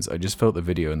any means. I just felt the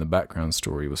video and the background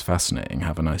story was fascinating.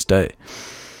 Have a nice day.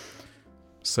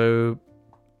 So...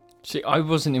 See, I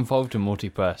wasn't involved in Morty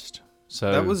Press.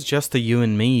 So that was just a you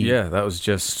and me. Yeah, that was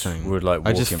just... We're like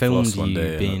I just filmed you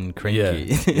day being cringy.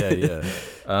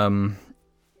 Yeah.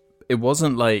 It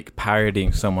wasn't like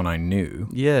parodying someone I knew.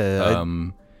 Yeah.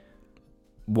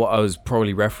 What I was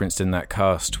probably referenced in that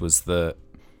cast was that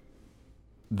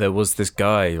there was this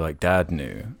guy like Dad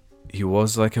knew. He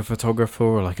was like a photographer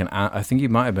or like I think he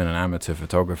might have been an amateur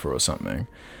photographer or something.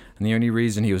 And the only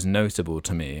reason he was notable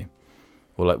to me,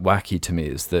 or like wacky to me,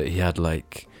 is that he had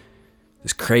like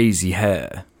this crazy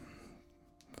hair.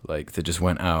 Like that just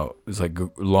went out. It was like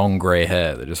long grey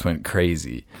hair that just went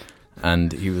crazy.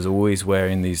 And he was always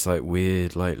wearing these like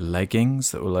weird like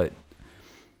leggings that were like,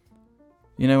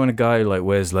 you know, when a guy like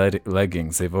wears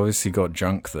leggings, they've obviously got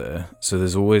junk there, so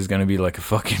there's always going to be like a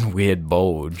fucking weird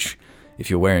bulge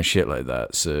if you're wearing shit like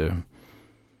that. So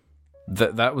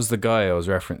that was the guy I was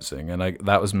referencing, and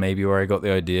that was maybe where I got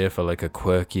the idea for like a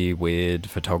quirky weird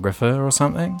photographer or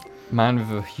something. Man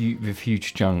with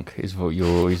huge junk is what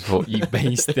you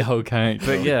based the whole character.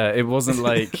 But yeah, it wasn't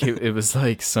like it was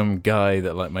like some guy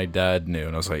that like my dad knew,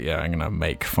 and I was like, yeah, I'm gonna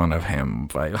make fun of him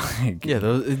by like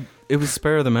it was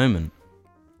spur of the moment.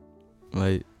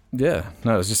 Like yeah,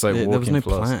 no, it was just like there was no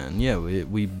floss. plan. Yeah,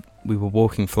 we were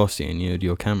walking Flossie, and you had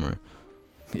your camera.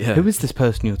 Yeah, who is this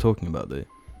person you're talking about, though?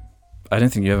 I don't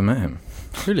think you ever met him.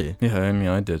 Really? Yeah, I mean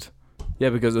I did. Yeah,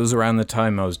 because it was around the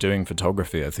time I was doing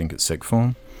photography. I think at sixth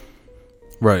form.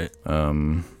 Right.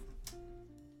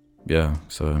 Yeah,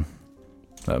 so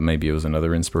maybe it was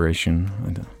another inspiration.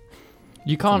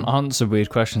 You can't answer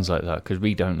weird questions like that because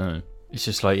we don't know. It's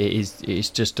just like it's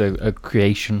just a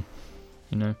creation,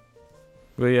 you know.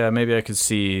 Well, yeah, maybe I could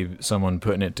see someone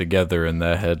putting it together in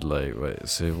their head, like, wait,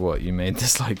 so what? You made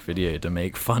this like video to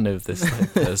make fun of this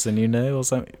like, person you know or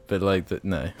something? But like,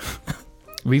 no.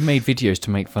 We made videos to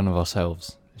make fun of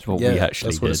ourselves. Is what we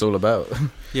actually that's what did. it's all about.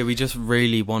 Yeah, we just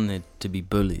really wanted to be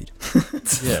bullied.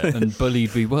 Yeah, and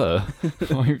bullied we were.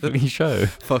 Rightfully so.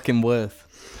 Fucking worth.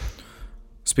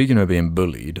 Speaking of being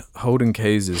bullied, Holden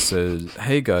Kazes says,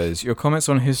 hey guys, your comments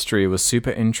on history were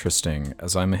super interesting,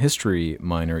 as I'm a history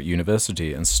minor at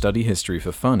university and study history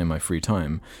for fun in my free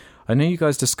time. I know you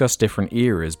guys discuss different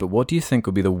eras, but what do you think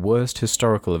would be the worst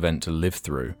historical event to live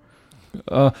through?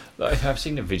 I've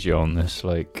seen a video on this,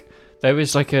 like... There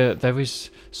was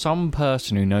some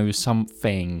person who knows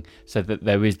something said that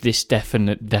there is this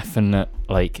definite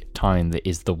like time that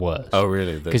is the worst. Oh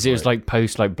really? Because it was like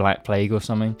post like Black Plague or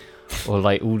something, or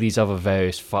like all these other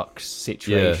various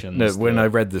situations. Yeah. No, when I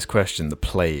read this question, the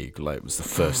plague like was the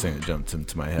first thing that jumped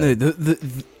into my head. No,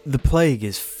 the plague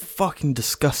is fucking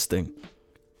disgusting.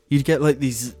 You'd get like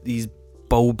these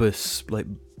bulbous like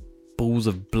balls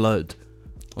of blood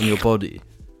on your body,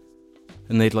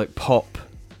 and they'd like pop.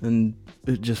 And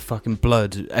it just fucking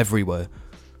blood everywhere.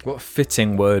 What a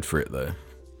fitting word for it, though.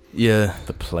 Yeah.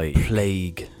 The plague.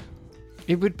 Plague.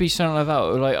 It would be something like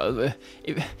that.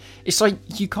 Like, it's like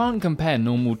you can't compare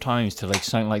normal times to like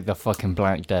something like the fucking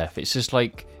Black Death. It's just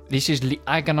like this is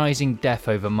agonizing death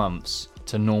over months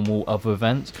to normal other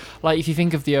events. Like if you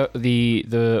think of the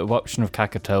eruption of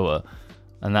Krakatoa,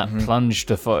 and that plunged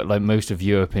like most of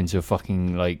Europe into a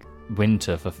fucking like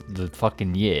winter for the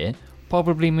fucking year.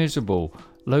 Probably miserable.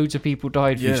 Loads of people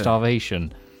died through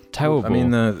starvation. Terrible. I mean,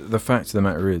 the fact of the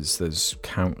matter is, there's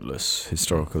countless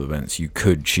historical events you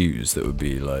could choose that would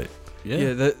be like...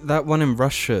 Yeah, that one in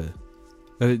Russia.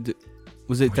 Was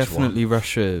it Which definitely one?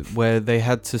 Russia, where they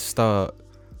had to start,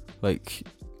 like,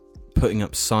 putting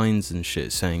up signs and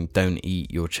shit saying, don't eat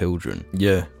your children?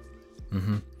 Yeah.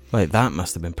 Mm-hmm. Like, that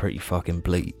must have been pretty fucking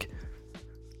bleak.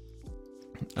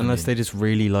 Unless they just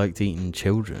really liked eating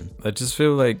children. I just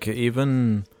feel like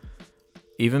even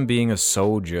being a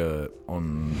soldier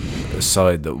on a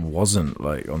side that wasn't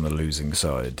like on the losing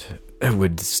side, it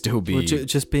would still be... Well,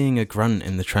 just being a grunt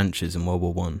in the trenches in World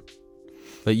War One.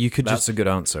 Like you could That's a good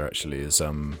answer, actually. Is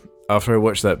after I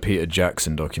watched that Peter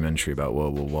Jackson documentary about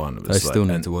World War One, I still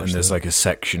need to watch and there's that. like a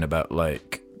section about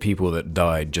like people that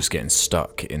died just getting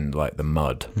stuck in like the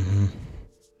mud. Mm-hmm.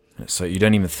 It's like you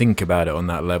don't even think about it on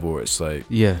that level. It's like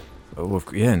in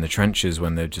the trenches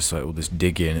when they're just like all this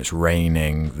digging, it's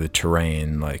raining, the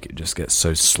terrain, like it just gets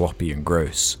so sloppy and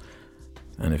gross.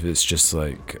 And if it's just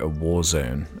like a war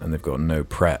zone and they've got no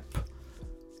prep,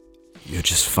 you're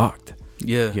just fucked.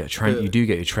 Yeah, you do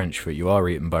get your trench foot. You are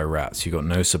eaten by rats. You got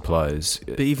no supplies.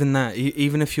 But even that,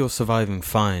 even if you're surviving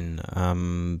fine,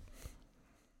 and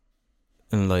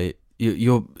like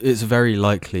it's very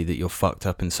likely that you're fucked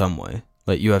up in some way.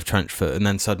 Like you have trench foot, and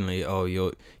then suddenly,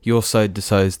 your side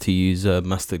decides to use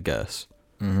mustard gas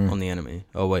on the enemy.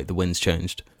 Oh wait, the wind's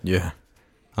changed. Yeah,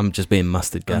 I'm just being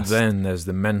mustard gas. And then there's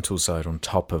the mental side on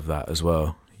top of that as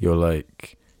well.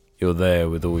 You're there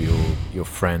with all your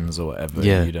friends or whatever.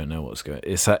 Yeah. You don't know what's going.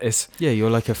 You're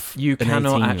like you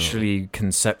cannot 18-year-old. actually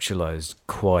conceptualize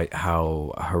quite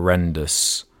how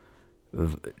horrendous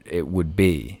it would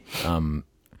be.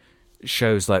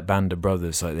 Shows like Band of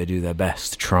Brothers, like they do their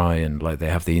best to try and like they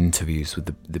have the interviews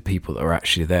with the people that are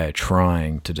actually there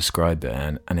trying to describe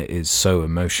it, and it is so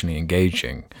emotionally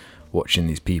engaging watching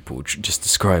these people just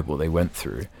describe what they went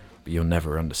through, but you'll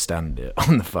never understand it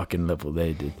on the fucking level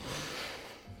they did.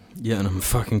 Yeah, and I'm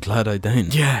fucking glad I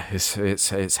don't. Yeah, it's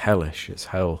hellish. It's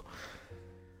hell.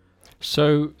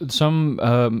 So some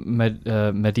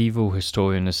medieval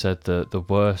historian has said that the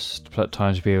worst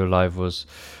time to be alive was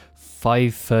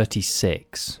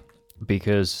 536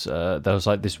 because there was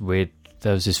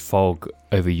this fog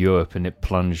over Europe and it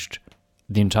plunged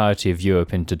the entirety of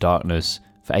Europe into darkness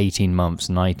for 18 months,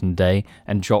 night and day,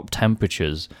 and dropped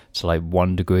temperatures to like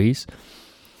 1 degree.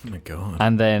 Oh my god.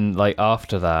 And then like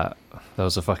after that there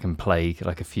was a fucking plague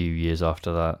like a few years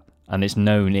after that, and it's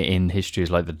known in history as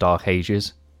like the Dark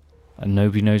Ages, and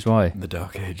nobody knows why. The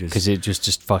Dark Ages. Because it's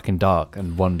just fucking dark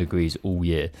and 1 degree all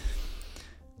year.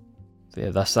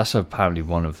 Yeah, that's apparently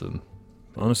one of them.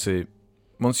 Honestly,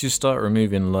 once you start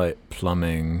removing like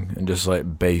plumbing and just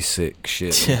like basic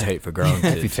shit you take for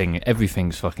granted,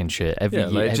 everything's fucking shit. Every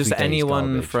just day's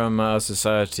anyone garbage. from our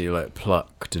society like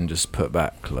plucked and just put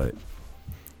back like.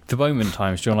 The Roman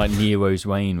times, during like Nero's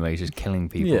reign, where he's just killing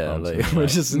people. Yeah, like we're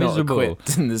just not miserable.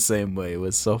 equipped in the same way.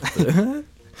 We're softer.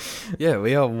 Yeah,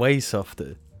 we are way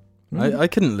softer. I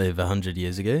couldn't live 100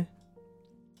 years ago.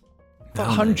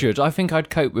 100, I think I'd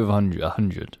cope with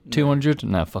 100. 200?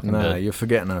 No, fucking Nah, dead. you're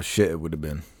forgetting how shit it would have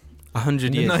been. 100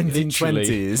 In the years.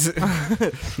 1920s.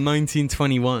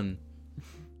 1921.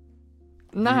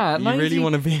 Nah, you really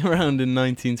want to be around in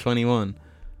 1921?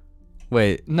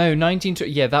 Wait. No, 1920.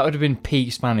 Yeah, that would have been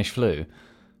peak Spanish flu.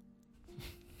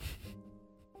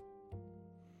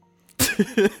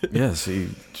 Yeah, so you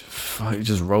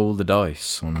just roll the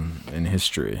dice in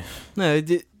history. No,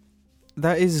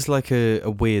 that is like a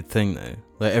weird thing though.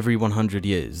 Like every 100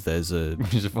 years, there's a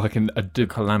Which is a fucking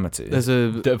Calamity. there's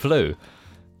a flu.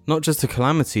 not just a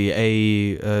calamity,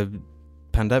 a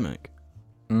pandemic,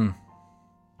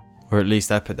 or at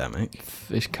least epidemic. It's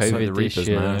It's COVID like the this Reapers,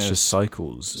 year. man. It's just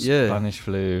cycles. Yeah, Spanish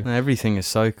flu. everything is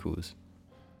cycles.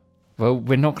 Well,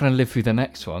 we're not going to live through the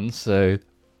next one, so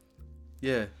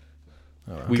Yeah.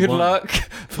 Alright. good luck,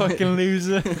 fucking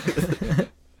loser.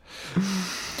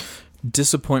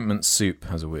 Disappointment Soup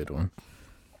has a weird one.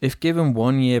 If given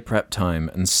 1 year prep time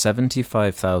and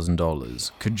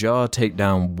 $75,000, could Jar take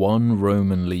down one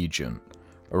Roman legion,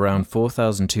 around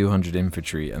 4,200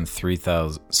 infantry and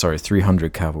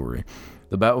 300 cavalry?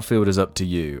 The battlefield is up to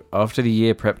you. After the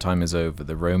year prep time is over,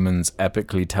 the Romans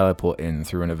epically teleport in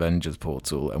through an Avengers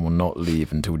portal and will not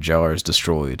leave until Jar is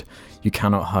destroyed. You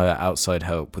cannot hire outside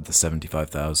help with the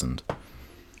 75,000.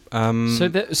 How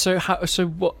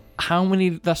many?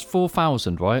 That's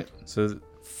 4,000, right? So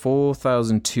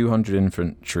 4,200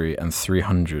 infantry and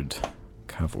 300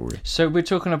 cavalry. So we're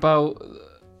talking about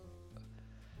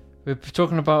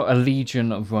a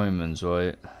legion of Romans,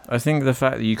 right? I think the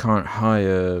fact that you can't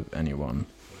hire anyone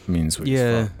means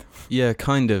we're fucked. Yeah,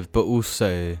 kind of. But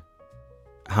also,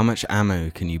 how much ammo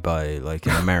can you buy, like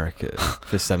in America,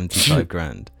 for 75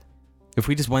 grand? If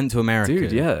we just went to America,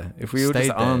 Dude, yeah. If we were just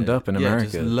stayed armed there, up in yeah,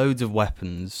 America. just loads of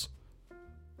weapons,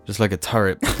 just like a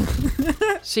turret.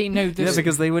 See, no, Yeah,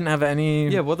 because they wouldn't have any.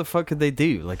 Yeah, what the fuck could they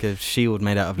do? Like a shield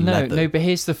made out of no, leather? no. But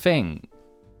here's the thing: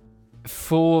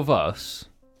 4 of us.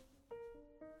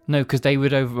 No, because they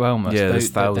would overwhelm us. Yeah, there's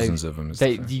thousands of them.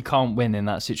 You can't win in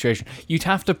that situation. You'd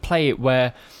have to play it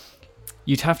where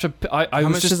You'd have to. I How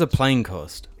was much just. does a plane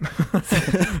cost?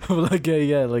 like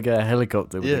a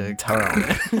helicopter with a turret on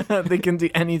it. They can do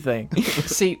anything.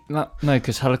 See, no,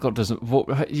 because helicopters.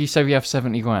 What, you say we have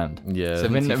 70 grand. Yeah. So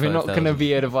we're not going to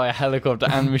be able to buy a helicopter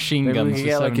and machine Maybe guns we for can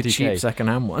get like a 70K. cheap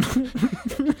second-hand one.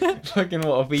 Fucking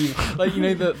what? Like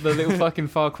the little fucking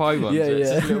Far Cry ones. Yeah, It's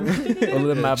yeah. just little- All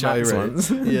the Mad Max Gyro.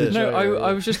 ones. Yeah. No,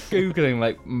 I was just googling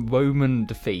like Roman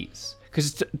defeats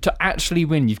because to actually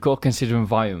win, you've got to consider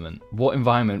environment. What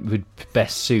environment would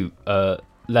best suit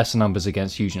lesser numbers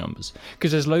against huge numbers?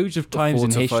 Because there's loads of times in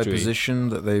Fortified history. position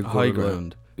that they've High got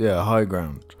ground. Yeah, high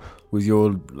ground. With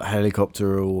your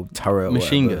helicopter or turret or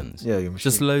Machine whatever. guns. Yeah, your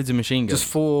machine Just loads of machine guns. Just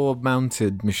 4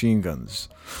 mounted machine guns.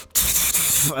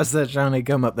 As they're trying to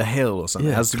come up the hill or something.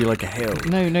 Yeah. It has to be like a hill.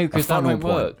 No, because that funnel won't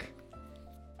point. work.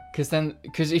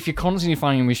 Because if you're constantly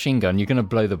firing a machine gun, you're going to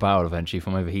blow the barrel eventually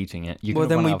from overheating it. You're Well, gonna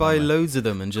then run we out of buy ammo. loads of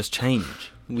them and just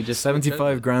change. We just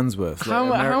 75 grand's worth.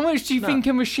 How much do you think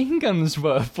a machine gun's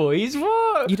worth, boys?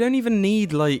 What? You don't even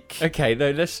need like Okay,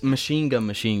 no, let's. machine gun.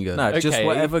 No, just Okay.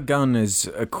 whatever gun is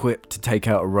equipped to take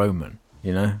out a Roman,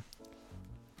 you know?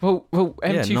 Well, Yeah,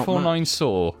 not M249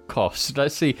 saw cost.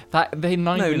 Let's see that they're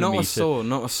 9 No, millimeter. not a saw.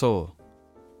 Not a saw.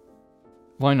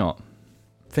 Why not?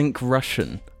 Think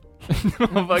Russian. Fucking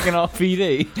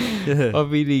RPD. Yeah.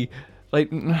 RPD.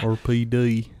 Like,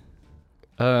 RPD.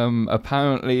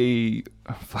 apparently,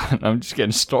 I'm just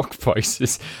getting stock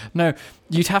prices. No,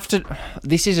 you'd have to.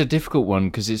 This is a difficult one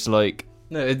because it's like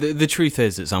No, the truth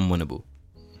is it's unwinnable.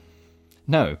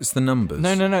 no. It's the numbers.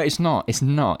 No, it's not. It's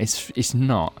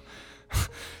not.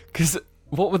 Because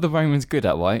what were the Romans good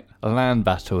at, right? Land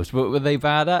battles. What were they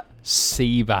bad at?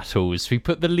 Sea battles. We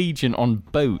put the legion on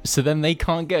boats, so then they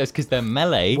can't get us because they're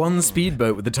melee. One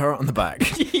speedboat with the turret on the back.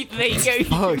 There you go.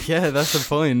 Fuck yeah, that's the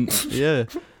point. Yeah.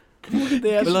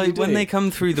 But like when they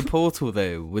come through the portal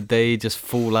though, would they just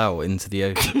fall out into the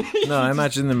ocean? No, I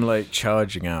imagine them like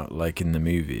charging out like in the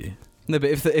movie. No, but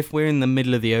if we're in the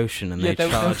middle of the ocean and Yeah, they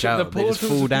charge out, they just portals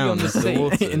fall would be down on the into the sea.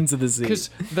 water. Into the sea. Because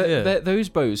Yeah. those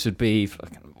boats would be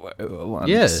fucking ones.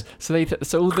 Yeah. So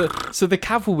the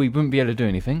cavalry wouldn't be able to do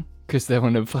anything because they're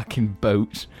on a fucking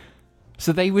boat.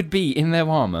 So they would be in their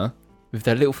armor with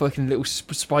their little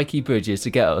spiky bridges to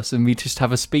get us, and we just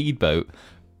have a speedboat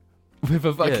with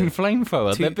a fucking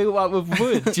flamethrower. They're built up of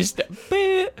wood. Just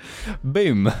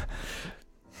boom.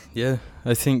 Yeah,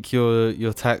 I think your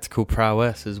tactical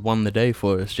prowess has won the day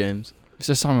for us, James. It's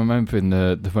just I'm remembering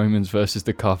the Romans versus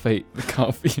the Carthage,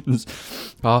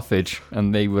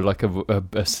 and they were like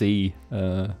a sea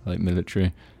like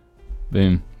military.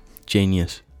 Boom.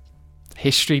 Genius.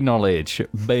 History knowledge.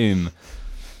 Boom.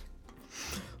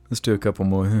 Let's do a couple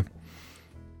more here.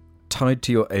 Tied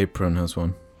to Your Apron has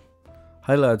one.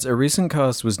 Hi lads, a recent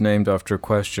cast was named after a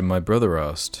question my brother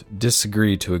asked.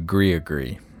 Disagree to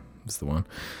agree. That's the one.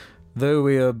 Though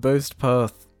we are both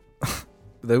past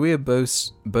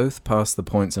the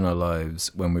points in our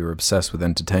lives when we were obsessed with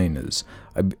entertainers,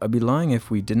 I'd be lying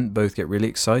if we didn't both get really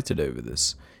excited over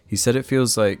this. He said it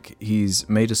feels like he's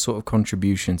made a sort of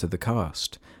contribution to the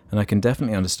cast, and I can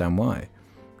definitely understand why.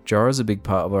 Jara's a big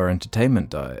part of our entertainment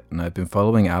diet, and I've been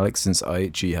following Alex since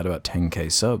IHE had about 10k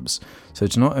subs, so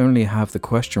to not only have the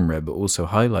question read but also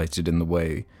highlighted in the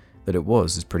way that it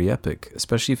was is pretty epic,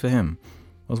 especially for him.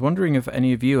 I was wondering if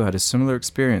any of you had a similar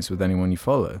experience with anyone you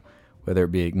follow, whether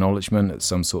it be acknowledgement at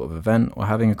some sort of event or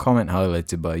having a comment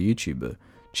highlighted by a YouTuber.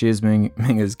 Cheers,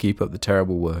 Mingers, keep up the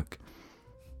terrible work.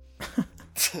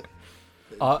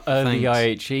 Early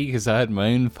IHE because I had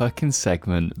my own fucking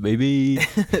segment, baby.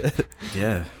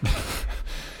 Yeah.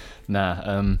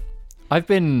 Nah,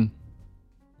 there's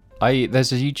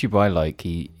a YouTuber I like.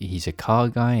 He's a car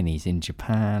guy and he's in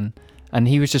Japan, and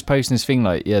he was just posting this thing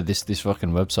like, yeah, this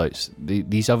fucking websites.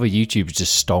 These other YouTubers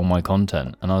just stole my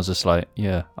content, and I was just like,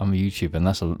 yeah, I'm a YouTuber, and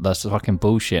that's fucking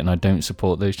bullshit, and I don't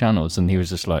support those channels. And he was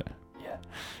just like, yeah,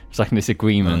 it's like this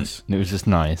agreement, Nice. and it was just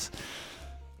nice.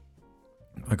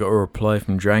 I got a reply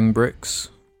from Drang Bricks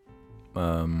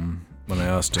when I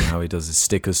asked him how he does his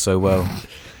stickers so well.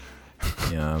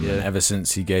 Yeah, and ever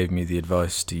since he gave me the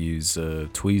advice to use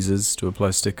tweezers to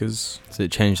apply stickers, So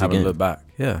it changed haven't again. looked back.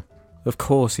 Yeah, of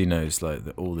course he knows like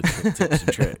all the tips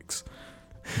and tricks.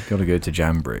 You've got to go to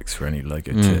Jam Bricks for any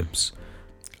Lego tips.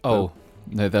 Oh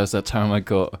no, there was that time I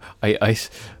got I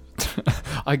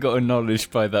got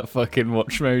acknowledged by that fucking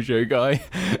Watch Mojo guy.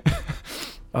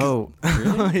 Oh,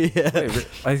 really? Yeah.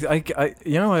 I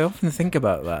I often think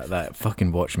about that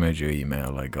fucking Watch Mojo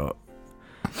email I got.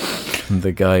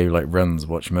 The guy who like runs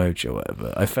Watch Mojo or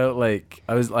whatever. I felt like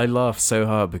I laughed so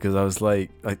hard because I was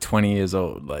like 20 years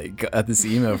old. Like I had this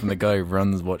email from the guy who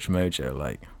runs Watch Mojo.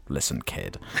 Like listen,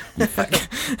 kid. It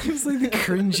was like the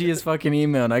cringiest fucking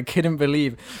email, and I couldn't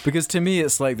believe, because to me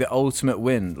it's like the ultimate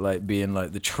win, like being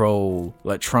like the troll,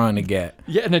 like trying to get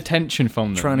attention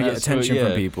from them.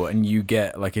 from people, and you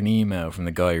get like an email from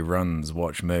the guy who runs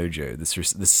Watch Mojo,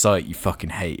 this site you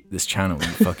fucking hate, this channel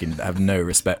you fucking have no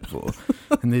respect for,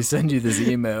 and they send you this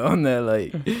email on there,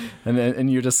 like,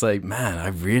 and you're just like, man, I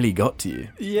really got to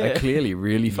you. I clearly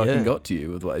really fucking got to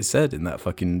you with what I said in that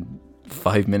fucking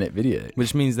 5-minute video.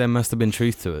 Which means there must have been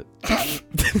truth to it.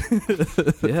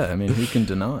 Yeah, I mean, who can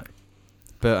deny?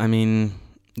 But I mean,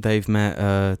 they've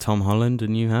met Tom Holland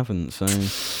and you haven't, so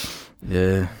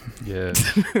yeah.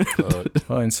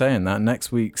 Well, in saying that,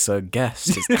 next week's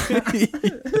guest is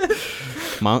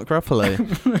Mark Ruffalo.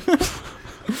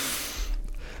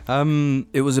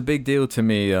 it was a big deal to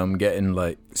me getting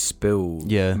like Spill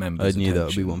members. I knew that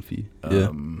would be one for you.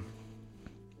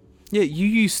 Yeah, you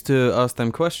used to ask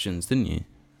them questions, didn't you?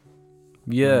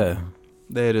 Yeah.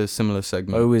 They had a similar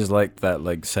segment. I always liked that,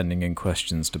 like sending in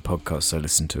questions to podcasts I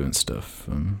listened to and stuff.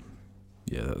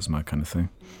 Yeah, that was my kind of thing.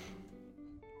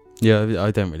 Yeah,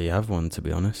 I don't really have one, to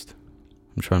be honest.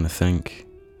 I'm trying to think.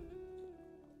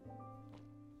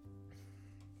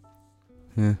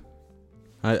 Yeah.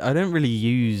 I don't really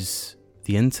use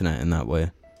the internet in that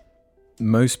way.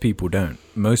 Most people don't.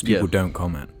 Most people don't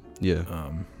comment.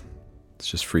 Yeah. It's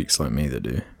just freaks like me that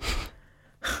do.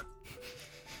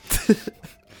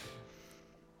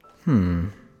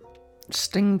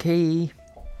 Stinky.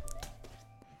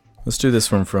 Let's do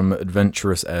this one from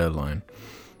Adventurous Airline.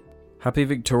 Happy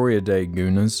Victoria Day,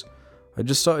 Gooners. I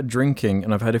just started drinking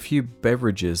and I've had a few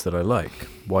beverages that I like.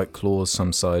 White Claws,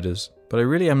 some ciders. But I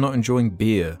really am not enjoying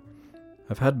beer.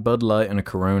 I've had Bud Light and a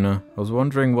Corona. I was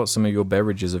wondering what some of your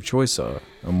beverages of choice are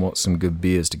and what some good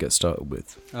beers to get started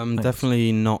with.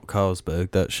 Definitely not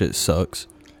Carlsberg. That shit sucks.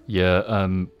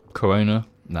 Yeah, Corona.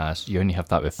 Nah, you only have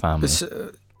that with family.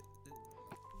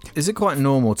 Is it quite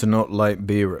normal to not like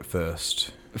beer at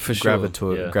first? For sure.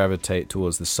 Gravitate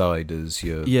towards the ciders.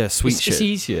 Sweet shit. It's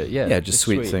easier, yeah. Yeah, just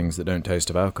sweet things that don't taste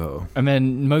of alcohol. And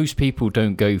then most people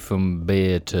don't go from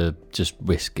beer to just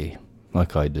whiskey,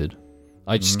 like I did.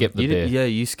 I just skipped the beer.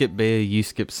 You skip beer, you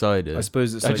skip cider. I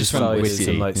suppose it's like just ciders whiskey.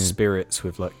 and like spirits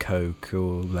with like Coke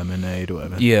or lemonade or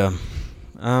whatever. Yeah.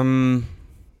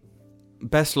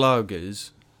 Best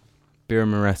lagers, Birra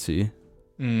Moretti.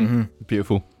 Mm-hmm.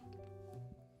 Beautiful.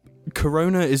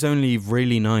 Corona is only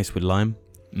really nice with lime.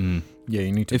 Yeah,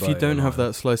 you need to. If you don't have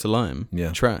that slice of lime,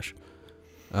 trash.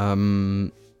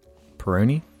 Peroni?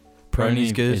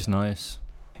 Peroni's good. It's nice.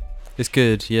 It's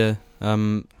good, yeah.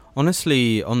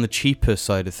 Honestly, on the cheaper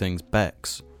side of things,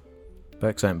 Beck's.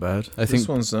 Beck's ain't bad. I think this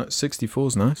one's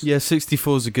 64's nice. Yeah,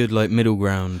 64's a good like middle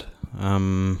ground.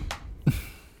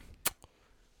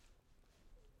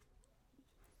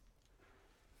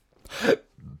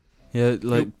 Yeah,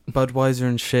 like Budweiser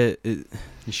and shit.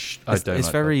 It's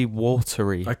very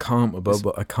watery. I can't with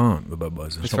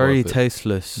Budweiser. It's very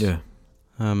tasteless. Yeah.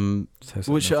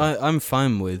 Which I'm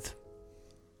fine with.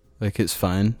 Like, it's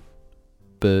fine,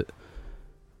 but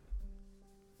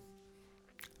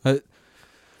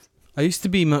I used to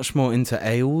be much more into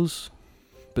ales,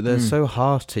 but they're so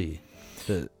hearty.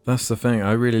 That's the thing.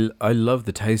 I love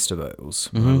the taste of ales.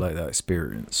 I like that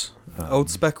experience. Old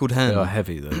Speckled Hen. They are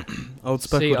heavy though. Old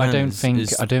Speckled Hen.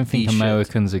 I don't think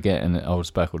Americans are getting Old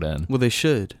Speckled Hen. Well, they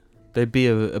should. They'd be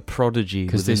a prodigy.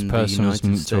 Because this person was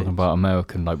talking about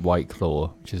American, like White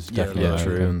Claw, which is definitely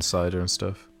American. And cider and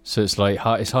stuff. So it's like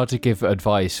it's hard to give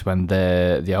advice when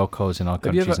the alcohol's in our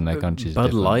countries and their countries.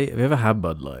 Bud Light. Have you ever had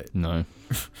Bud Light? No.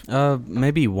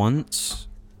 Maybe once.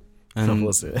 And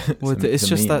was it? It's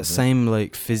just that same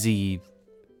like fizzy,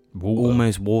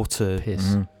 almost water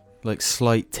piss, like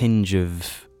slight tinge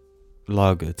of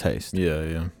lager taste.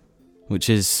 Yeah. Which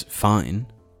is fine,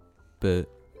 but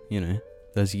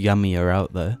there's yummier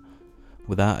out there,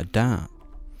 without a doubt.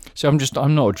 So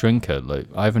I'm not a drinker. Like,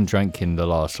 I haven't drank in the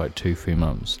last like 2-3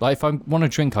 months. Like, if I want to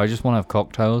drink, I just want to have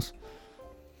cocktails.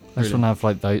 I just want to have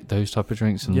like those type of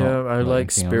drinks. And I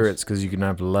like spirits because you can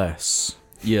have less.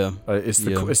 Yeah, it's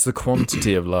the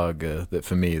quantity of lager that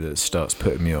for me that starts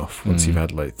putting me off. Once you've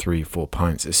had like 3-4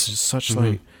 pints, it's just such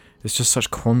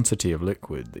such quantity of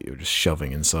liquid that you're just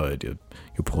shoving inside your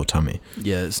poor tummy.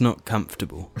 Yeah, it's not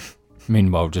comfortable.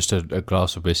 Meanwhile, just a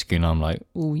glass of whiskey and I'm like,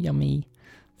 oh, yummy.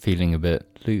 Feeling a bit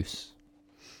loose.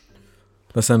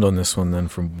 Let's end on this one then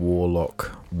from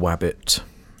Warlock Wabbit,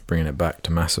 bringing it back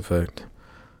to Mass Effect.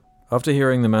 After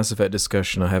hearing the Mass Effect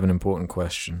discussion, I have an important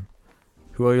question.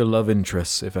 Who are your love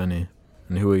interests, if any?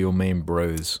 And who are your main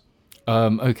bros?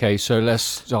 Okay, so let's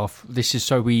start. This is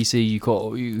so easy. You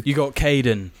got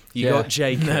Caden. You got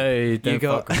Jacob. No, you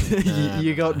got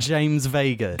you got James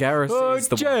Vega. Garrus is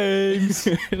the James.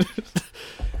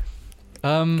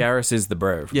 Garrus is the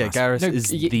bro. Yeah, Garrus is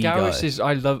the Garrus guy. is.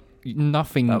 I love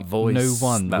nothing. That voice, no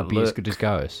one that will be as look. good as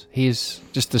Garrus. He is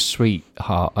just a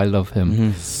sweetheart. I love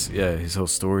him. Mhm. His whole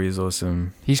story is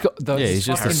awesome. He's got the he's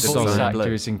just a voice solid actor bloke.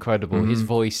 is incredible. His Mhm.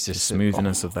 voice The just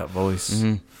smoothness of that voice.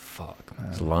 Mhm. Fuck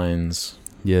His man. lines.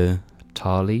 Yeah.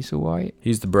 Tarly's alright.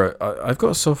 He's the bro. I've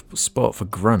got a soft spot for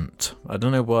Grunt. I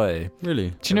don't know why. Really?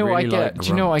 Do you know what I really get? like Do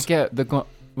you know what I Grunt. get?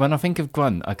 When I think of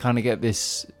Grunt, I kind of get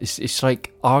this. It's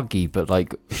like Argy, but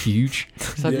like huge.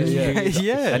 It's like this huge-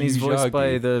 Yeah. And he's huge voiced by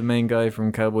Argy. the main guy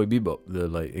from Cowboy Bebop, the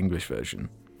like English version.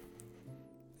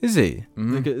 Is he?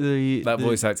 Mhm. Look at That the-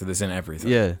 voice actor that's in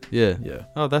everything. Yeah. Yeah. Yeah.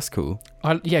 Oh, that's cool.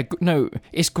 No,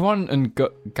 it's Grunt and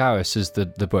Garrus as the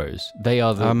bros. They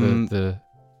are the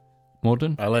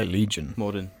Morden. I like Legion.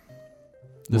 Morden.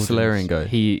 The Morden's- Solarian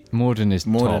guy. Morden is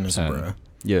Morden top is a 10. bro.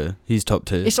 Yeah. He's top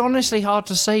tier. It's honestly hard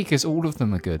to say because all of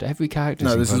them are good. Every character.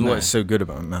 No, this is what's so good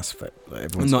about Mass Effect. Like,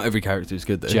 everyone's Not every character is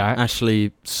good though. Jack.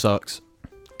 Ashley sucks.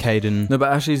 Caden, No,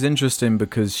 but Ashley's interesting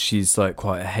because she's like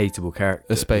quite a hateable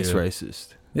character. a space yeah. racist.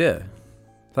 Yeah.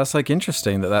 That's like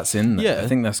interesting that that's in there. Yeah. I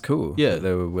think that's cool. Yeah. that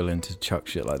they were willing to chuck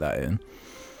shit like that in.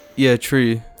 Yeah,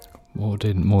 true.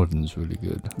 Morden's really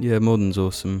good. Yeah, Morden's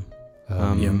awesome.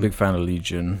 Yeah, I'm a big fan of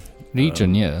Legion.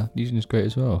 Legion, yeah, Legion is great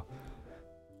as well.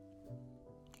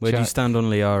 Where do you Jack. stand on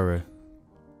Liara?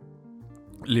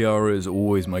 Liara is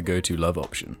always my go-to love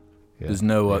option. There's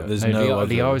no other.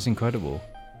 Liara's incredible.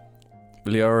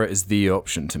 Liara is the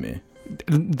option to me.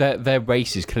 Their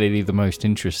race is clearly the most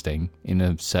interesting in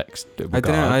a sex regard.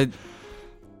 I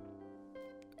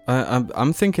don't know.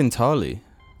 I'm thinking Tali.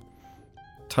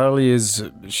 Tali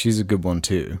she's a good one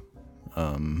too.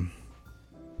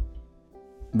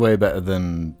 Way better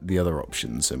than the other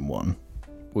options in one.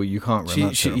 Well, you can't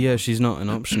run She's not an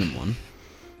option in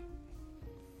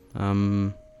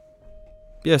one.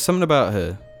 Yeah, something about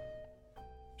her.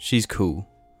 She's cool.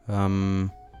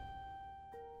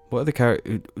 What other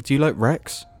character? Do you like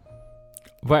Rex?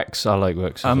 Rex, I like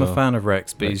Rex. I'm as a well. fan of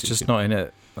Rex, but Rex he's is just good. not in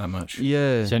it that much.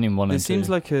 Yeah. It's only in one It and seems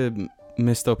two. like a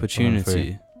missed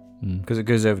opportunity. Mm. Because it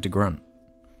goes over to Grunt.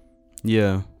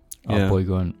 Yeah. Oh, Yeah. boy,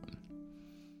 Grunt.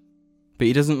 But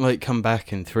he doesn't like come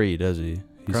back in 3, does he?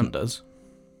 Grunt does.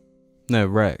 No,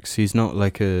 Rex. He's not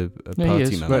like a No, he party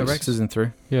is. member. No, Rex is in 3.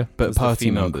 Yeah. But It's the party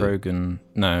female member. Krogan.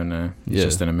 No. He's Yeah.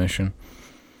 just in a mission.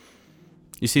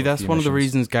 You see, Or a that's few one of the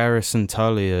missions. reasons Garrus and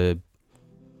Tali are...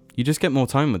 You just get more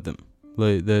time with them.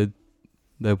 Like,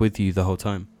 they're with you the whole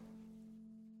time.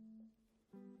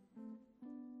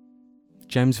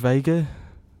 James Vega?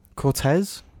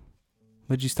 Cortez?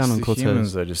 Where'd you stand on The Cortez?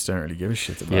 humans, I just don't really give a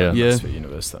shit about Yeah. the Yeah. Mass Effect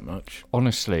universe that much.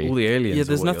 Honestly, All the aliens. Yeah, are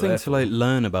there's what you're nothing there to for. like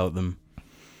learn about them.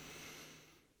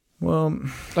 Well,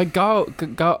 like I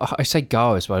say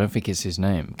Garrus, but I don't think it's his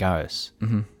name. Garrus.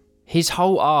 mhm. His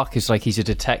whole arc is like he's a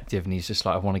detective and he's just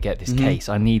like, I want to get this Mhm. case.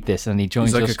 I need this, and he joins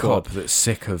he's like your a squad. cop that's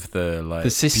sick of the like The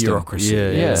system. bureaucracy.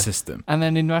 Yeah, yeah. The system. And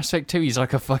then in Mass Effect 2, he's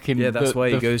like a fucking Yeah, that's why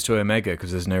he the- goes to Omega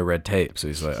because there's no red tape. So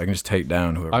he's like, I can just take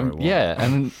down whoever I want. Yeah,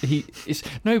 and it's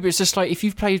but it's just like if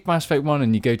you've played Mass Effect 1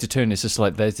 and you go to 2 and it's just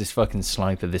like there's this fucking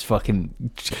sniper, this fucking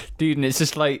dude, and it's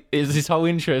just like it's this whole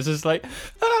intro. It's just like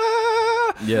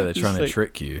Yeah, they're It's trying to like-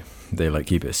 trick you. They like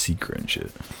keep it a secret and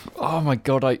shit. oh my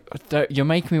god, you're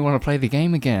making me want to play the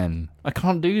game again. I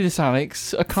can't do this,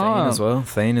 Alex. I Thane can't. as well.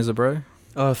 Thane is a bro.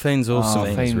 Oh, Thane's awesome.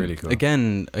 Thane is really cool.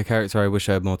 Again, a character I wish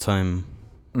I had more time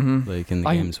Mm-hmm. like in the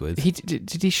I- games with. He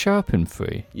did he show up in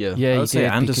 3? Yeah. Yeah, I he would say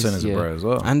did, Anderson because- is a yeah. bro as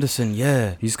well. Anderson,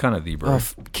 yeah. He's kind of the bro.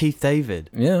 Oh, Keith David.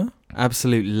 Yeah,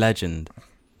 Absolute legend.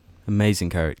 Amazing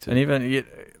character. and even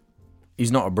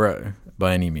he's not a bro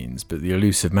by any means, but the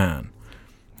elusive man.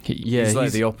 Yeah, he's like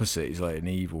he's- the opposite. He's like an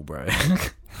evil bro.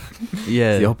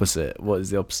 yeah. The opposite. What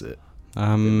is the opposite?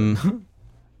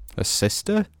 A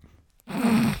sister?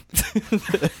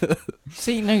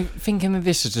 See, no, thinking of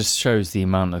this, it just shows the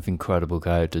amount of incredible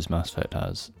characters Mass Effect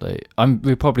has. Like,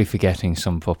 we're probably forgetting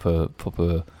some proper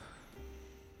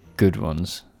good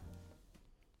ones.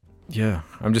 Yeah,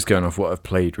 I'm just going off what I've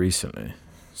played recently,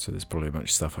 so there's probably a bunch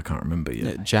of stuff I can't remember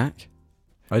yet. Jack?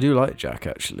 I do like Jack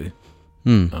actually.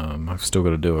 I've still got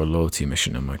to do a loyalty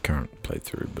mission in my current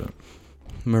playthrough, but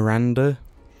Miranda?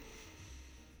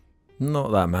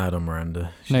 not that mad on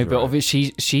Miranda. No, She's but right.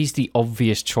 obviously she's the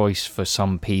obvious choice for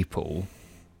some people.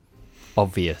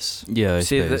 Obvious. Yeah, I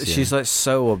See, suppose, yeah. she's like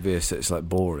so obvious that it's like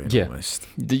boring Yeah. almost.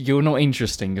 You're not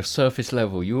interesting. You're surface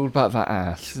level. You're all about that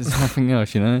ass. There's nothing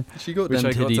else, you know. She got Which them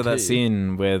I got titty to that too.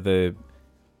 scene where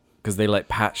because they like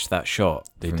patched that shot.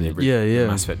 They did. Yeah.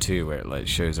 Mass Effect 2, where it like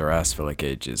shows her ass for like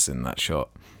ages in that shot.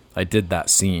 I did that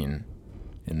scene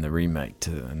in the remake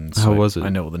too, and so how was it? I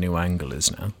know what the new angle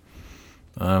is now.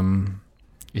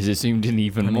 Is it zoomed in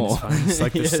even more? It's fine. It's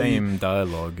like the same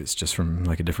dialogue. It's just from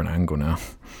like a different angle now.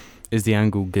 Is the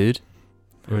angle good,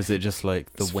 or is it just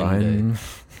like the It's window? fine.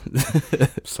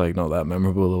 It's like not that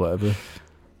memorable or whatever.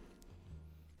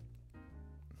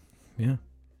 Yeah.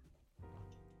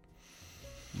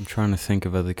 I'm trying to think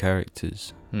of other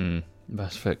characters.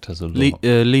 Mass Effect has a lot.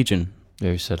 Legion.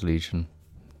 Yeah, you said Legion.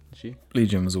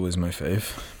 Legion was always my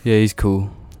fave. Yeah, he's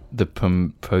cool. The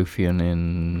Prothean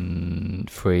in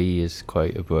 3 is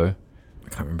quite a bro. I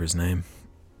can't remember his name.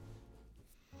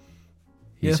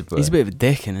 He's a bro. He's a bit of a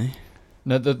dick, isn't he?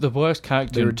 No, the worst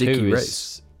character They're a in 2 dicky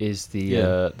is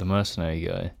the mercenary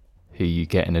guy who you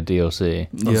get in a DLC.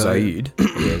 Oh, Zaid.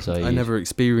 Yeah, Zaid. I never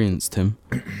experienced him.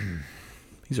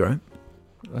 He's alright.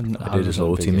 I did his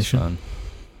loyalty mission. Fan.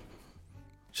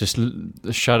 Just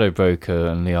the Shadow Broker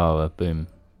and Liara, boom.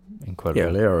 Incredible. Yeah,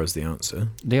 Liara's the answer.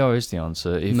 Liara is the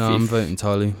answer. I'm voting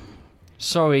Tali.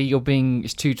 Sorry, you're being...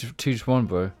 It's 2-1,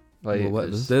 bro. Like, Well, what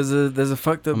is- There's a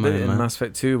fucked up Oh, bit man, in man. Mass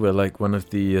Effect 2 where like one of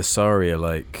the Asari are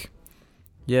like,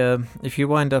 yeah, if you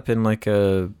wind up in like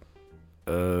a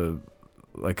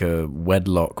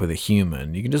wedlock with a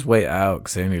human, you can just wait it out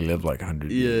because they only live like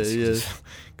 100 years. Yeah.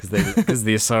 Because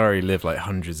the Asari live like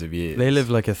hundreds of years. They live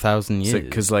like 1,000 years.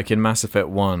 Because like in Mass Effect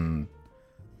 1,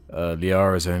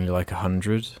 Liara's only like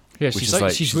 100. yeah, which she's is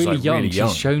like, she's really young. really young.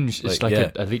 She's shown it's Like,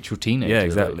 like a literal teenager. Yeah,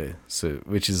 exactly. So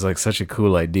which is like such a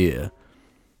cool idea.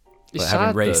 It's Like sad,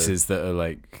 having races that are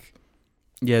like,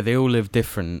 yeah, they all live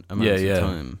different amounts of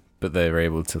time. but they're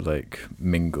able to like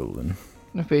mingle and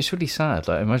No, but it's really sad.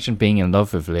 Like, imagine being in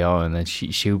love with Liara and then she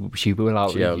will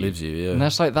outlive she you. outlives you. Yeah, And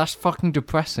that's fucking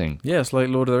depressing. yeah, it's like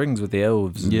Lord of the Rings with the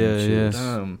elves. And Yeah, shit.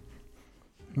 yeah.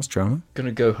 That's drama.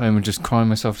 Gonna go home and just cry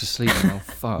myself to sleep now.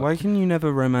 Fuck. Why can you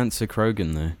never romance a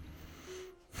Krogan, though?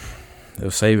 They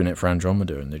were saving it for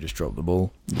Andromeda and they just dropped the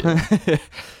ball.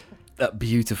 That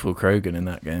beautiful Krogan in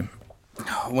that game.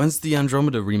 When's the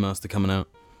Andromeda remaster coming out?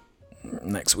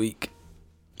 Next week.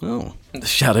 Oh.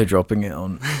 Shadow dropping it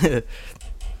on.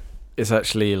 It's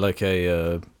actually like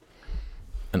an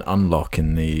unlock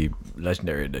in the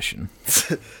Legendary Edition.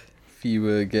 If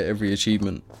you get every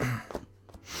achievement.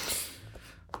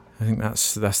 I think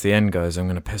that's the end, guys. I'm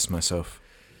going to piss myself.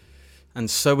 And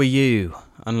so are you,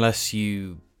 unless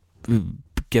you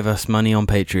give us money on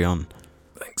Patreon.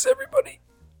 Thanks, everybody.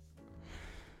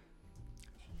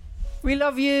 We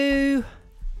love you.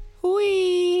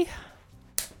 Wee.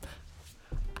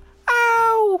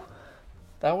 Ow.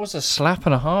 That was a slap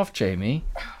and a half, Jamie.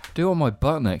 Do it on my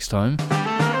butt next time.